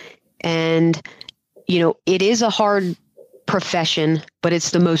you. And, it is a hard profession, but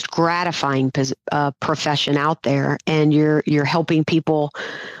it's the most gratifying profession out there. And you're helping people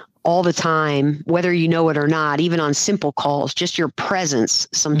all the time, whether you know it or not, even on simple calls. Just your presence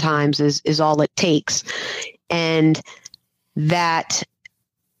sometimes is all it takes. And that,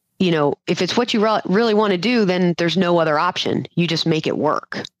 if it's what you really want to do, then there's no other option. You just make it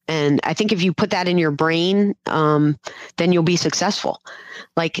work. And I think if you put that in your brain, then you'll be successful.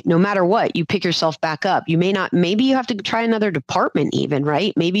 Like no matter what, you pick yourself back up. Maybe you have to try another department even,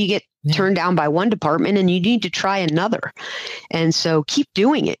 right? Maybe you get turned down by one department and you need to try another. And so keep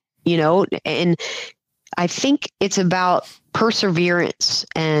doing it, and I think it's about perseverance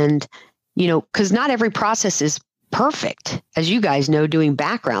and, because not every process is perfect. As you guys know, doing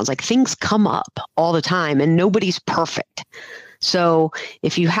backgrounds, like things come up all the time and nobody's perfect. So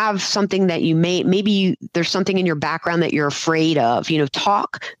if you have something that maybe there's something in your background that you're afraid of,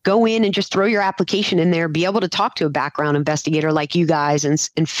 go in and just throw your application in there, be able to talk to a background investigator like you guys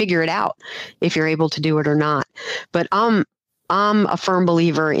and figure it out if you're able to do it or not. But I'm a firm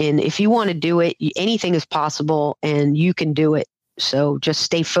believer in if you want to do it, anything is possible and you can do it. So just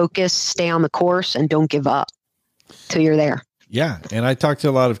stay focused, stay on the course, and don't give up till you're there. Yeah. And I talk to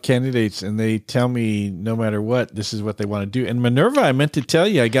a lot of candidates and they tell me no matter what, this is what they want to do. And Minerva, I meant to tell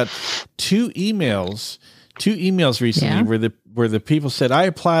you, I got two emails recently where the people said, I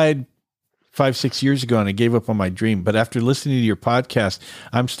applied 5-6 years ago and I gave up on my dream. But after listening to your podcast,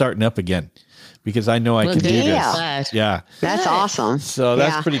 I'm starting up again because I know I can do this. Yeah. That's awesome. So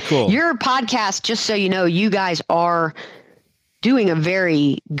that's pretty cool. Your podcast, just so you know, you guys are doing a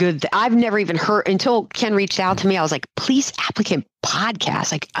very good, I've never even heard until Ken reached out to me. I was like, police applicant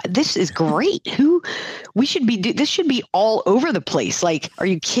podcast. Like, this is great. This should be all over the place. Like, are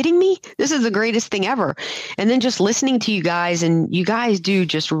you kidding me? This is the greatest thing ever. And then just listening to you guys, and you guys do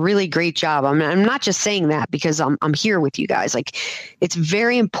just a really great job. I'm not just saying that because I'm here with you guys. Like, it's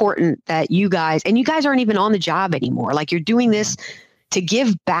very important that you guys aren't even on the job anymore. Like, you're doing this to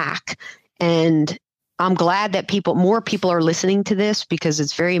give back. And I'm glad that more people are listening to this because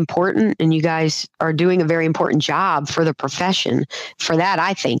it's very important, and you guys are doing a very important job for the profession. For that,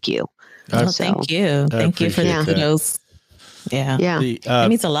 I thank you. Thank you. Thank you for the kudos. Yeah. It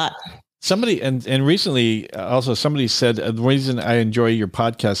means a lot. Somebody, and recently also somebody said the reason I enjoy your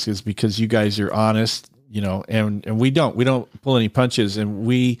podcast is because you guys are honest, and we don't pull any punches,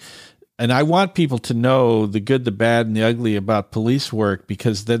 and I want people to know the good, the bad, and the ugly about police work,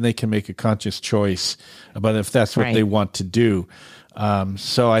 because then they can make a conscious choice about if that's what they want to do.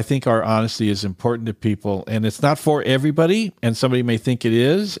 So I think our honesty is important to people, and it's not for everybody. And somebody may think it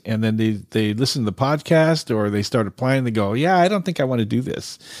is, and then they listen to the podcast or they start applying. They go, yeah, I don't think I want to do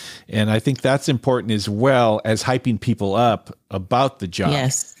this. And I think that's important as well as hyping people up about the job.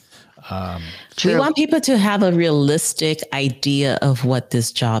 Yes. We want people to have a realistic idea of what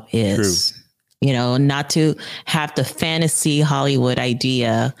this job is. True. You know, not to have the fantasy Hollywood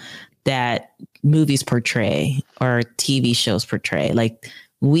idea that movies portray or TV shows portray. Like,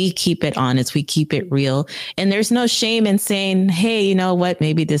 we keep it honest, we keep it real. And there's no shame in saying, hey, you know what?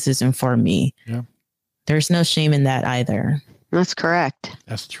 Maybe this isn't for me. Yeah. There's no shame in that either. That's correct.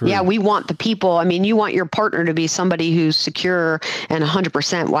 That's true. Yeah, we want the people. I mean, you want your partner to be somebody who's secure and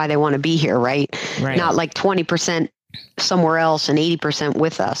 100% why they want to be here, right? Not like 20% somewhere else and 80%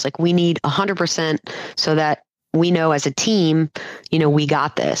 with us. Like, we need 100% so that we know as a team, you know, we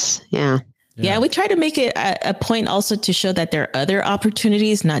got this. Yeah, we try to make it a point also to show that there are other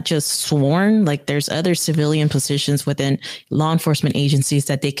opportunities, not just sworn. Like, there's other civilian positions within law enforcement agencies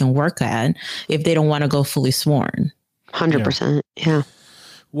that they can work at if they don't want to go fully sworn. 100%. Yeah.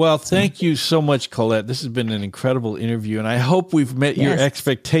 Well, thank you so much, Colette. This has been an incredible interview, and I hope we've met your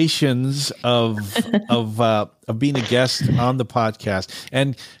expectations of being a guest on the podcast.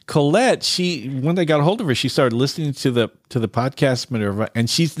 And Colette, when I got a hold of her, she started listening to the podcast, Minerva, and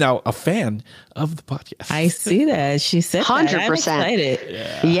she's now a fan of the podcast. I see that. She said 100%. That. I'm excited.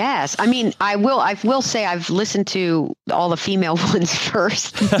 Yeah. Yes. I mean, I will say I've listened to all the female ones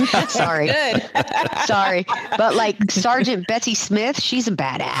first. Sorry. Good. Sorry. But like Sergeant Betsy Smith, she's a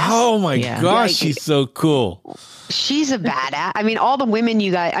badass. Oh my gosh, she's so cool. She's a badass. I mean, all the women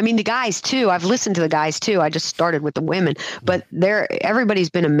the guys too. I've listened to the guys too. I just started with the women, but everybody's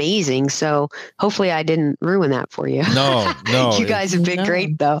been amazing. So hopefully I didn't ruin that for you. No. You guys have been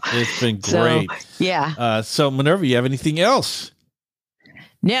great though. It's been great. Yeah. So Minerva, you have anything else?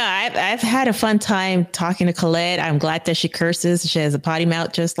 No, I've had a fun time talking to Colette. I'm glad that she curses. She has a potty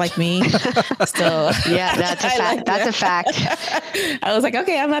mouth just like me. So yeah, that's a fact. That's a fact. I was like,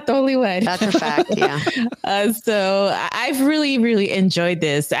 okay, I'm not the only one. That's a fact. Yeah. So I've really, really enjoyed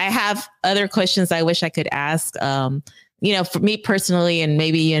this. I have other questions I wish I could ask. You know, for me personally, and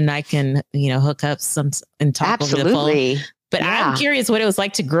maybe you and I can, hook up some and talk over the phone. But I'm curious what it was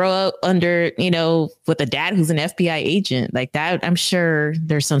like to grow up under, with a dad who's an FBI agent like that. I'm sure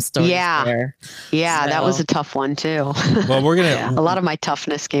there's some stories there. Yeah, that was a tough one too. Well, we're going to... A lot of my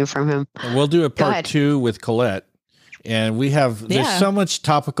toughness came from him. We'll do a part 2 with Colette. And there's so much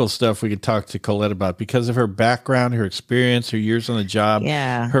topical stuff we could talk to Colette about because of her background, her experience, her years on the job,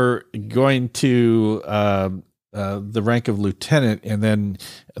 her going to the rank of lieutenant, and then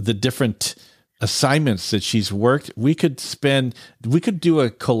the different assignments that she's worked. We could do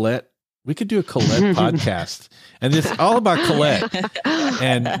a Colette podcast, and it's all about Colette.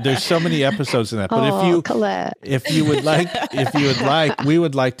 And there's so many episodes in that. But if you would like, we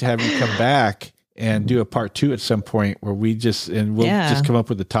would like to have you come back and do a part 2 at some point where we'll just come up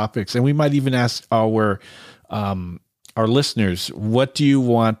with the topics, and we might even ask our listeners, what do you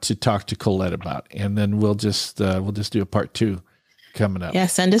want to talk to Colette about? And then we'll just do a part 2 coming up. Yeah,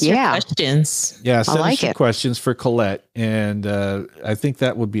 send us your questions. Yeah, send us your questions for Colette, and I think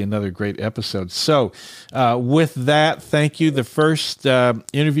that would be another great episode. So with that, thank you. The first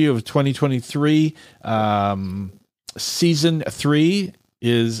interview of 2023, season 3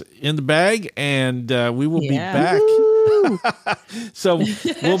 is in the bag, and we will be back. So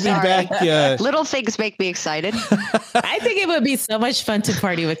we'll be back. Little things make me excited. I think it would be so much fun to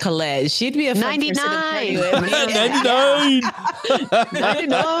party with Colette. She'd be a fun 99. person to party with.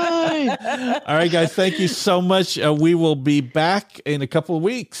 99. All right, guys. Thank you so much. We will be back in a couple of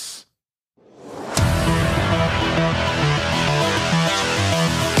weeks.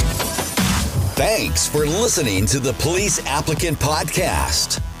 Thanks for listening to the Police Applicant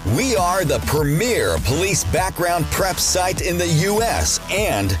Podcast. We are the premier police background prep site in the U.S.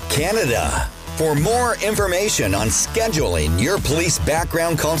 and Canada. For more information on scheduling your police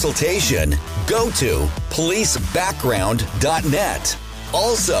background consultation, go to policebackground.net.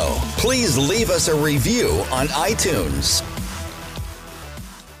 Also, please leave us a review on iTunes.